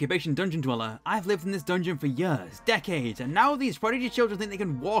 Occupation Dungeon Dweller. I've lived in this dungeon for years, decades, and now these prodigy children think they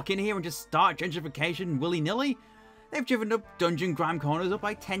can walk in here and just start gentrification willy-nilly? They've driven up dungeon crime corners up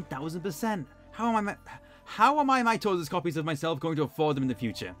by 10,000%. How am I, my towards copies of myself, going to afford them in the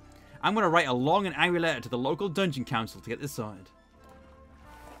future? I'm going to write a long and angry letter to the local dungeon council to get this sorted.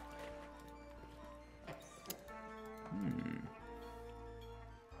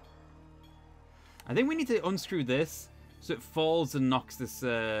 I think we need to unscrew this so it falls and knocks this.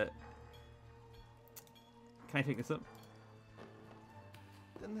 Can I pick this up?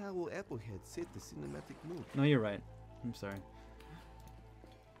 Then how will Applehead set the cinematic mood? No, you're right. I'm sorry.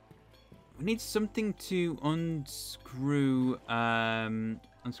 We need something to unscrew.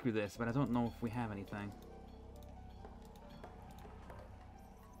 Unscrew this, but I don't know if we have anything.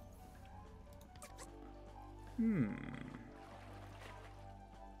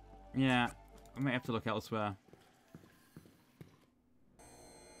 Yeah, we might have to look elsewhere.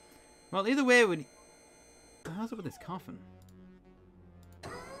 Well, either way, we. How's it with this coffin?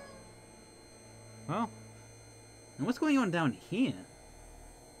 Well, and what's going on down here?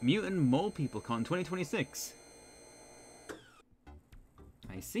 Mutant Mole People Con 2026.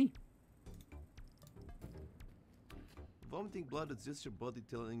 I see. Vomiting blood is just your body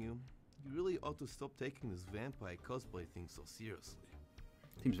telling you, you really ought to stop taking this vampire cosplay thing so seriously.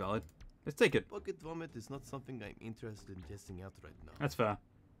 Seems valid. Let's take it. Bucket vomit is not something I'm interested in testing out right now. That's fair.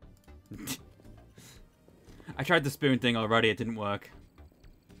 I tried the spoon thing already, it didn't work.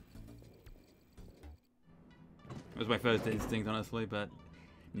 It was my first instinct, honestly, but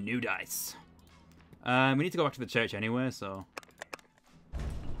new dice. We need to go back to the church anyway, so...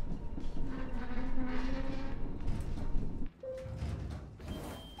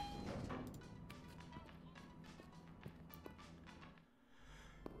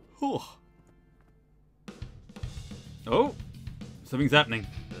 Oh. Oh! Something's happening.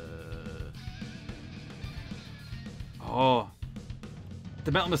 Oh.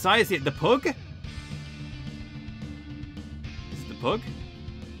 The Metal Messiah's here. The pug? Is it the pug?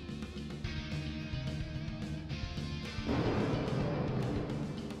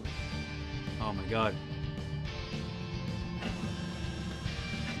 Oh my god.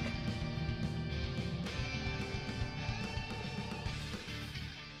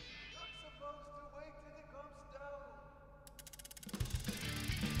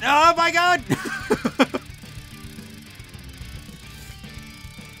 Oh my god!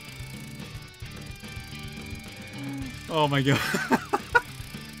 Oh my god.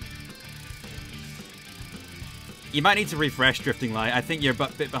 You might need to refresh Drifting Light. I think you're a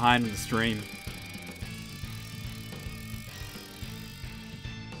bit behind in the stream.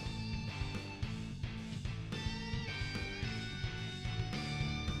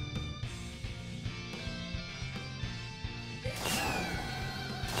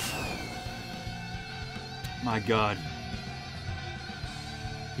 My god.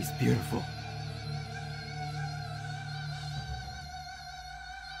 He's beautiful.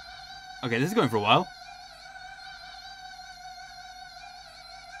 Okay, this is going for a while.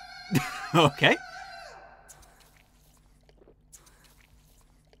 Okay.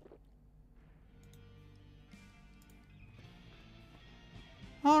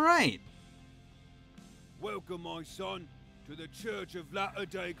 All right. Welcome, my son, to the Church of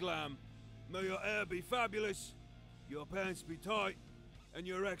Latter-day Glam. May your hair be fabulous, your pants be tight, and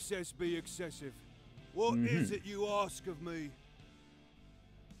your excess be excessive. What is it you ask of me?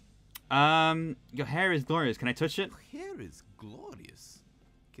 Your hair is glorious. Can I touch it? Your hair is glorious.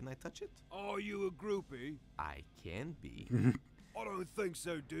 Can I touch it? Are you a groupie? I can be. I don't think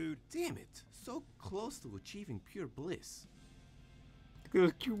so, dude. Damn it. So close to achieving pure bliss. Look at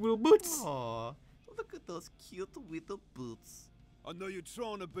those cute little boots. Aww. Look at those cute little boots. I know you're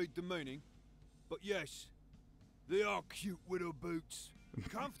trying to beat the meaning, but yes, they are cute little boots.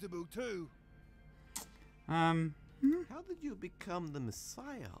 Comfortable, too. How did you become the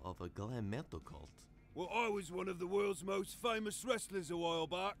messiah of a glam metal cult? Well, I was one of the world's most famous wrestlers a while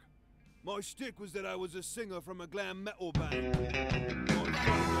back. My shtick was that I was a singer from a glam metal band.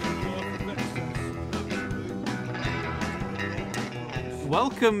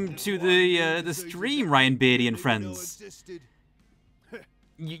 Welcome to the stream, Ryan Beardy and friends.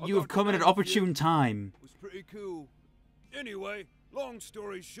 You have come at an opportune time. It was pretty cool. Anyway, long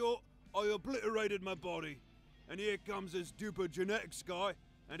story short, I obliterated my body. And here comes this duper genetics guy,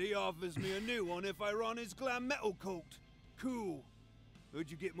 and he offers me a new one if I run his glam metal cult. Cool.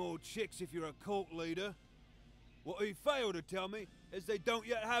 Heard you get more chicks if you're a cult leader. What he failed to tell me is they don't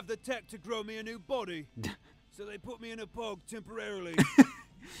yet have the tech to grow me a new body. So they put me in a pog temporarily.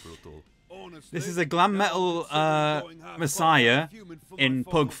 Brutal. This is a glam metal messiah in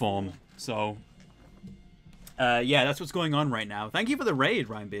pug form. So, yeah, that's what's going on right now. Thank you for the raid,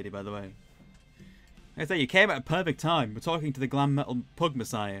 Ryan Beardy, by the way. Like I say, you came at a perfect time. We're talking to the glam metal pug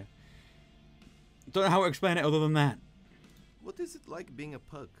messiah. Don't know how to explain it other than that. What is it like being a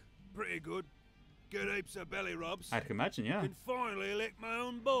pug? Pretty good. Get heaps of belly rubs. I can imagine, yeah. Can finally lick my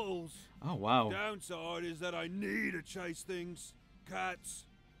own balls. Oh, wow. Downside is that I need to chase things. Cats,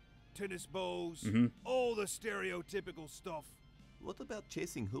 tennis balls, all the stereotypical stuff. What about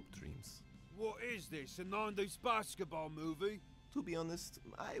chasing hoop dreams? What is this, a 90s basketball movie? To be honest,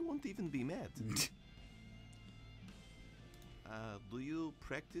 I won't even be mad. Do you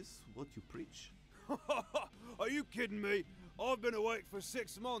practice what you preach? Are you kidding me? I've been awake for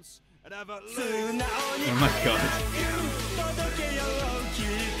 6 months and have at least... Oh my god.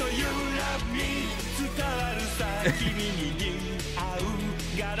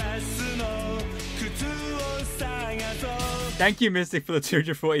 Thank you, Mystic, for the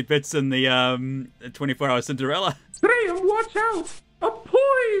 240 bits and the 24-hour Cinderella. Graham, watch out! A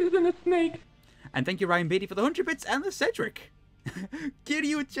poisonous snake! And thank you, Ryan Beatty, for the 100 bits and the Cedric.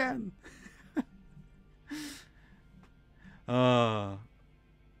 Kiryu-chan.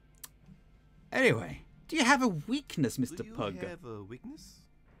 Anyway, do you have a weakness, Mr. Pug? Do you have a weakness?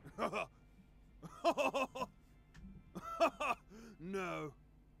 No.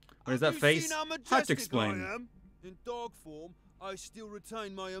 What is that face? Hard to explain. I am? In dog form, I still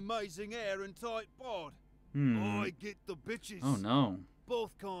retain my amazing hair and tight bod. I get the bitches. Oh no.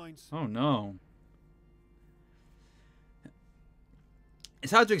 Both kinds. Oh no.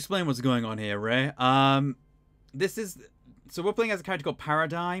 It's hard to explain what's going on here, Ray. So we're playing as a character called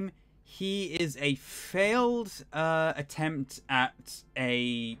Paradigm. He is a failed attempt at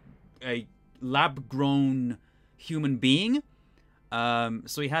a lab-grown human being.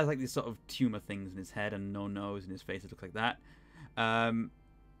 So he has like these sort of tumor things in his head and no nose in his face that look like that.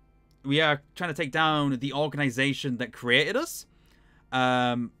 We are trying to take down the organization that created us.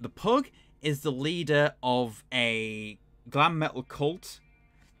 The Pug is the leader of a glam metal cult.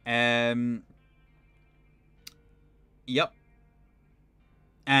 Yep.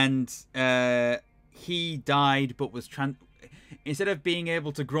 And he died, but was instead of being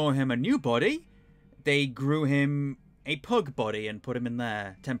able to grow him a new body, they grew him a pug body and put him in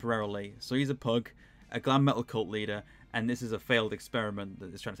there temporarily. So he's a pug, a glam metal cult leader, and this is a failed experiment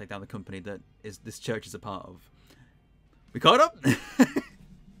that is trying to take down the company that this church is a part of. We caught up?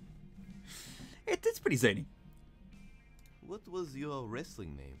 It's pretty zany. What was your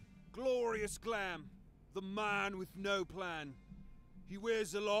wrestling name? Glorious Glam, the man with no plan. He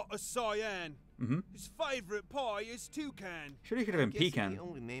wears a lot of cyan. His favourite pie is toucan. Sure, he could have been pecan. The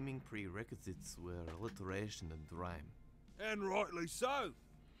only naming prerequisites were alliteration and rhyme. And rightly so.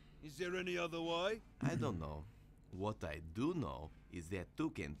 Is there any other way? I don't know. What I do know is that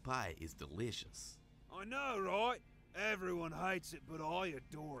toucan pie is delicious. I know, right? Everyone hates it, but I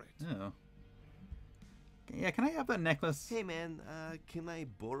adore it. Oh. Yeah, can I have that necklace? Hey man, can I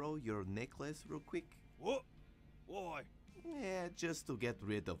borrow your necklace real quick? What? Why? Yeah, just to get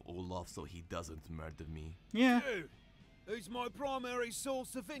rid of Olaf so he doesn't murder me. Yeah. Dude, he's my primary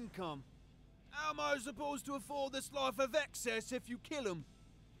source of income. How am I supposed to afford this life of excess if you kill him?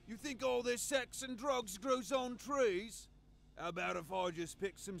 You think all this sex and drugs grows on trees? How about if I just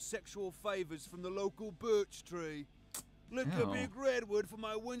pick some sexual favors from the local birch tree? Lick a big redwood for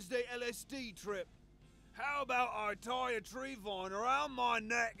my Wednesday LSD trip. How about I tie a tree vine around my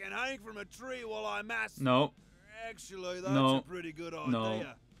neck and hang from a tree while I mass... No. Actually, that's a pretty good idea. No.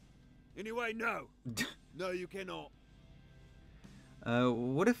 Anyway, no. No, you cannot.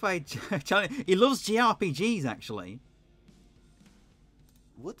 What if I... He loves JRPGs, actually.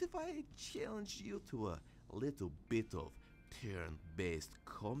 What if I challenge you to a little bit of turn-based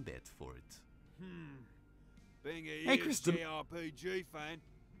combat for it? Being a huge JRPG fan,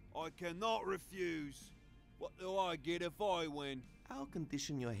 I cannot refuse. What do I get if I win? I'll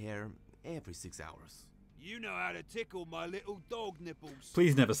condition your hair every 6 hours. You know how to tickle my little dog nipples.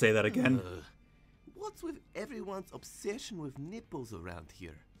 Please never say that again. What's with everyone's obsession with nipples around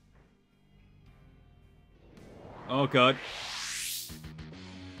here? Oh god.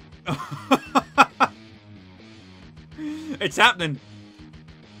 It's happening.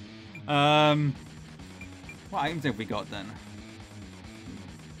 What items have we got then?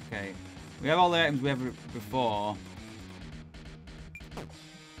 Okay. We have all the items we have before.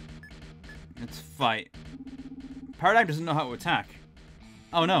 Let's fight. Paradigm doesn't know how to attack.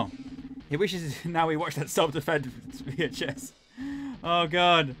 Oh no. He wishes now we watched that self-defense VHS. Oh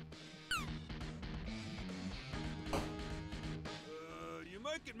god. You're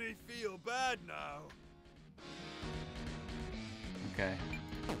making me feel bad now. Okay.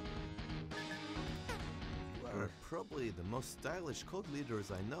 You are probably the most stylish cult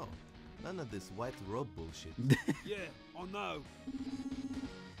leaders I know. None of this white robe bullshit. Yeah, I know.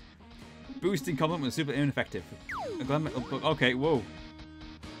 Boosting compliment was super ineffective. Okay, whoa.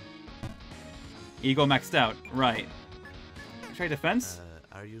 Ego maxed out. Right. Try defense?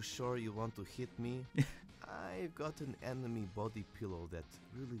 Are you sure you want to hit me? I've got an enemy body pillow that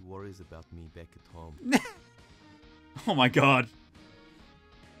really worries about me back at home. Oh my god.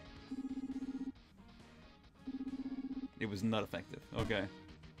 It was not effective. Okay.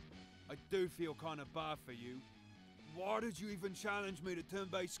 I do feel kind of bad for you. Why did you even challenge me to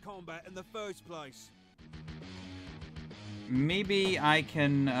turn-based combat in the first place? Maybe I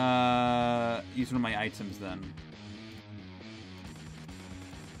can use one of my items then.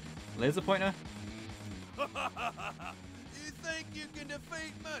 Laser pointer? You think you can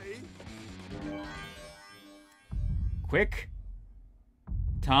defeat me? Quick.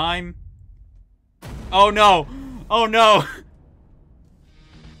 Time. Oh no! Oh no!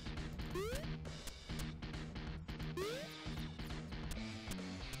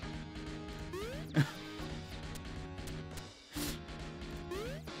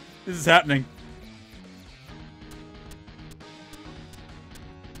 This is happening.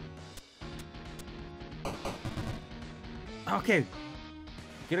 Okay.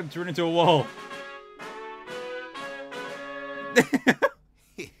 Get him turned into a wall.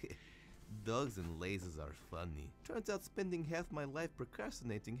 Dogs and lasers are funny. Turns out spending half my life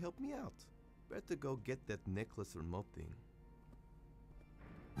procrastinating helped me out. Better go get that necklace remote thing.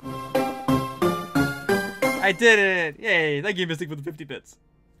 I did it! Yay! Thank you, Mystic, for the 50 bits.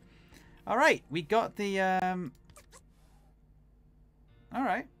 Alright, we got the,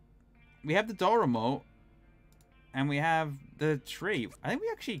 Alright. We have the door remote. And we have the tree. I think we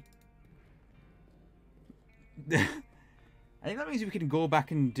actually... I think that means we can go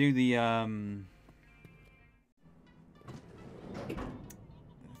back and do the,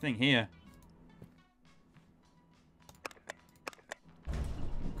 thing here.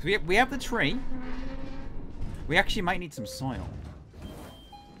 Because we have the tree. We actually might need some soil.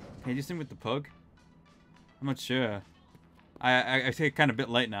 Can you do something with the pug? I'm not sure. I think it's kind of a bit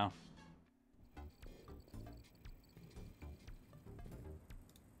late now.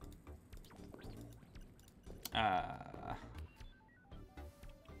 I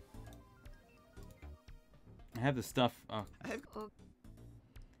have the stuff. Oh. Okay,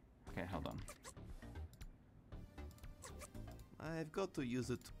 hold on. I've got to use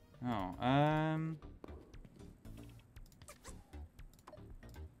it. Oh,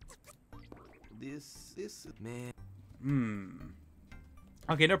 This, man.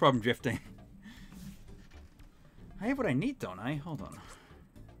 Okay, no problem drifting. I have what I need, don't I? Hold on.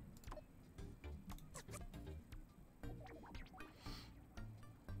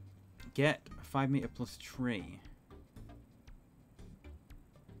 Get 5-meter plus tree.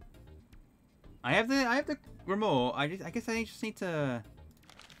 I have the remote. I guess I just need to,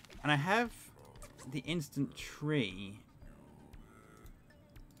 and I have the instant tree.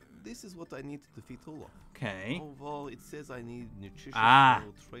 This is what I need to defeat Olaf. Okay. Although it says I need nutritious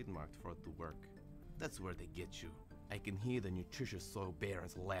soil trademarked for it to work. That's where they get you. I can hear the nutritious soil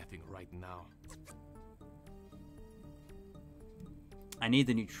barons laughing right now. I need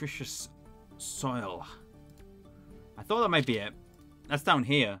the nutritious soil. I thought that might be it. That's down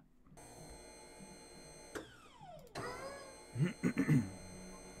here.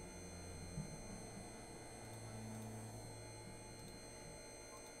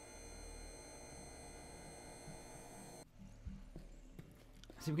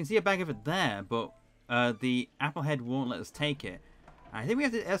 So we can see a bag of it there, but the apple head won't let us take it. I think we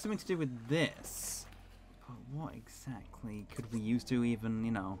have to have something to do with this. But what exactly could we use to even,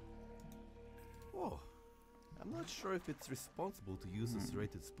 you know? Oh, I'm not sure if it's responsible to use a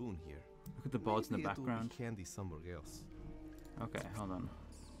serrated spoon here. Look at the boards in the background. It'll be handy somewhere else. Okay, hold on.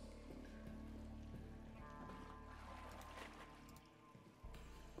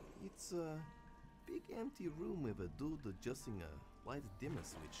 It's a big empty room with a dude adjusting a light dimmer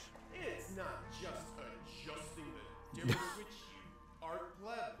switch. It's not just adjusting the dimmer switch, you art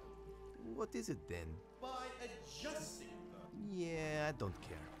pleb. What is it then? By adjusting the... Yeah, I don't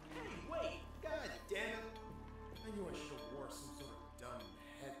care. Hey, wait! God damn it! I knew I should have wore some sort of dumb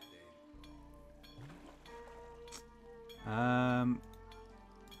head thing.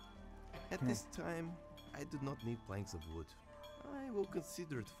 At this time, I do not need planks of wood. I will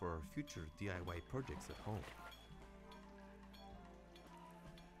consider it for future DIY projects at home.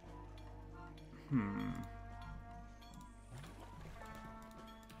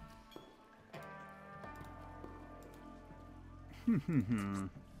 Can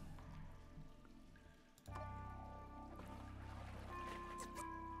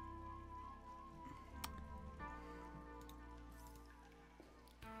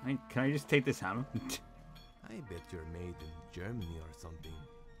I just take this hammer? I bet you're made in Germany or something.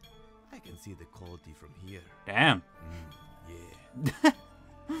 I can see the quality from here. Damn. Yeah.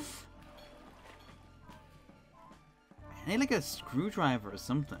 I need like a screwdriver or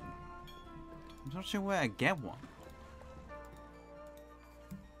something. I'm not sure where I get one.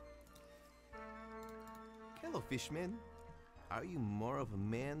 Hello, fishman. Are you more of a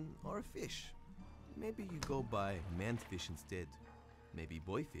man or a fish? Maybe you go by manfish instead. Maybe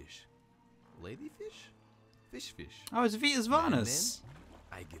boyfish. Ladyfish? Fish. Oh, it's Vitas Varnus.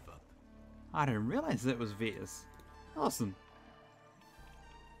 I give up. I didn't realize it was Vitas. Awesome.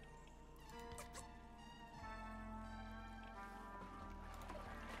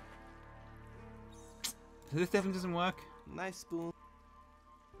 So this definitely doesn't work. Nice spoon.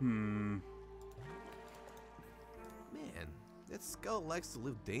 Man, that skull likes to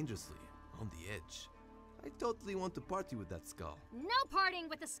live dangerously, on the edge. I totally want to party with that skull. No partying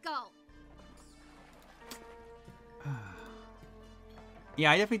with the skull.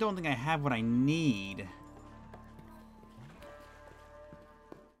 Yeah, I definitely don't think I have what I need.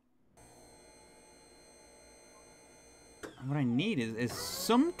 What I need is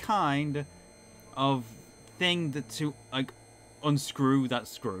some kind of thing to like unscrew that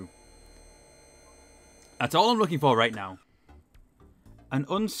screw. That's all I'm looking for right now. An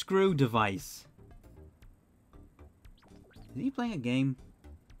unscrew device. Is he playing a game?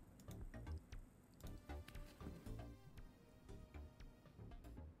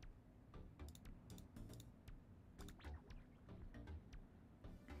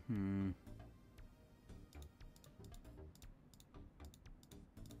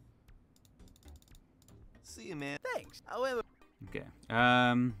 See you, man. Thanks. However... Okay.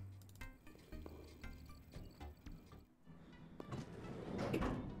 Oh,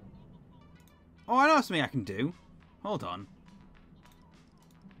 I know something I can do. Hold on.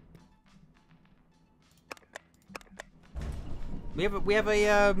 We have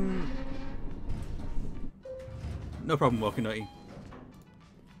a no problem, Walkie.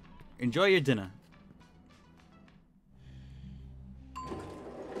 Enjoy your dinner.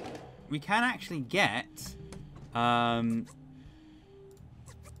 We can actually get we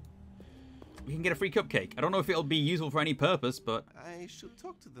can get a free cupcake. I don't know if it'll be useful for any purpose, but I should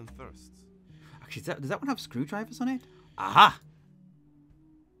talk to them first. Actually, does that one have screwdrivers on it? Aha!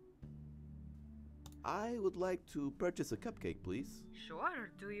 I would like to purchase a cupcake, please.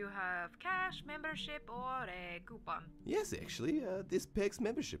 Sure. Do you have cash, membership, or a coupon? Yes, actually, this PEG's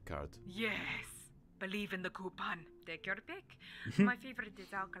membership card. Yes. Believe in the coupon. Take your pick. My favorite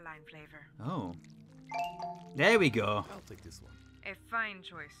is alkaline flavor. Oh. There we go. I'll take this one. A fine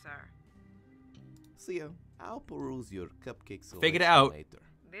choice, sir. See ya. I'll peruse your cupcake selection Figured it out. later.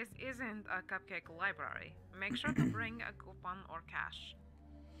 This isn't a cupcake library. Make sure to bring a coupon or cash.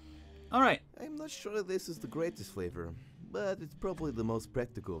 Alright. I'm not sure this is the greatest flavor, but it's probably the most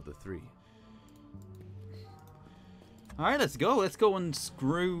practical of the three. Alright, let's go. Let's go and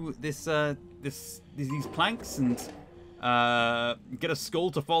screw this these planks and get a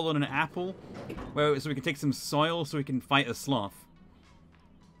skull to fall on an apple so we can take some soil so we can fight a sloth.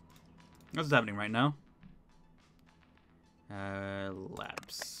 That's what's happening right now.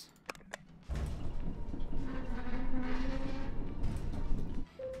 Labs.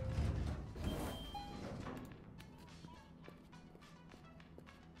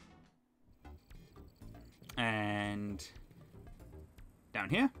 And down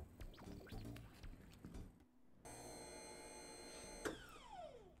here.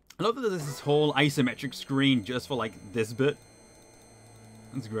 I love that there's this whole isometric screen just for like this bit.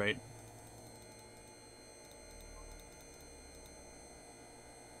 That's great.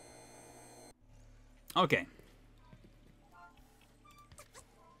 Okay.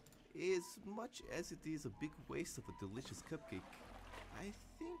 As much as it is a big waste of a delicious cupcake, I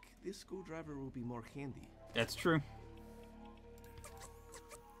think this screwdriver will be more handy. That's true.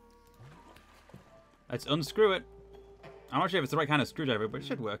 Let's unscrew it. I'm not sure if it's the right kind of screwdriver, but it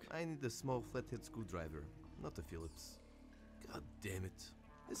should work. I need a small flathead screwdriver, not a Phillips. God damn it.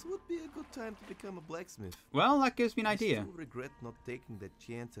 This would be a good time to become a blacksmith. Well, that gives me an idea. I still regret not taking that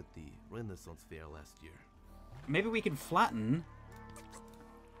chance at the Renaissance Fair last year. Maybe we can flatten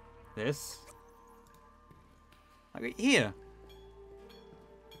this. Like right here.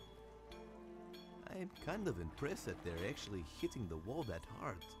 I'm kind of impressed that they're actually hitting the wall that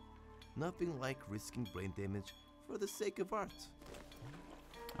hard. Nothing like risking brain damage for the sake of art.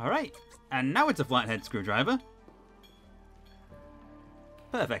 Alright, and now it's a flathead screwdriver.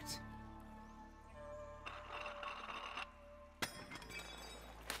 Perfect.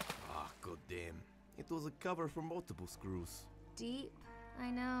 Ah, goddamn. It was a cover for multiple screws. Deep,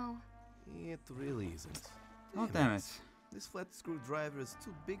 I know. It really isn't. Oh, damn it. This flat screwdriver is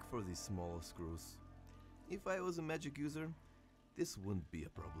too big for these smaller screws. If I was a magic user, this wouldn't be a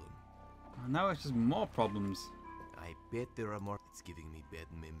problem. Now it's just more problems. I bet there are more. It's giving me bad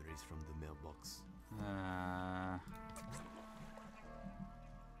memories from the mailbox.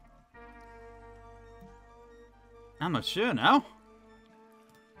 I'm not sure now.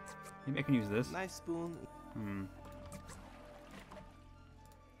 Maybe I can use this. Knife spoon. Hmm.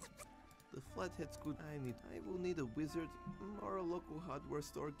 The flathead screw I will need a wizard or a local hardware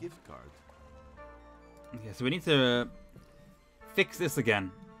store gift card. Okay, so we need to fix this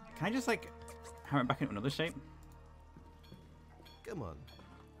again. Can I just like hammer it back into another shape? Come on,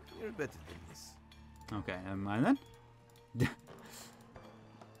 you're better than this. Okay, never mind then.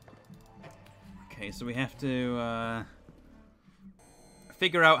 Okay, so we have to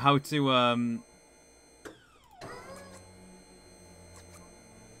figure out how to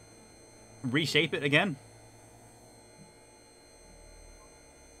reshape it again.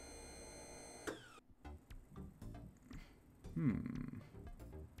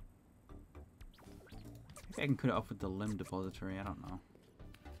 Maybe I can cut it off with the limb depository. I don't know.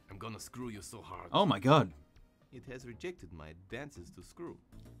 I'm gonna screw you so hard. Oh my god. It has rejected my advances to screw.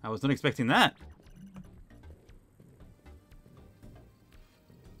 I was not expecting that.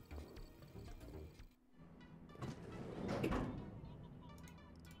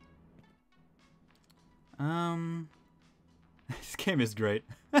 This game is great.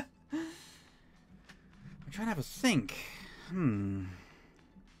 I'm trying to have a think.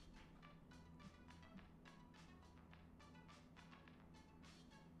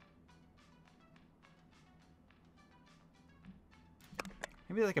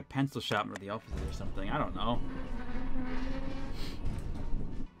 Maybe like a pencil sharpener or the opposite or something. I don't know.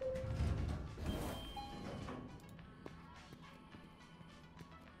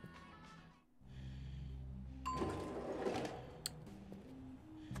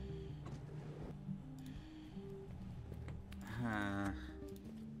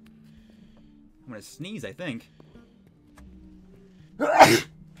 I'm gonna sneeze, I think.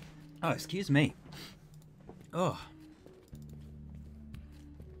 Oh, excuse me. Oh.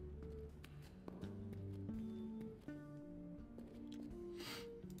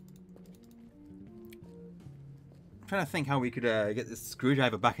 I'm trying to think how we could get this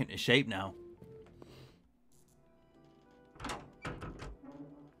screwdriver back into shape now.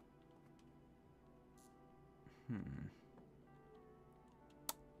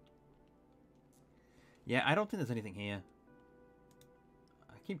 Yeah, I don't think there's anything here.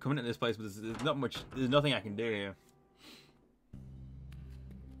 I keep coming to this place, but there's not much. There's nothing I can do here.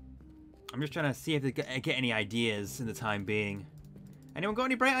 I'm just trying to see if they get any ideas in the time being. Anyone got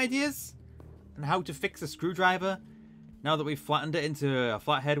any bright ideas on how to fix a screwdriver? Now that we've flattened it into a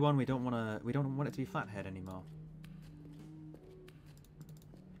flathead one, we don't want it to be flathead anymore.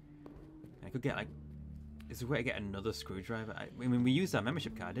 I could get like, is there a way to get another screwdriver? I mean, we used our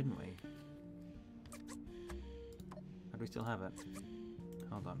membership card, didn't we? Do we still have it?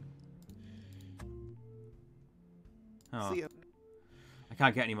 Hold on. Oh. I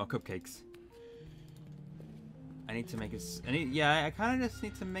can't get any more cupcakes. I need to make it... yeah, I kind of just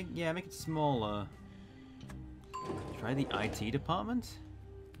need to make it smaller. Try the IT department?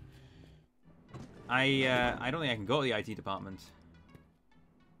 I don't think I can go to the IT department.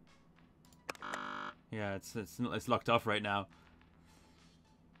 Yeah, it's locked off right now.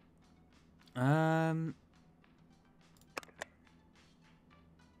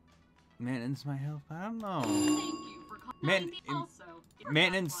 Maintenance might help. I don't know.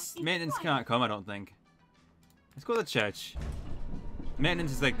 Maintenance can't come. I don't think. Let's go to the church.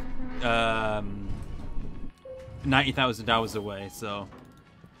 Maintenance is like 90,000 hours away. So,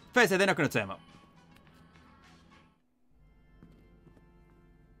 fair to say, they're not going to turn up.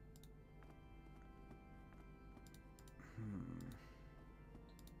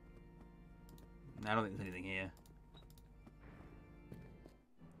 I don't think there's anything here.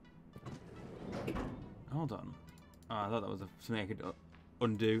 Hold on. Oh, I thought that was something I could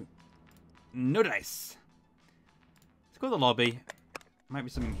undo. No dice. Let's go to the lobby. Might be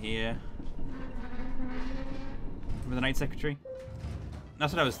something here. With the night secretary.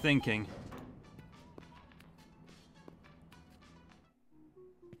 That's what I was thinking.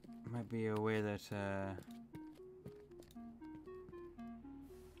 Might be a way that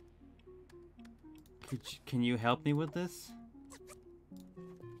can you help me with this?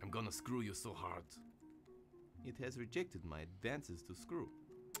 I'm gonna screw you so hard. It has rejected my advances to screw.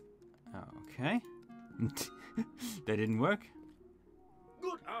 Okay. That didn't work.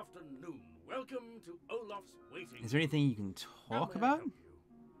 Good afternoon. Welcome to Olaf's waiting. Is there anything you can How talk may I about? help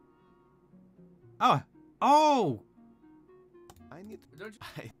Oh. Oh! I need.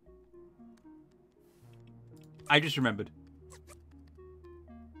 I just remembered.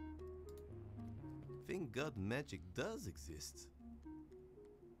 Thank God magic does exist.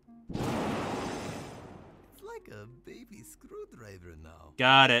 It's like a baby screwdriver now.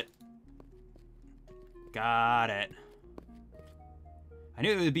 Got it. Got it. I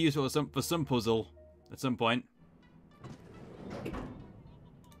knew it would be useful for some puzzle at some point.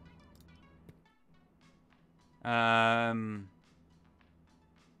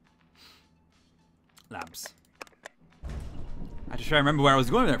 Labs. I had to try to remember where I was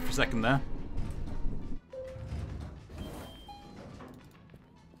going there for a second there.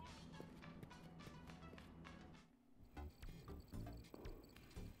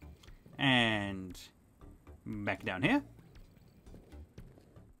 And back down here.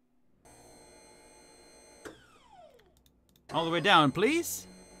 All the way down, please.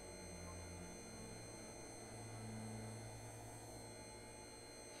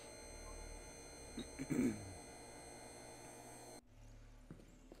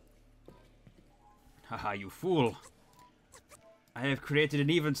 Haha, you fool. I have created an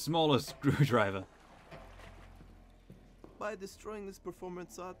even smaller screwdriver. By destroying this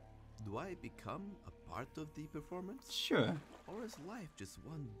performance art, do I become a part of the performance? Sure. Or is life just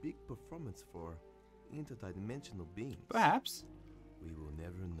one big performance for interdimensional beings? Perhaps. We will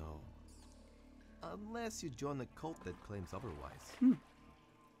never know. Unless you join a cult that claims otherwise. Hmm.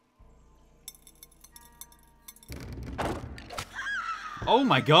 Oh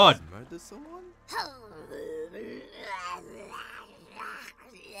my god! Murder someone?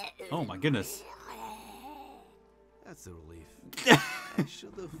 Oh my goodness. That's a relief. I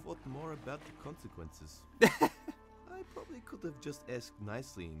should have thought more about the consequences. I probably could have just asked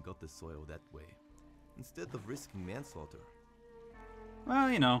nicely and got the soil that way, instead of risking manslaughter.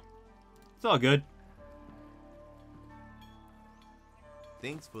 Well, you know, it's all good.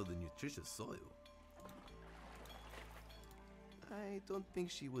 Thanks for the nutritious soil. I don't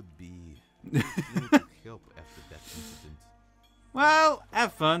think she would be willing to help after that incident. Well,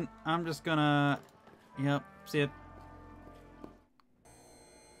 have fun. I'm just gonna... Yep, see it.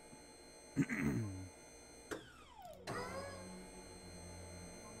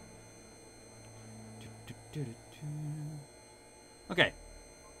 Okay.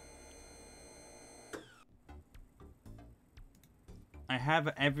 I have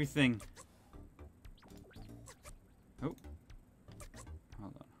everything. Oh.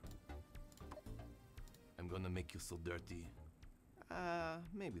 Hold on. I'm gonna make you so dirty.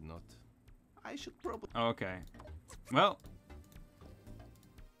 Maybe not. I should probably... Okay. Well.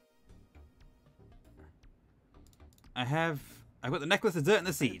 I've got the necklace, the dirt, and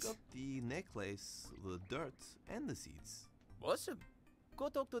the seeds. I got the necklace, the dirt, and the seeds. Awesome. Go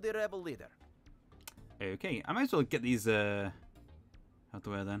talk to the rebel leader. Okay, I might as well get these, out the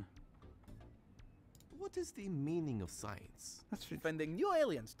way then. What is the meaning of science? That's finding new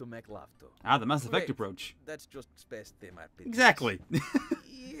aliens to make love to. Ah, the Mass Effect Wait, approach. That's just space theme RPG. Exactly.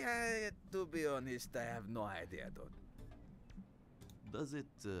 Yeah, to be honest, I have no idea, dude. Does it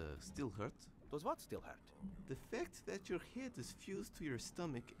still hurt? Does what still hurt? The fact that your head is fused to your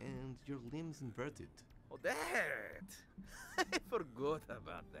stomach and your limbs inverted. Oh, that! I forgot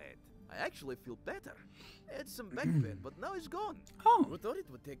about that. I actually feel better. I had some back pain, but now it's gone. Oh. Who thought it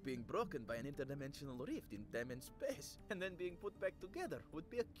would take being broken by an interdimensional rift in time and space, and then being put back together would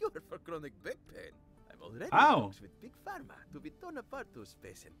be a cure for chronic back pain? I'm already in talks with Big Pharma to be torn apart to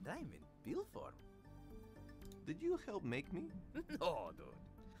space and time in pill form. Did you help make me? No, dude.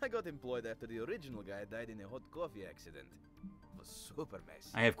 I got employed after the original guy died in a hot coffee accident. It was super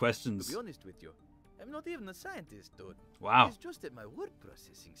messy. I have questions. To be honest with you, I'm not even a scientist, dude. Wow. It's just that my word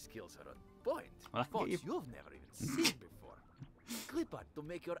processing skills are on point. Well, Thoughts you've never even seen before. Clip art to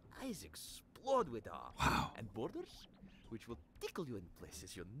make your eyes explode with awe. Wow. And borders, which will tickle you in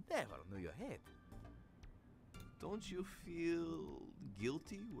places you never knew you had. Don't you feel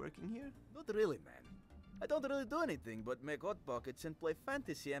guilty working here? Not really, man. I don't really do anything but make hot pockets and play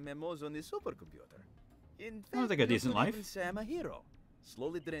fantasy MMOs on the supercomputer. In fact, Sounds like a decent you could life. even say I'm a hero,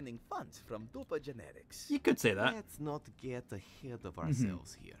 slowly draining funds from Dupa genetics. You could say that. Let's not get ahead of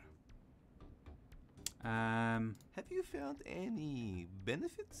ourselves here. Have you found any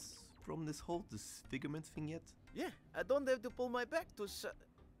benefits from this whole disfigurement thing yet? Yeah, I don't have to pull my back to Ooh.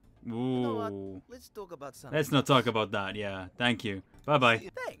 You know what? Let's talk about something. Let's not talk about that. Yeah. Thank you. Bye-bye.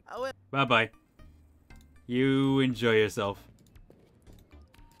 Bye-bye. You enjoy yourself.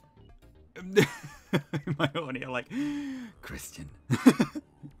 My own ear, like, Christian.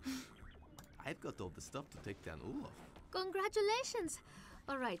 I've got all the stuff to take down Olaf. Congratulations!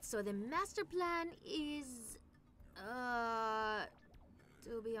 Alright, so the master plan is...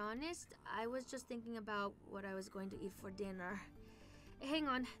 To be honest, I was just thinking about what I was going to eat for dinner. Hang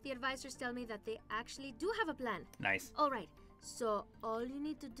on, the advisors tell me that they actually do have a plan. Nice. Alright, so all you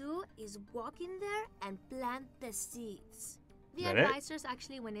need to do is walk in there and plant the seeds. The advisors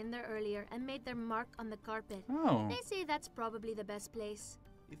actually went in there earlier and made their mark on the carpet. Oh. They say that's probably the best place.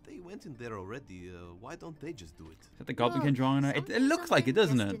 If they went in there already, why don't they just do it? Is that the Goblin King drawing it? It looks like it,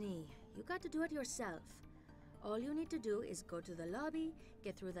 doesn't it? Destiny. You got to do it yourself. All you need to do is go to the lobby,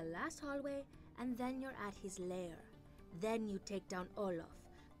 get through the last hallway, and then you're at his lair. Then you take down Olaf.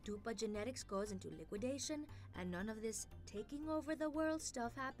 Dupa Genetics goes into liquidation, and none of this taking over the world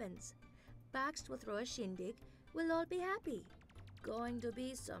stuff happens. Baxt will throw a shindig. We'll all be happy. Going to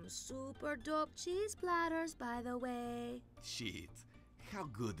be some super dope cheese platters, by the way. Shit. How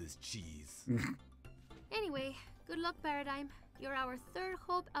good is cheese? Anyway, good luck, Paradigm. You're our third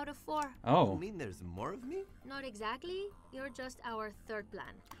hope out of 4. Oh. You mean there's more of me? Not exactly. You're just our third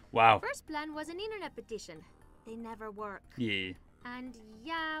plan. Wow. First plan was an internet petition. They never work. Yeah. And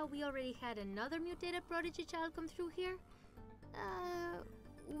yeah, we already had another mutated prodigy child come through here.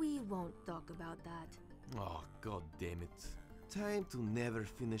 We won't talk about that. Oh, god damn it. Time to never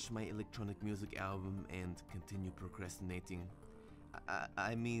finish my electronic music album and continue procrastinating.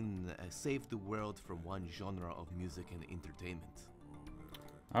 I mean, save the world from one genre of music and entertainment.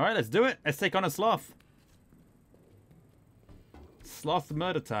 Alright, let's do it. Let's take on a sloth. Sloth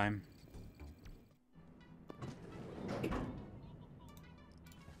murder time.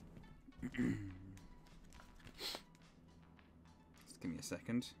 Just give me a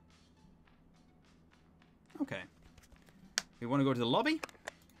second. Okay. We want to go to the lobby.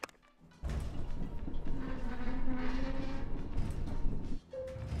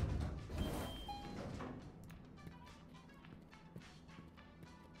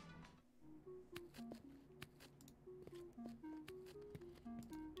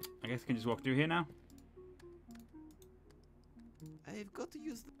 I guess I can just walk through here now. I've got to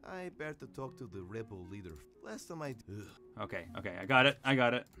use I better talk to the rebel leader. Last time I... Okay, I got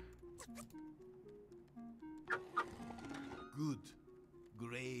it. Good.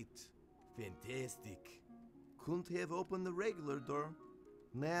 Great. Fantastic. Couldn't have opened the regular door.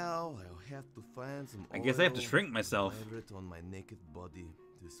 Now I'll have to find some I guess I have to shrink myself. It on my naked body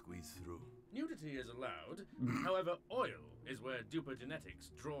to squeeze through. Nudity is allowed, however, oil is where Duper Genetics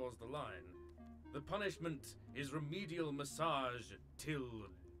draws the line. The punishment is remedial massage till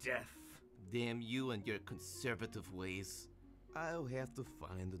death. Damn you and your conservative ways. I'll have to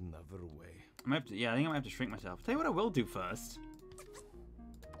find another way. I think I might have to shrink myself. Tell you what I will do first.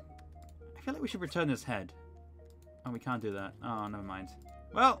 I feel like we should return this head. Oh, we can't do that. Oh, never mind.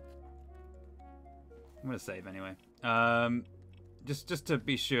 Well, I'm gonna save anyway. Just to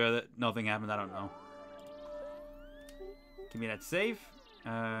be sure that nothing happened. I don't know. Give me that save.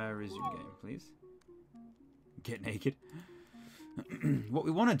 Resume game, please. Get naked. What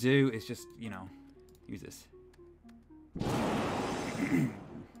we want to do is just, you know, use this.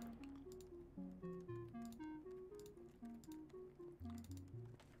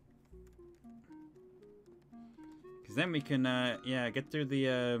 Because then we can, yeah, get through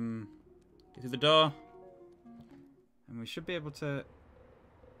the door. And we should be able to...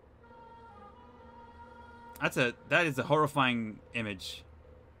 That is a horrifying image.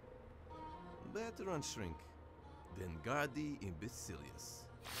 Better unshrink than Gardi Imbecilius.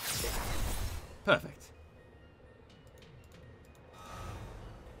 Perfect.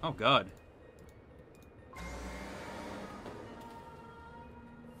 Oh god.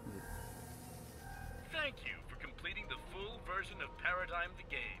 Thank you for completing the full version of Paradigm the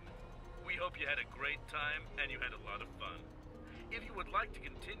game. We hope you had a great time and you had a lot of fun. If you would like to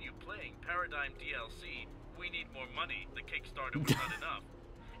continue playing Paradigm DLC, we need more money. The Kickstarter was not enough.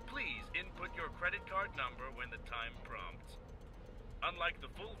 Please input your credit card number when the time prompts. Unlike the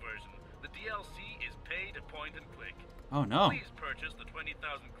full version, the DLC is pay to point and click. Oh no. Please purchase the 20,000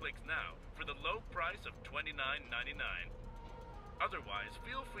 clicks now for the low price of $29.99. Otherwise,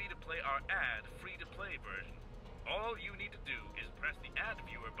 feel free to play our ad free-to-play version. All you need to do is press the ad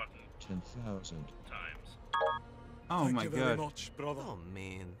viewer button 10,000 times. Oh Thank my you god. very much, brother. Oh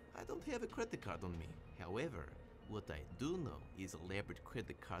man, I don't have a credit card on me. However, what I do know is elaborate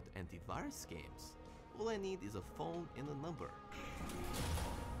credit card antivirus scams. All I need is a phone and a number.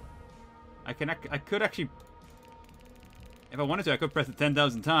 I could actually, if I wanted to, I could press it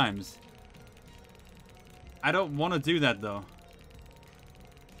 10,000 times. I don't want to do that though.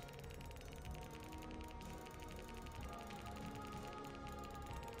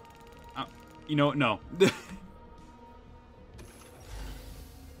 You know what? No.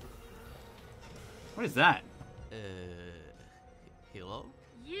 What is that? Hello?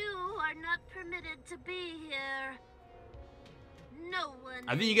 You are not permitted to be here. No one.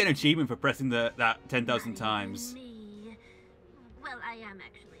 I think you get an achievement for pressing that 10,000 times. Me. Well, I am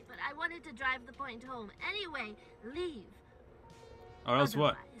actually, but I wanted to drive the point home. Anyway, leave. Or else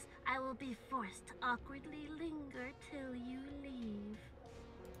what? Otherwise, I will be forced to awkwardly linger till you leave.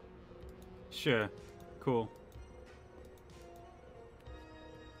 Sure. Cool.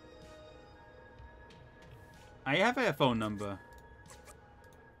 I have a phone number.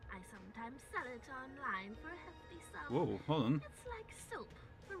 I sometimes sell it online for a hefty sum. Whoa, hold on. It's like soap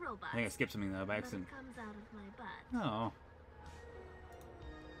for robots. I think I skipped something there by accident. But it comes out of my butt. Oh.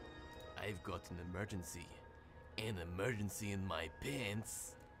 I've got an emergency. An emergency in my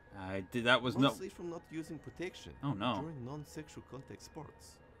pants. That was not... Mostly from not using protection. Oh, no. During non-sexual contact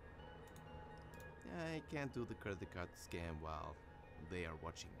sports. I can't do the credit card scam while they are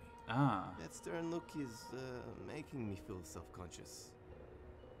watching me. Ah. That stern look is making me feel self-conscious.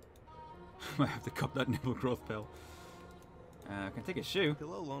 I have to cop that nipple growth pill. Can I take a shoe?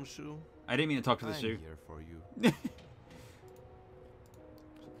 Hello, Lone Shoe. I didn't mean to talk to the I'm shoe. here for you.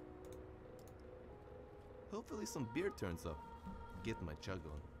 Hopefully some beer turns up. Get my chug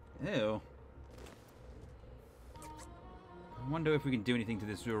on. Ew. I wonder if we can do anything to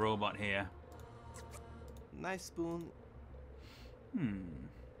this robot here. Nice spoon.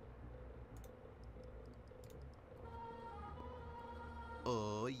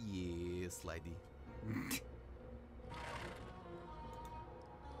 Oh yeah, slidey.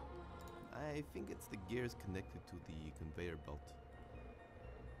 I think it's the gears connected to the conveyor belt.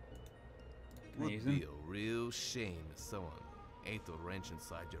 Would be a real shame if someone ate a wrench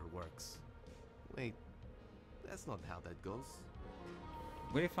inside your works. Wait, that's not how that goes.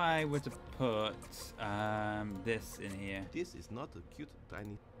 What if I were to put this in here? This is not a cute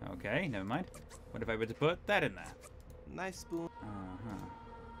tiny... Okay, never mind. What if I were to put that in there? Nice spoon. Uh-huh.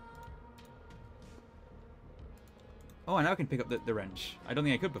 Oh, and now I can pick up the wrench. I don't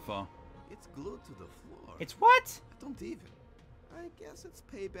think I could before. It's glued to the floor. It's what? I don't even. I guess it's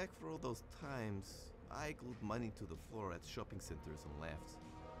payback for all those times I glued money to the floor at shopping centers and laughed.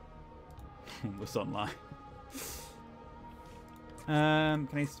 What's online? Can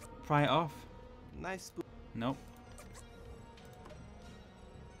I pry it off? Nice spoon. Nope.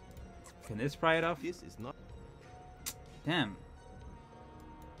 Can this pry it off? This is not... Damn.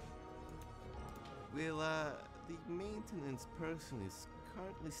 Well, the maintenance person is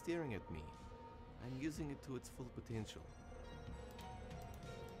currently staring at me. I'm using it to its full potential.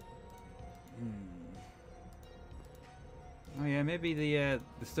 Oh yeah, maybe the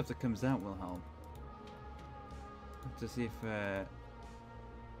stuff that comes out will help. To see if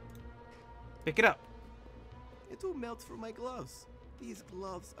pick it up. It will melt from my gloves. These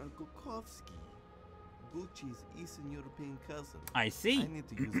gloves are Gukowski, Gucci's Eastern European cousin. I see. I need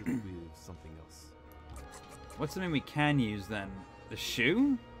to use it with something else. What's something we can use then? The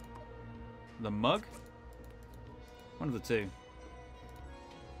shoe? The mug? One of the two.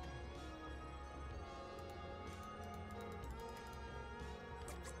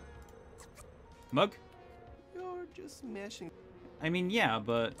 Mug? You're just mashing. I mean, yeah,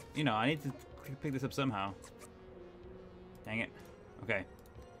 but, you know, I need to pick this up somehow. Dang it. Okay.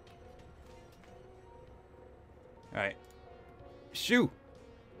 Alright. Shoe!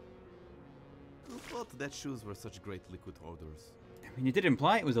 Who thought that shoes were such great liquid holders? I mean, you did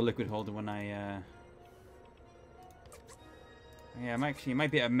imply it was a liquid holder when I, Yeah, I'm actually,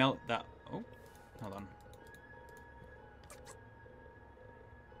 might be able to melt that... Oh, hold on.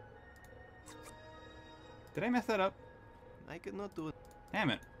 Did I mess that up? I cannot do it. Damn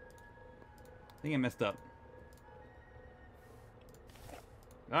it. I think I messed up.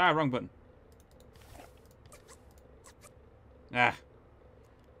 Ah, wrong button. Ah.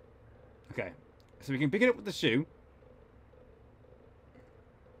 Okay. So we can pick it up with the shoe.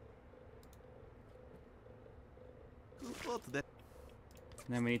 Who thought that?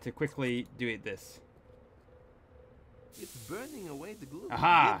 And then we need to quickly do it this. It's burning away the glue.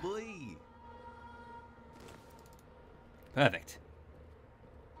 Aha! Yeah, boy. Perfect.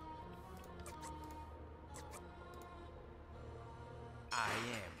 I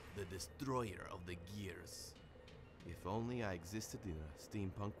am the destroyer of the gears. If only I existed in a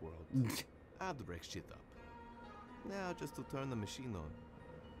steampunk world, I'd wreck shit up. Now just to turn the machine on.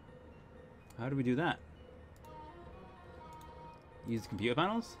 How do we do that? Use computer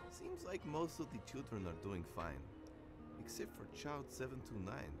panels? Seems like most of the children are doing fine. Except for child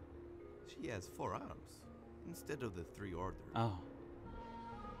 729. She has 4 arms, instead of the 3 ordered. Oh.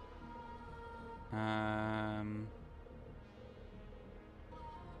 Can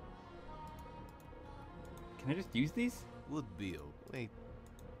I just use these? Would be. Wait.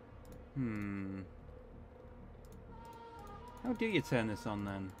 How do you turn this on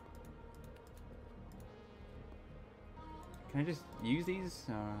then? Can I just use these?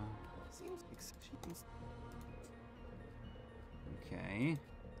 Seems exceptional. Okay.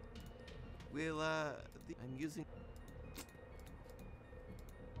 Well, I'm using.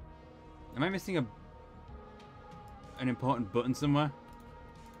 Am I missing an important button somewhere?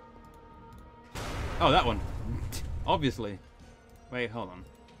 Oh, that one. Obviously. Wait, hold on.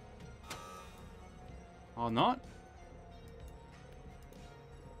 Or not?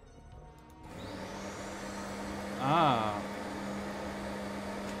 Ah.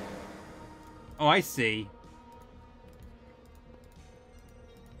 Oh, I see.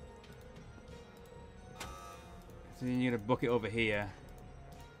 So then you're gonna book it over here.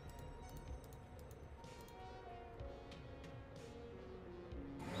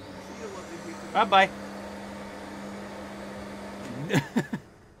 Bye-bye. I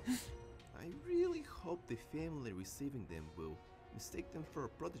really hope the family receiving them will mistake them for a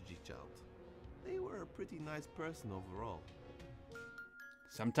prodigy child. They were a pretty nice person overall.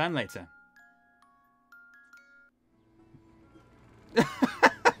 Sometime later.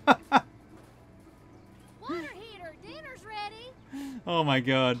 Water heater, dinner's ready. Oh my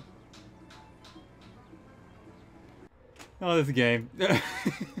god. Oh, this game.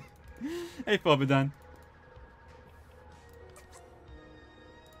 Hey, Fobadan.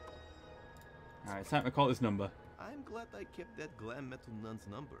 Alright, it's time to call this number. I'm glad I kept that Glam Metal Nun's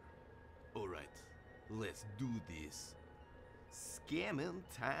number. Alright, let's do this. Scamming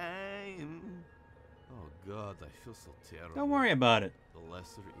time. Oh god, I feel so terrible. Don't worry about it. The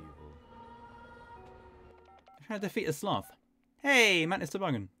lesser evil. I'm trying to defeat a sloth. Hey, Mantis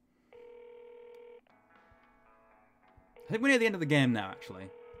Toboggan. I think we're near the end of the game now, actually.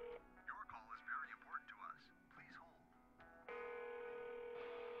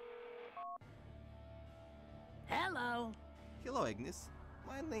 Hello. Hello, Agnes.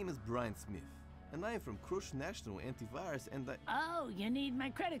 My name is Brian Smith, and I am from Crush National Antivirus, and I... Oh, you need my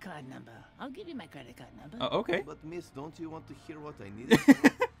credit card number. I'll give you my credit card number. Oh, okay. But miss, don't you want to hear what I need?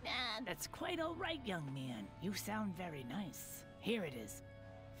 That's quite all right, young man. You sound very nice. Here it is.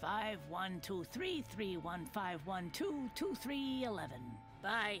 51233151223111.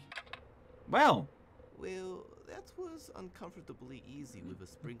 Bye. Well. Well, that was uncomfortably easy with a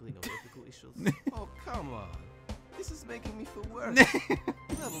sprinkling of ethical issues. Oh, come on. This is making me feel worse.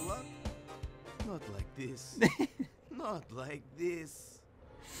 Level up. Not like this. Not like this.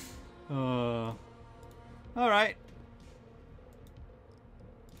 Alright.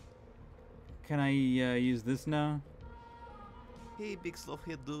 Can I use this now? Hey, big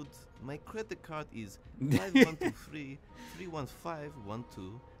slothhead dude. My credit card is 5123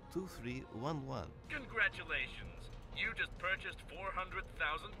 315 2311. Congratulations! You just purchased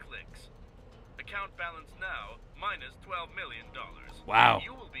 400,000 clicks. Account balance now minus $12 million. Wow.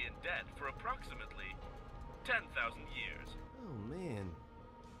 You will be in debt for approximately 10,000 years. Oh man,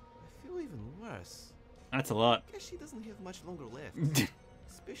 I feel even worse. That's a lot. Guess she doesn't have much longer left,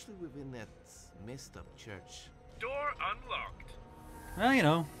 especially within that messed up church. Door unlocked. Well, you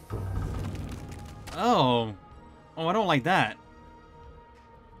know. Oh. Oh, I don't like that.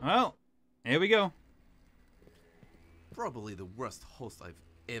 Well, here we go. Probably the worst host I've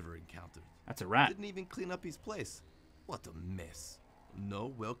ever encountered. That's a rat. Didn't even clean up his place. What a mess.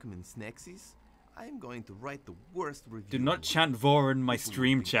 No welcoming snacksies. I'm going to write the worst review. Do not chant Vor in my People will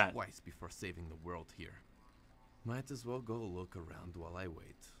stream think chat. Twice before saving the world here. Might as well go look around while I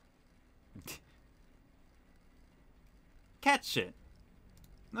wait. Cat shit.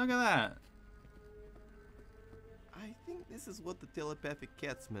 Look at that. I think this is what the telepathic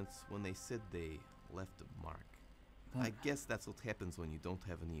cats meant when they said they left a mark. I guess that's what happens when you don't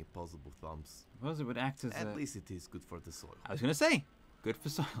have any opposable thumbs. Suppose it would act as At least it is good for the soil. I was gonna say, good for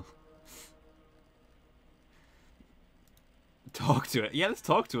soil. Talk to it. Yeah, let's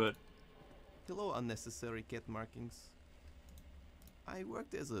talk to it. Hello, unnecessary cat markings. I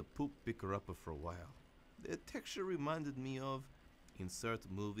worked as a poop picker-upper for a while. The texture reminded me of insert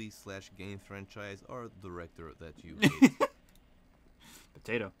movie/game franchise or director that you hate.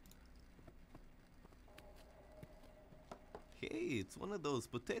 Potato. Hey, it's one of those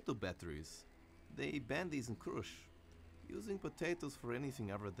potato batteries. They ban these in Crush. Using potatoes for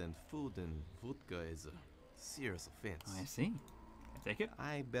anything other than food and vodka is a serious offense. I see. I take it.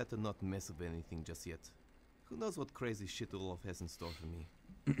 I better not mess with anything just yet. Who knows what crazy shit Olaf has in store for me.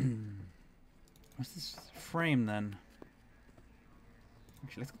 What's this frame then?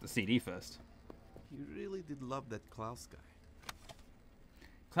 Actually, let's get the CD first. He really did love that Klaus guy.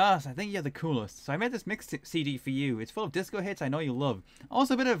 Klaus, I think you're the coolest. So I made this mix CD for you. It's full of disco hits I know you love.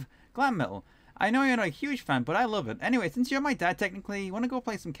 Also a bit of glam metal. I know you're not a huge fan, but I love it. Anyway, since you're my dad technically, you want to go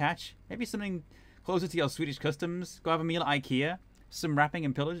play some catch? Maybe something closer to your Swedish customs? Go have a meal at IKEA? Some rapping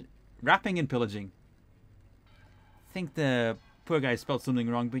and pillaging. I think the poor guy spelled something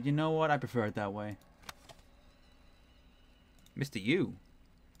wrong, but you know what? I prefer it that way. Mr. U.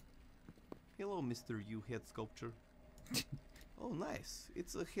 Hello, Mr. U head sculpture. Oh, nice.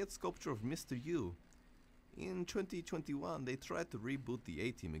 It's a head sculpture of Mr. U. In 2021, they tried to reboot the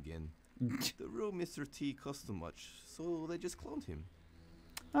A-Team again. The real Mr. T cost too much, so they just cloned him.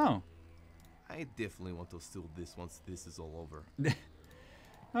 Oh. I definitely want to steal this once this is all over.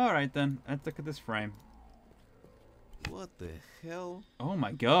 Alright then, let's look at this frame. What the hell? Oh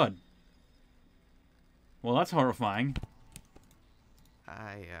my god. Well, that's horrifying.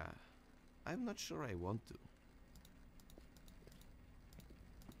 I'm not sure I want to.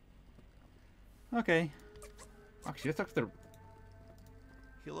 Okay. Actually, let's talk to the...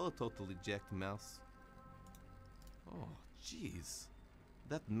 Hello, totally jacked mouse. Oh, jeez.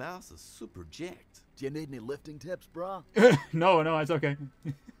 That mouse is super jacked. Do you need any lifting tips, brah? No, it's okay.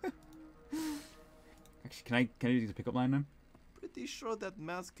 Actually, can I use the pickup line now? Pretty sure that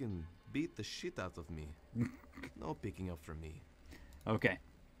mouse can beat the shit out of me. No picking up from me. Okay.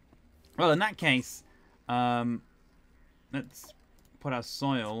 Well, in that case, let's put our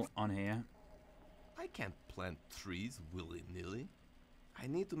soil on here. I can't plant trees willy-nilly. I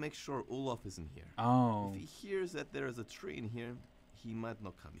need to make sure Olaf isn't here. Oh. If he hears that there is a tree in here, he might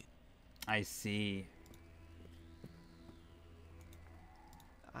not come in. I see.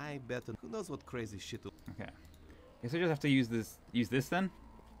 I bet. Who knows what crazy shit. Okay. Guess I just have to use this then.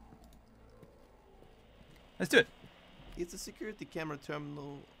 Let's do it. It's a security camera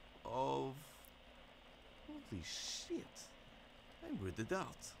terminal of... Holy shit. I'm weirded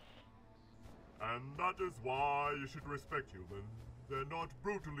out. And that is why you should respect humans. They're not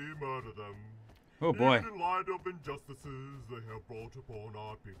brutally murder them. Oh boy. Even in light of injustices they have brought upon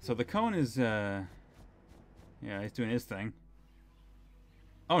our people. So the cone is, yeah, he's doing his thing.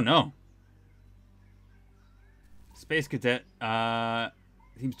 Oh no. Space Cadet,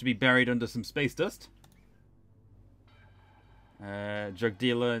 seems to be buried under some space dust. Drug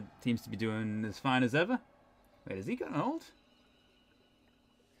dealer seems to be doing as fine as ever. Wait, has he gotten old?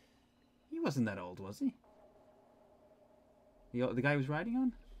 He wasn't that old, was he? The guy he was riding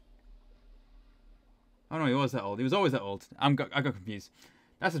on? Oh no, he was that old. He was always that old. I got confused.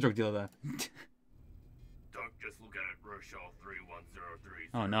 That's a drug dealer there. Don't just look at it, Roshaw 3103.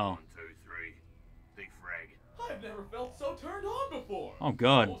 Oh no. 123. Big frag. I've never felt so turned on before. Oh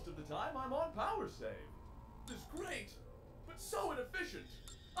god. Most of the time I'm on power save. This is great, but so inefficient.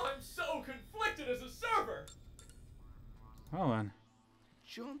 I'm so conflicted as a server. Hold on.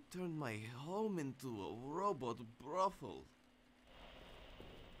 John turned my home into a robot brothel.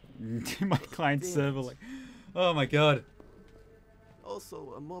 My client server, like, oh my god.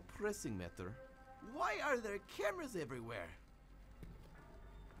 Also, a more pressing matter. Why are there cameras everywhere?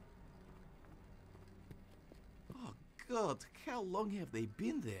 Oh god, how long have they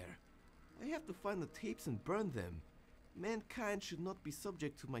been there? I have to find the tapes and burn them. Mankind should not be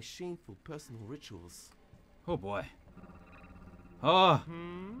subject to my shameful personal rituals. Oh boy. Oh.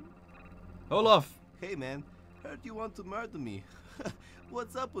 Olaf. Hey man, heard you want to murder me.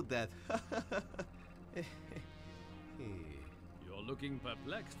 What's up with that? Hey. You're looking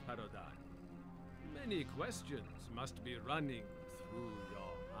perplexed, Paradigm. Many questions must be running through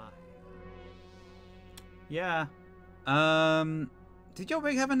your mind. Yeah. Did your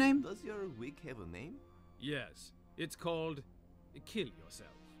wig have a name? Does your wig have a name? Yes, it's called Kill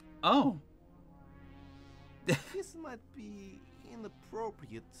Yourself. Oh. This might be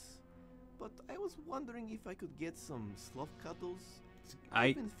inappropriate, but I was wondering if I could get some sloth cuddles.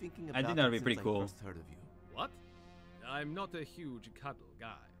 I've been thinking about I think that would be pretty cool. I first heard of you. What? I'm not a huge cuddle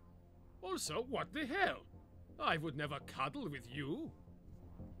guy. Also, what the hell? I would never cuddle with you.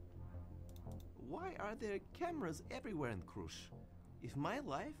 Why are there cameras everywhere in Krush? If my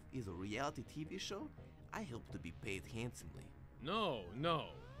life is a reality TV show, I hope to be paid handsomely. No.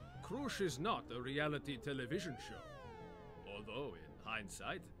 Krush is not a reality television show. Although, in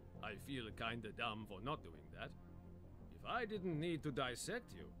hindsight, I feel kinda dumb for not doing that. If I didn't need to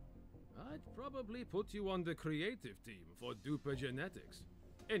dissect you, I'd probably put you on the creative team for duper genetics.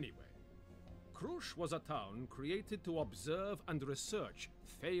 Anyway, Krush was a town created to observe and research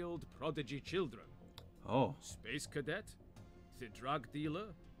failed prodigy children. Oh. Space Cadet, the drug dealer,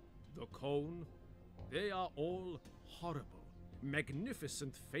 the cone, they are all horrible,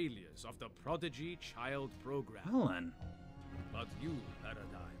 magnificent failures of the Prodigy Child program. Well then. But you,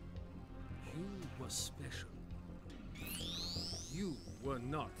 Paradigm, you were special. You were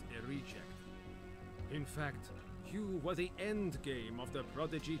not a reject. In fact, you were the end game of the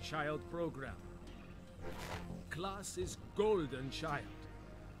Prodigy Child program. Class's golden child.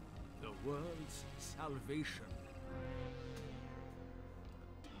 The world's salvation.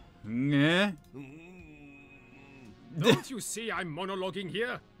 Yeah. Don't you see I'm monologuing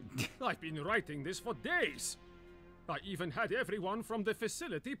here? I've been writing this for days. I even had everyone from the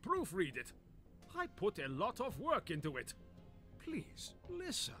facility proofread it. I put a lot of work into it. Please,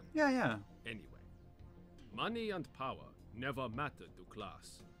 listen. Yeah. Anyway, money and power never mattered to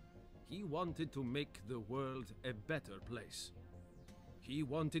Class. He wanted to make the world a better place. He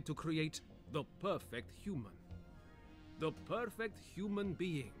wanted to create the perfect human. The perfect human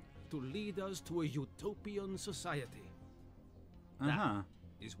being to lead us to a utopian society. That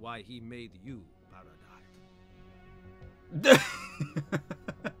is why he made you, Paradigm.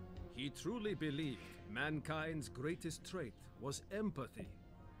 He truly believed mankind's greatest trait was empathy,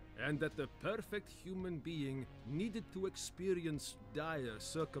 and that the perfect human being needed to experience dire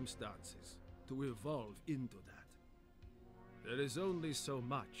circumstances to evolve into that. There is only so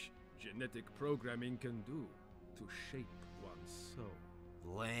much genetic programming can do to shape one's soul.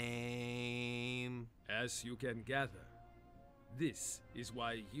 Lame. As you can gather, this is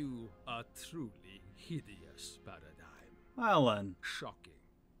why you are truly hideous, Paradigm. Well then. Shocking.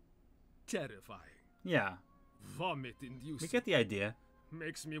 Terrifying. Yeah. Vomit-inducing. We get the idea.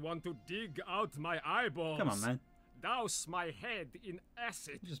 Makes me want to dig out my eyeballs. Come on, man. Douse my head in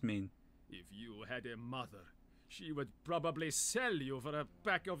acid. Just mean. If you had a mother, she would probably sell you for a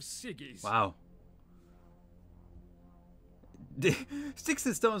pack of ciggies. Wow. Sticks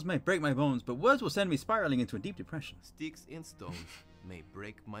and stones may break my bones, but words will send me spiraling into a deep depression. Sticks and stones may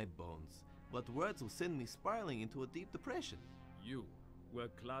break my bones, but words will send me spiraling into a deep depression. You were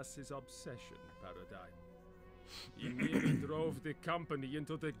Class's obsession, Paradigm. He nearly drove the company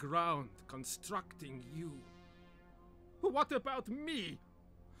into the ground, constructing you. What about me?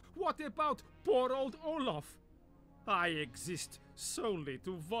 What about poor old Olaf? I exist solely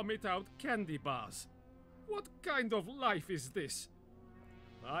to vomit out candy bars. What kind of life is this?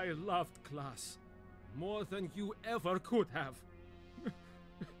 I loved Class more than you ever could have.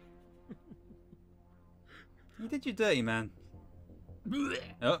 He did you dirty, man.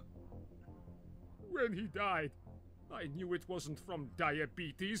 Oh. When he died, I knew it wasn't from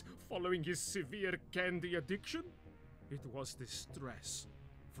diabetes following his severe candy addiction. It was the stress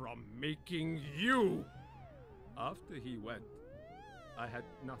from making you. After he went, I had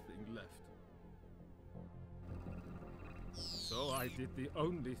nothing left. So I did the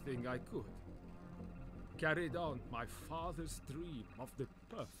only thing I could. Carried on my father's dream of the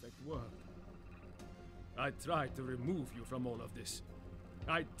perfect world. I tried to remove you from all of this.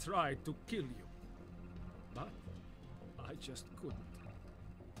 I tried to kill you. But I just couldn't.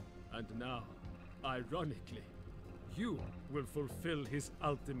 And now, ironically, you will fulfill his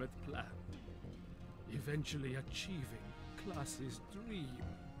ultimate plan. Eventually achieving Class's dream.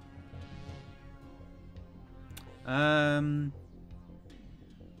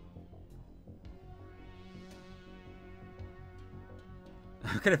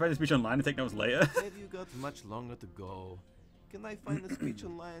 Can I find the speech online and take notes later? Have you got much longer to go? Can I find the speech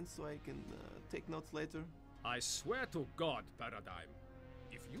online so I can take notes later? I swear to God, Paradigm,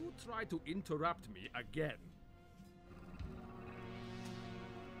 if you try to interrupt me again...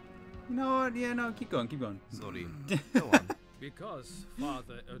 You know what? Yeah, no, keep going, keep going. Sorry. Go on. Because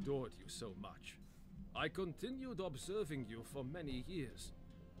Father adored you so much, I continued observing you for many years.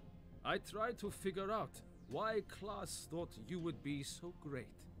 I tried to figure out why Class thought you would be so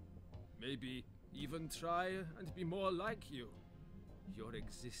great. Maybe even try and be more like you. Your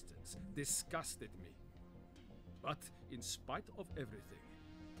existence disgusted me. But in spite of everything,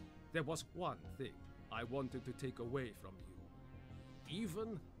 there was one thing I wanted to take away from you.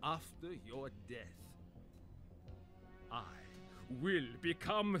 Even after your death, I will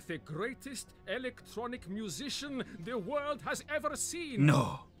become the greatest electronic musician the world has ever seen.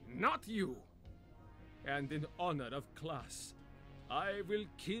 No. Not you. And in honor of Class, I will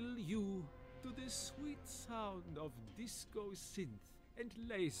kill you to the sweet sound of disco synth and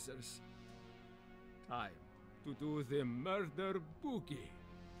lasers. Time to do the murder boogie.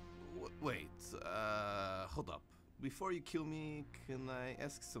 Wait, hold up. Before you kill me, can I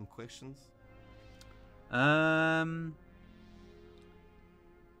ask some questions?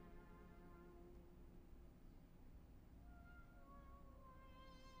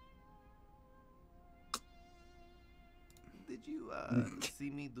 Did Did you see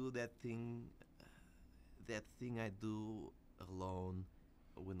me do that thing I do alone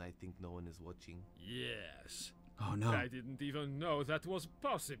when I think no one is watching? Yes. Oh no. I didn't even know that was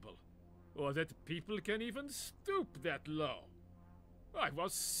possible. Or that people can even stoop that low. I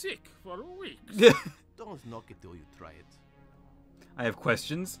was sick for weeks. Don't knock it till you try it. I have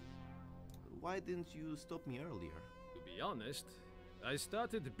questions. Why didn't you stop me earlier? To be honest, I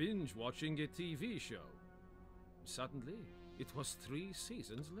started binge watching a TV show. Suddenly, it was 3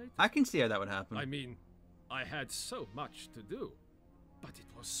 seasons later. I can see how that would happen. I mean, I had so much to do, but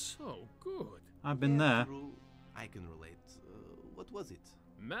it was so good. I've been there. True. I can relate. What was it?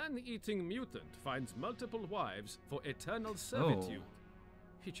 Man-eating mutant finds multiple wives for eternal servitude.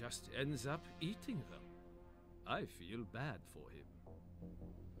 He just ends up eating them. I feel bad for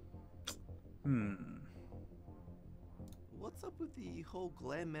him. What's up with the whole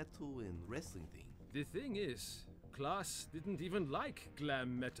glam metal and wrestling thing? The thing is, Klaas didn't even like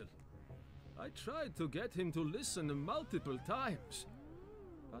glam metal. I tried to get him to listen multiple times,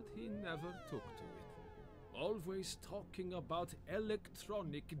 but he never took to it. Always talking about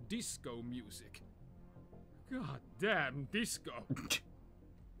electronic disco music. God damn disco.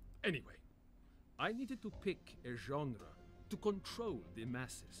 Anyway, I needed to pick a genre to control the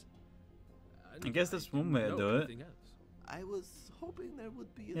masses. And I guess that's one way to do it. Else. I was hoping there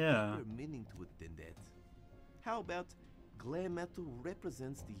would be a deeper meaning to it than that. How about glam metal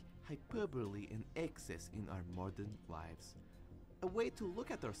represents the hyperbole and excess in our modern lives? A way to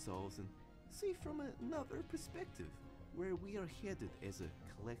look at ourselves and see from another perspective where we are headed as a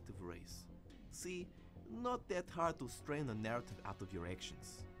collective race. See, not that hard to strain a narrative out of your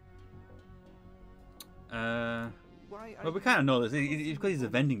actions. Well, we kind of know this. It's because he's a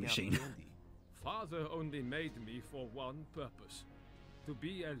vending machine. Father only made me for one purpose. To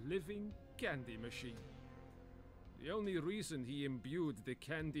be a living candy machine. The only reason he imbued the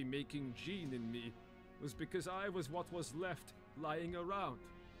candy-making gene in me was because I was what was left lying around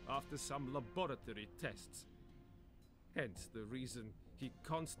after some laboratory tests. Hence the reason he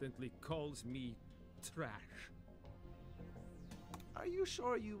constantly calls me trash. Are you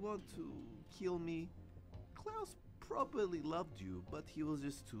sure you want to kill me? Klaus probably loved you, but he was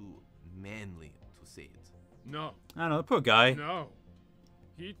just too manly to say it. No. I know, poor guy. No.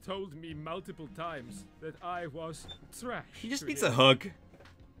 He told me multiple times that I was trash. He just needs a hug.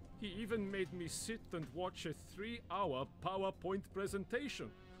 He even made me sit and watch a 3-hour PowerPoint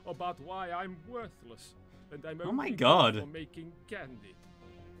presentation about why I'm worthless and I'm only good for making candy.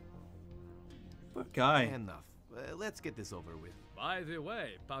 Poor guy. Enough. Let's get this over with. By the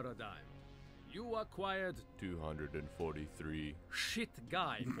way, Paradigm, you acquired 243 shit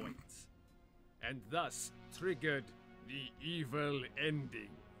guy points, and thus triggered the evil ending.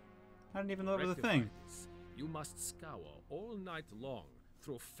 I didn't even know it was a thing. You must scour all night long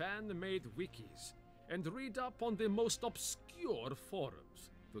through fan-made wikis and read up on the most obscure forums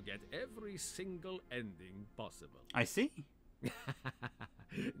to get every single ending possible. I see.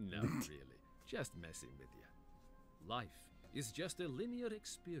 No, really. Just messing with you. Life is just a linear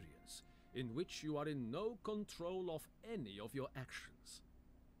experience in which you are in no control of any of your actions.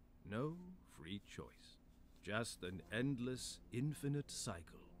 No free choice. Just an endless, infinite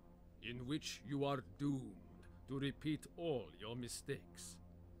cycle in which you are doomed to repeat all your mistakes.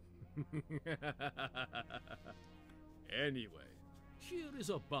 Anyway, here is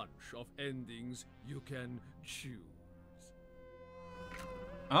a bunch of endings you can choose.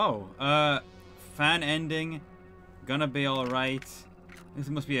 Oh, fan ending, gonna be alright. This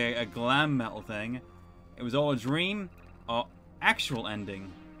must be a glam metal thing. It was all a dream, or actual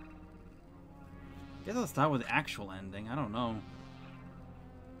ending. Guess I'll start with the actual ending, I don't know.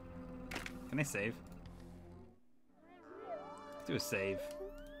 Can I save? Let's do a save.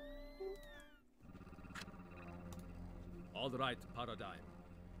 Alright, Paradigm.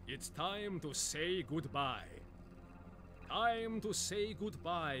 It's time to say goodbye. Time to say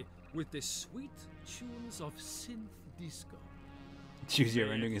goodbye with the sweet tunes of synth disco. Choose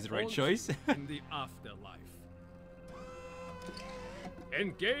your ending is the right choice. In the afterlife.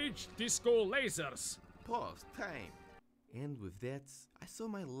 Engage disco lasers. Pause time. And with that, I saw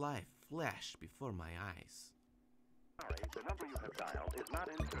my life flash before my eyes. Sorry, the number you have dialed is not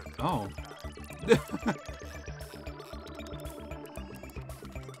in service. Oh.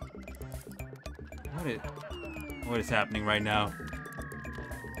 What is happening right now?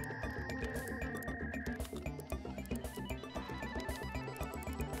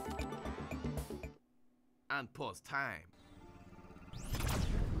 And pause time.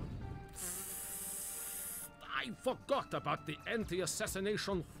 I forgot about the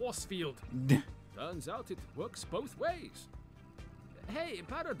anti-assassination force field. Turns out it works both ways. Hey,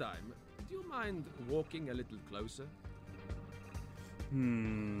 Paradigm, do you mind walking a little closer?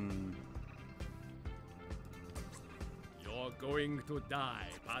 You're going to die,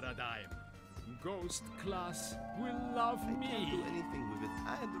 Paradigm. Ghost class will love me. I can't do anything with it.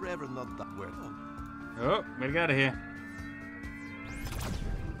 I'd rather not die. Where? Oh, we got out of here.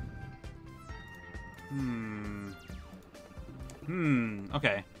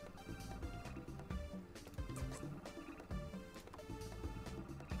 Okay.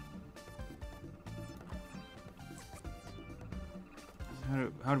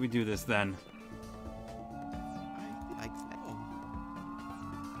 How do we do this then?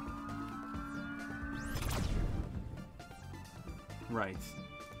 Right.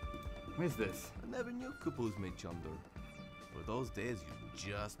 What is this? I never knew couples made chunder. For those days,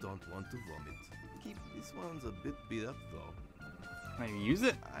 you just don't want to vomit. Keep this one's a bit beat up though. Can I use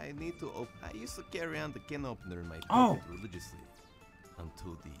it? I need to open. I used to carry around the can opener in my pocket religiously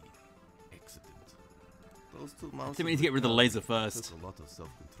until the accident. Those two months. I think we need to get rid of the laser first. Took a lot of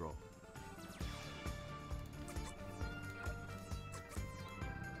self-control.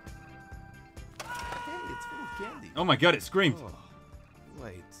 Hey, it's full of candy. Oh my god, it screamed. Oh,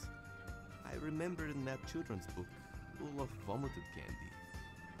 wait. I remember in that children's book, full of vomited candy.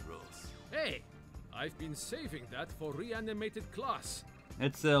 Gross. Hey, I've been saving that for reanimated class.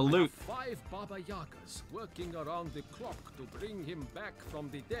 It's loot. I have 5 Baba Yagas working around the clock to bring him back from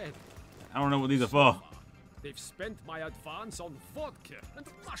the dead. I don't know what these are for. They've spent my advance on vodka and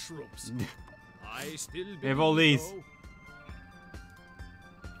mushrooms. I still We have all these.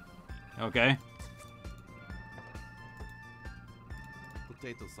 though. Okay.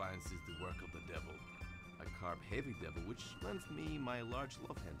 Potato science is the work of the devil. A carb-heavy devil which lends me my large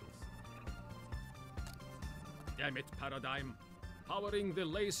love handles. Damn it, Paradigm. Powering the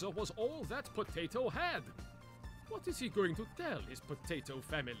laser was all that Potato had. What is he going to tell his potato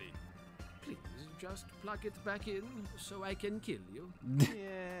family? Please, just plug it back in so I can kill you.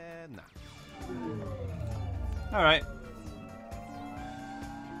 Yeah, nah. Alright.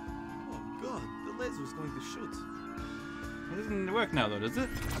 Oh god, the laser's going to shoot. It doesn't work now though, does it?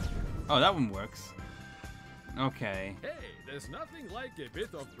 Oh, that one works. Okay. Hey, there's nothing like a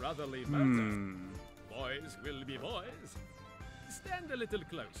bit of brotherly banter. Boys will be boys. Stand a little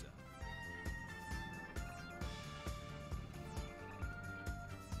closer.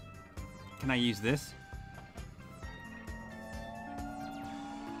 Can I use this?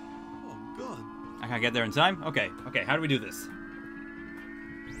 Oh god. I can't get there in time? Okay, okay, how do we do this?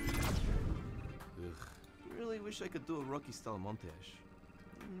 Ugh. Really wish I could do a Rocky-style montage.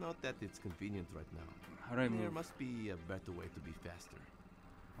 Not that it's convenient right now. How do I There move? must be a better way to be faster.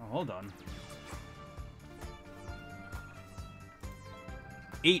 Oh, hold on.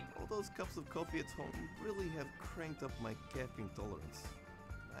 Eat! All those cups of coffee at home really have cranked up my caffeine tolerance.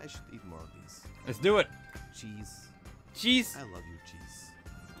 I should eat more of these. Let's do it! Cheese. Cheese! I love you, cheese.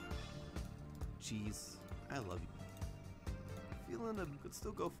 Cheese. I love you. Feeling I could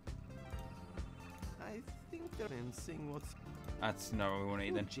still go. I think they're in seeing what's. That's not what we want to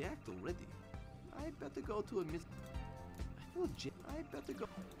eat then. Jacked already. I better go to a miss. I feel jacked. I better go.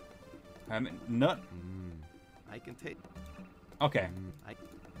 Nut. I can take. Okay.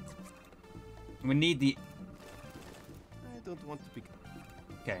 We need the. I don't want to be.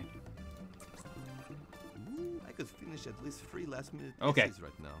 Okay. I could finish at least 3 last-minute Okay. essays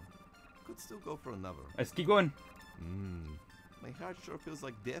right now. Could still go for another. Let's keep going. My heart sure feels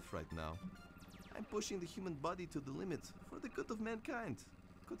like death right now. I'm pushing the human body to the limit for the good of mankind.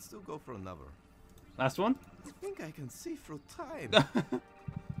 Could still go for another. Last one? I think I can see through time.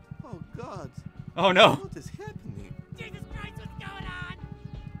 Oh God. Oh no. What is happening? Jesus Christ, what's going on?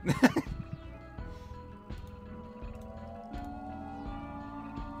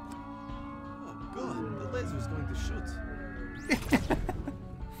 Oh God, the laser's going to shoot.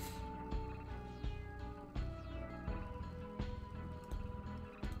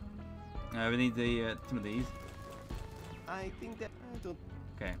 We need the some of these. I think that I don't.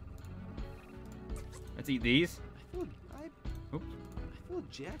 Okay. Let's eat these. I Oops. feel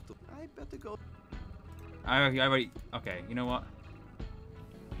jacked. I better go. I already. Okay. You know what?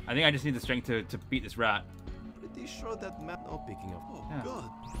 I think I just need the strength to beat this rat. Pretty sure that map. Oh, picking up. Oh Yeah. God.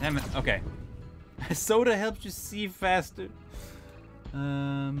 Damn it. Okay. Soda helps you see faster.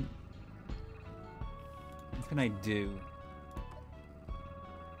 What can I do?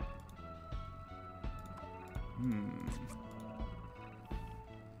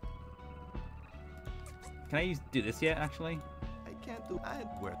 Can I do this yet, actually? I can't do.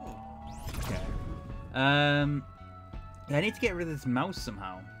 Where? Oh. Okay. Yeah, I need to get rid of this mouse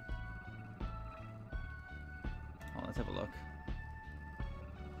somehow. Oh, let's have a look.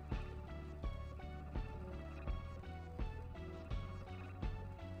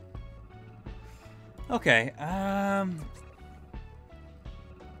 Okay,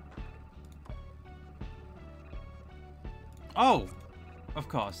 oh, of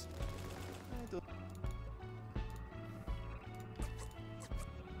course.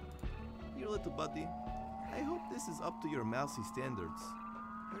 Here, little buddy. I hope this is up to your mousy standards.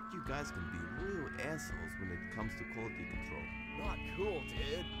 Heard you guys can be real assholes when it comes to quality control. Not cool,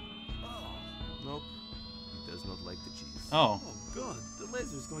 dude. Oh. Nope. He does not like the cheese. Oh. Oh god, the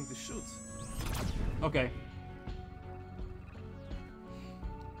laser's going to shoot. Okay.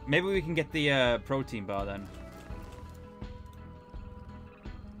 Maybe we can get the protein bar then.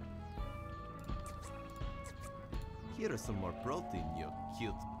 Here is some more protein, you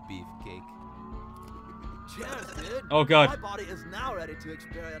cute beefcake. Cheers, dude. Oh god. My body is now ready to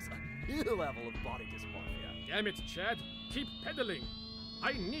experience a new level of body dysmorphia. Damn it, Chad. Keep pedaling.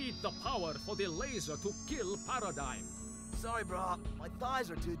 I need the power for the laser to kill Paradigm. Sorry, bro. My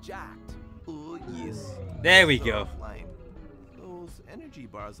thighs are too jacked. Oh, yes. There we go. Offline. Those energy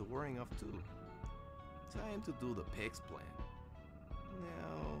bars are wearing off too. Time to do the PEX plan.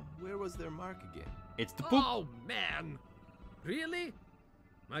 Now, where was their mark again? It's the poop. Oh, man. Really?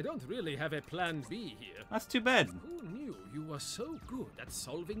 I don't really have a plan B here. That's too bad. Who knew you were so good at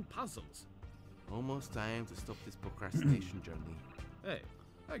solving puzzles? Almost time to stop this procrastination journey. Hey,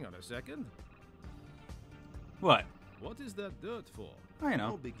 hang on a second. What? What is that dirt for? I know.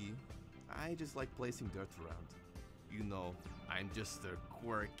 No biggie. I just like placing dirt around. You know, I'm just a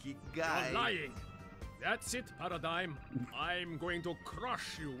quirky guy. You're lying. That's it, Paradigm. I'm going to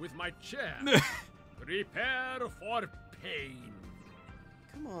crush you with my chair. Prepare for pain.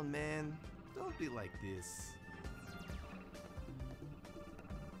 Come on, man. Don't be like this.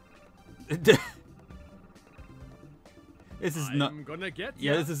 This is not. I'm gonna get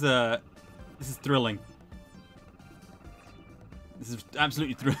yeah, ya. this is thrilling. This is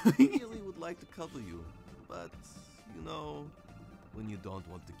absolutely I thrilling. really would like to cuddle you, but you know, when you don't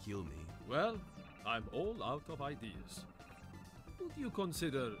want to kill me. Well, I'm all out of ideas. Would you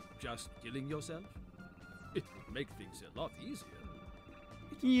consider just killing yourself? It would make things a lot easier.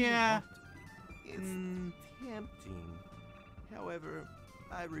 Yeah. It's tempting. However,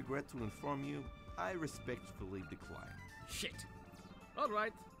 I regret to inform you, I respectfully decline. Shit. All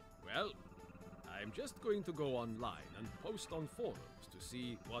right. Well, I'm just going to go online and post on forums to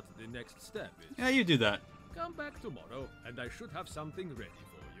see what the next step is. Yeah, you do that. Come back tomorrow, and I should have something ready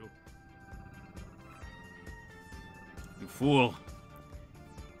for you. You fool.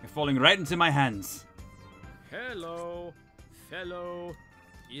 You're falling right into my hands. Hello, fellow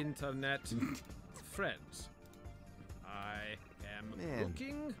internet friends. I am Man,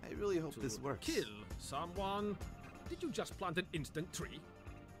 looking I really hope to this works. kill someone. Did you just plant an instant tree?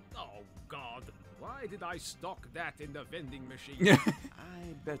 Oh god, why did I stock that in the vending machine?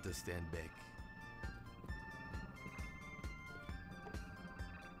 I better stand back.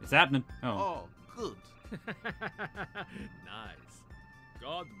 It's happening. Oh, good. Nice.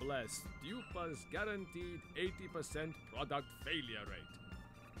 God bless Stupa's guaranteed 80% product failure rate.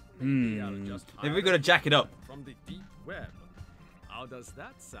 Maybe I'll just Maybe we gotta jack it up. from the deep web. How does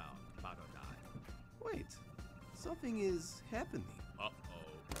that sound, Paradigm? Wait, something is happening. Uh-oh.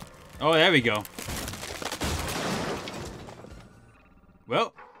 Oh, there we go.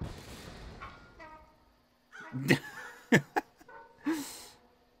 Well.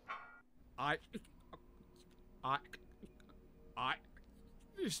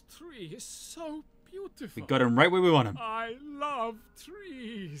 This tree is so beautiful. We got him right where we want him. I love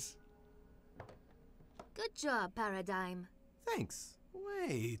trees. Good job, Paradigm. Thanks.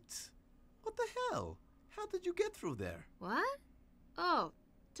 Wait. What the hell? How did you get through there? What? Oh,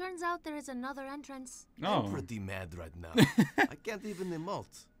 turns out there is another entrance. Oh. I'm pretty mad right now. I can't even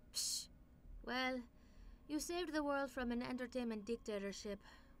emote. Psh. Well, you saved the world from an entertainment dictatorship.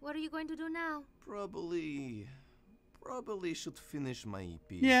 What are you going to do now? Probably should finish my EP.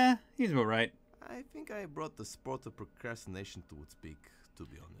 Yeah, he's about right. I think I brought the sport of procrastination to its peak, to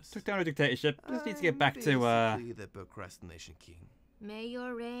be honest. Took down a dictatorship. Just needs to get back to Basically the procrastination king. May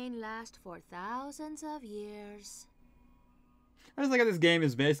your reign last for thousands of years. I just like how this game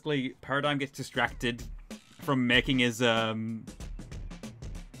is basically Paradigm gets distracted from making his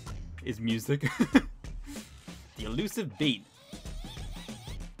music. The elusive beat.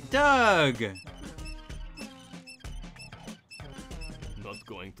 Doug! Not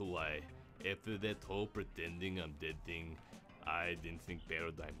going to lie, after that whole pretending I'm dead thing, I didn't think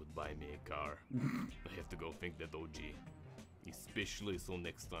Paradigm would buy me a car. I have to go thank that OG. Especially so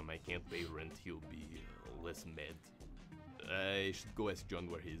next time I can't pay rent, he'll be less mad. I should go ask John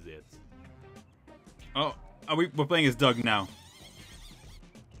where he's at. Oh, we're playing as Doug now.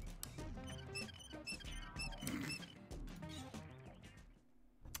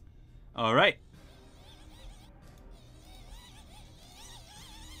 All right.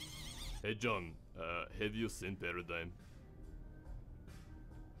 Hey John, have you seen Paradigm?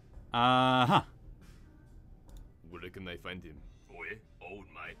 Uh-huh. Where can I find him? Oh yeah? Old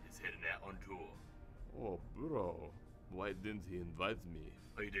mate is heading out on tour. Oh, bro. Why didn't he invite me?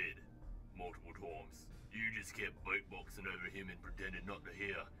 He did. Multiple times. You just kept beatboxing over him and pretended not to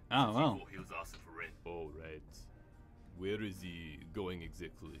hear. Oh, since well. You thought he was asking for rent. Oh, right. Where is he going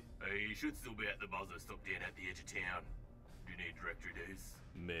exactly? He should still be at the buzzer stop down at the edge of town. Do you need directory days?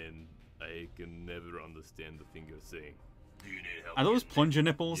 Man, I can never understand the thing you're saying. Do you need help? Are those plunger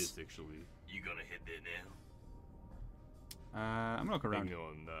nipples? Yes, actually. You gonna head there now? I'm gonna look around. Hang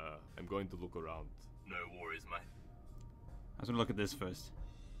on, I'm going to look around. No worries, mate. I was gonna look at this first.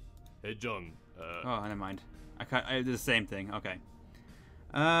 Hey, John, Oh, never mind. I can't. I did the same thing. Okay.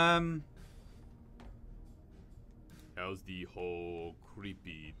 How's the whole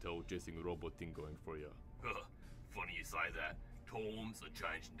creepy tail chasing robot thing going for you? Funny you say that. Times are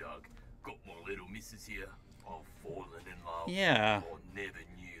changing, Doug. Got my little missus here. I've fallen in love. Yeah. I never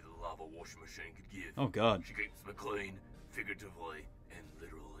knew the love a washing machine could give. Oh, God. She keeps me clean, figuratively and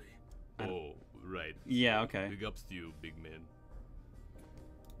literally. Oh, right. Yeah, okay. Big ups to you, big man.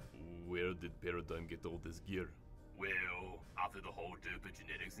 Where did Paradigm get all this gear? Well, after the whole Duper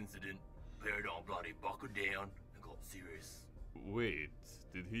genetics incident, Paradigm bloody buckled down and got serious. Wait,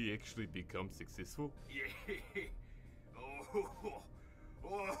 did he actually become successful? Yeah.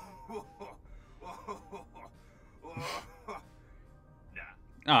 Nah.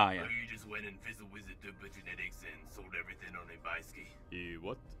 Ah, yeah. He just went and fizzled with the Duper genetics and sold everything on Ebayski. He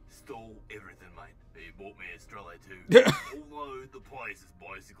what? Stole everything, mate. He bought me Australia too. Although the place is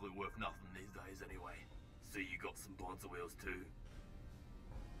basically worth nothing these days anyway. So you got some bonza wheels too.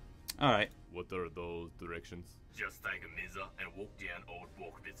 Alright. What are those directions? Just take a mizzer and walk down Old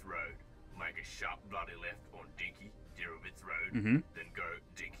Borkovitz Road. Make a sharp bloody left on Dinky, Derovitz Road. Then go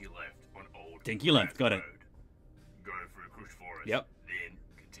Dinky left on Old Dinky left, got it. Road. Go through Krush Forest. Yep. Then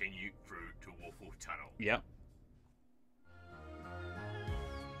continue through to Wolf Wolf Tunnel. Yep.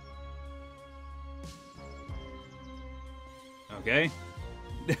 Okay.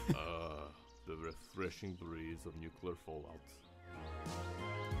 The refreshing breeze of nuclear fallout.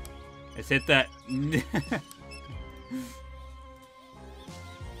 Let's hit that.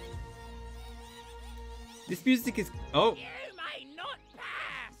 This music is. Oh. You may not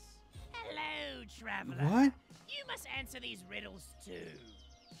pass. Hello, traveler. What? You must answer these riddles too.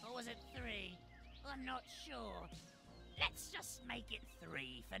 Or was it 3? I'm not sure. Let's just make it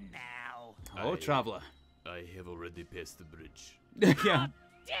 3 for now. Oh, traveler. I have already passed the bridge. Yeah.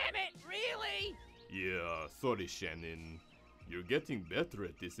 Damn it, really? Yeah, sorry, Shannon. You're getting better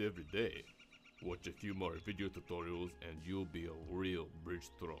at this every day. Watch a few more video tutorials and you'll be a real bridge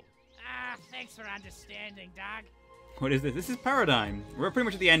throw. Thanks for understanding, Doug. What is this? This is Paradigm. We're pretty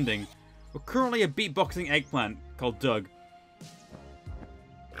much at the ending. We're currently a beatboxing eggplant called Doug.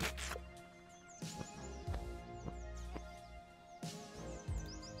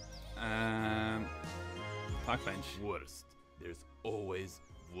 Park bench. Worst. There's always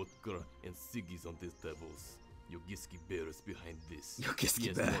vodka and ciggies on these tables. Yogiski Bear is behind this. Yogiski He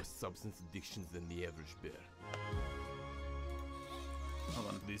has Bear. more substance addictions than the average bear. Hold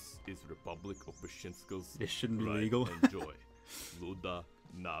on. This is Republic of Pashenskas. This shouldn't be Ride legal. Enjoy. Luda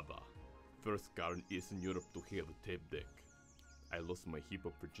Nava. First car in Eastern Europe to have a tape deck. I lost my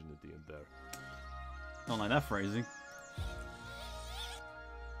hip-hop virginity in there. Don't like that phrasing.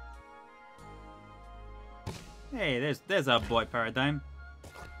 Hey, there's our boy Paradigm.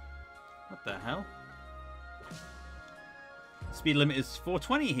 What the hell? Speed limit is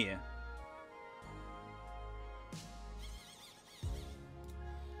 420 here.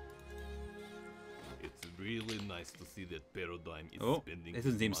 It's really nice to see that Paradigm is Oh, spending this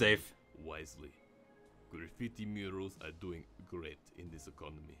doesn't his seem money safe. wisely. Graffiti murals are doing great in this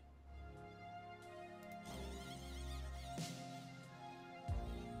economy.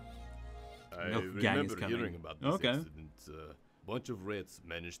 I No gang is remember coming. hearing about this Okay. accident. Bunch of rats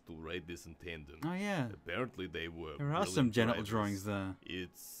managed to ride this in tandem. Oh, yeah. Apparently they were There are brilliant some genital drivers. drawings there.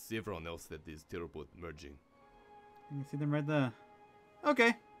 It's everyone else that is terrible at merging. You can see them right there.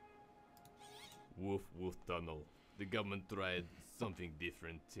 Okay. Wolf Wolf Tunnel. The government tried something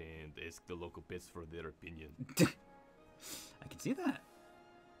different and asked the local pets for their opinion. I can see that.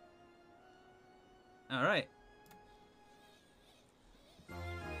 Alright.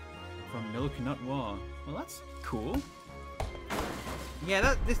 From Milk Nut War. Well, that's cool.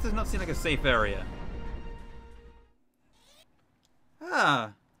 Yeah, this does not seem like a safe area.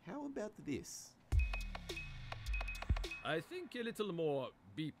 Ah. How about this? I think a little more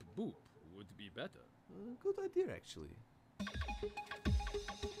beep boop would be better. Good idea, actually.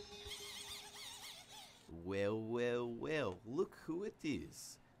 Well, well, well, look who it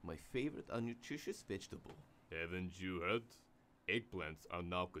is. My favorite unnutritious vegetable. Haven't you heard? Eggplants are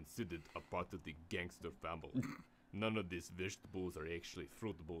now considered a part of the gangster family. None of these vegetables are actually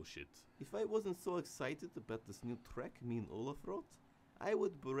fruit bullshit. If I wasn't so excited about this new track me and Olaf wrote, I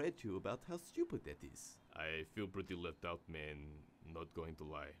would berate you about how stupid that is. I feel pretty left out, man. Not going to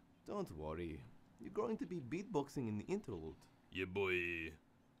lie. Don't worry. You're going to be beatboxing in the interlude. Yeah, boy.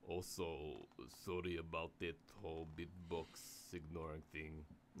 Also, sorry about that whole beatbox ignoring thing.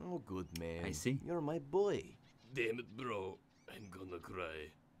 Oh, good man. I see. You're my boy. Damn it, bro. I'm gonna cry.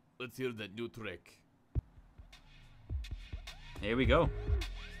 Let's hear that new track. Here we go.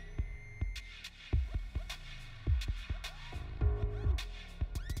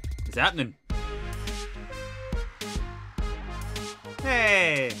 It's happening.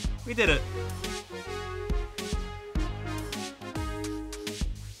 Hey, we did it.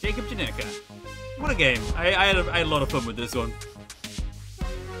 Jacob Janica. What a game. I had a lot of fun with this one.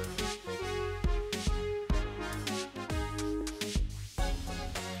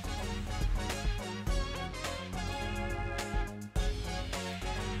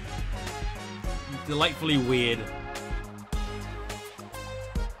 Delightfully weird.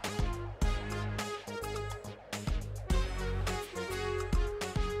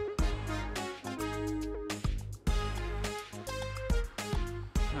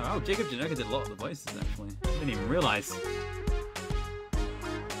 Oh, Jacob Janica did a lot of the voices, actually. I didn't even realize.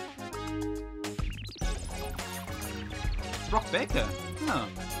 Brock Baker. Oh.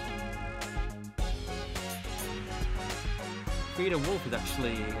 Peter Wolf is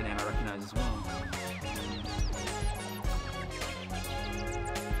actually a name I recognize as well.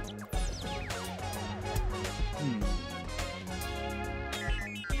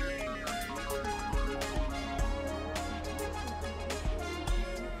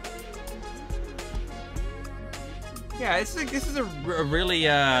 Yeah, this is a really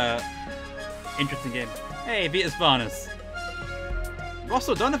interesting game. Hey, Vitas Varnus. Ross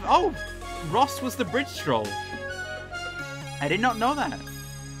O'Donovan. Oh, Ross was the bridge troll. I did not know that.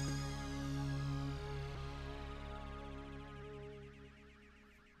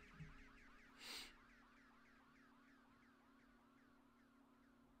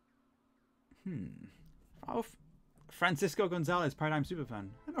 Oh, Francisco Gonzalez, Paradigm Superfan.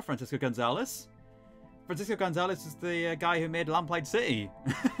 I know Francisco Gonzalez. Francisco Gonzalez is the guy who made Lamplight City.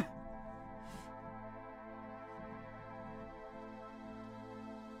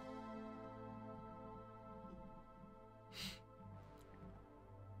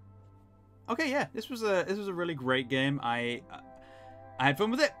 Okay, yeah, this was a really great game. I had fun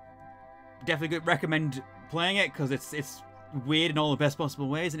with it. Definitely recommend playing it because it's weird in all the best possible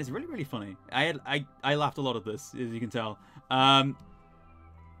ways, and it's really, really funny. I laughed a lot at this, as you can tell.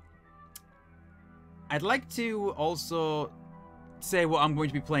 I'd like to also say what I'm going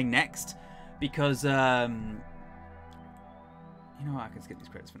to be playing next, because, you know what, I can skip these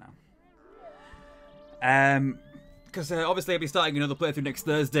credits for now. Because obviously I'll be starting another playthrough next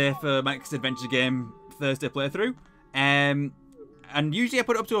Thursday for my next adventure game Thursday playthrough. And usually I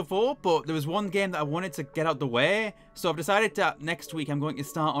put it up to a 4, but there was one game that I wanted to get out the way. So I've decided that next week I'm going to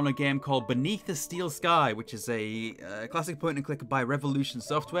start on a game called Beneath the Steel Sky, which is a classic point-and-click by Revolution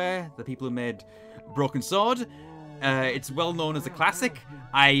Software, the people who made Broken Sword. It's well known as a classic.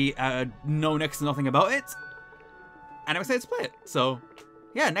 I know next to nothing about it. And I'm excited to play it. So,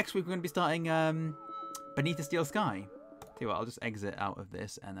 yeah, next week we're going to be starting Beneath the Steel Sky. Tell you what, I'll just exit out of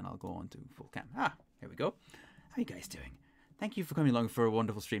this and then I'll go on to full cam. Here we go. How are you guys doing? Thank you for coming along for a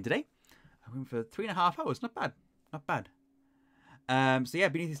wonderful stream today. I went for 3.5 hours. Not bad. Not bad. So yeah,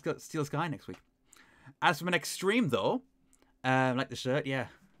 Beneath the Steel Sky next week. As for my next stream, though, like the shirt, yeah,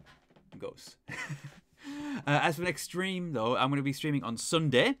 goes. As for the next stream, though, I'm going to be streaming on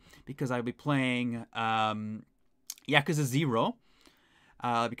Sunday because I'll be playing Yakuza 0.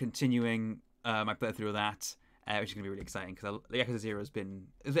 I'll be continuing my playthrough of that, which is going to be really exciting because Yakuza 0 has been...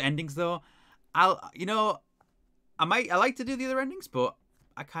 The endings, though, I like to do the other endings, but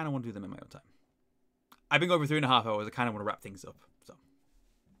I kind of want to do them in my own time. I've been going for 3.5 hours. I kind of want to wrap things up. So,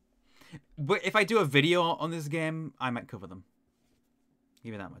 but if I do a video on this game, I might cover them.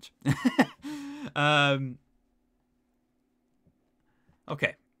 Give me that much.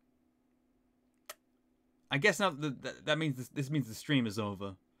 Okay. I guess now that means this means the stream is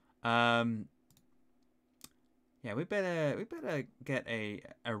over. Yeah, we better get a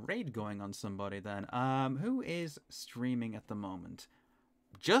raid going on somebody then. Who is streaming at the moment?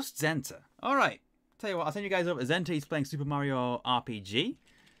 Just Zenta. All right. Tell you what, I'll send you guys over. Zenta is playing Super Mario RPG.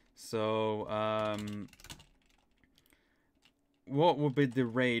 So, what would be the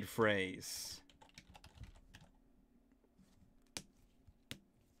raid phrase?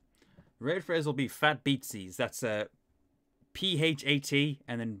 Raid phrase will be Fat Beatsies. That's P-H-A-T,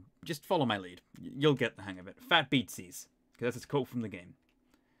 and then just follow my lead. You'll get the hang of it. Fat Beatsies, because that's a quote from the game.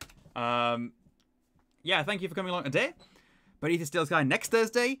 Yeah, thank you for coming along today. But Ethan Steel Sky next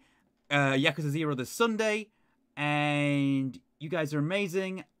Thursday. Yakuza 0 this Sunday. And you guys are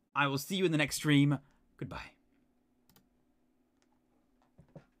amazing. I will see you in the next stream. Goodbye.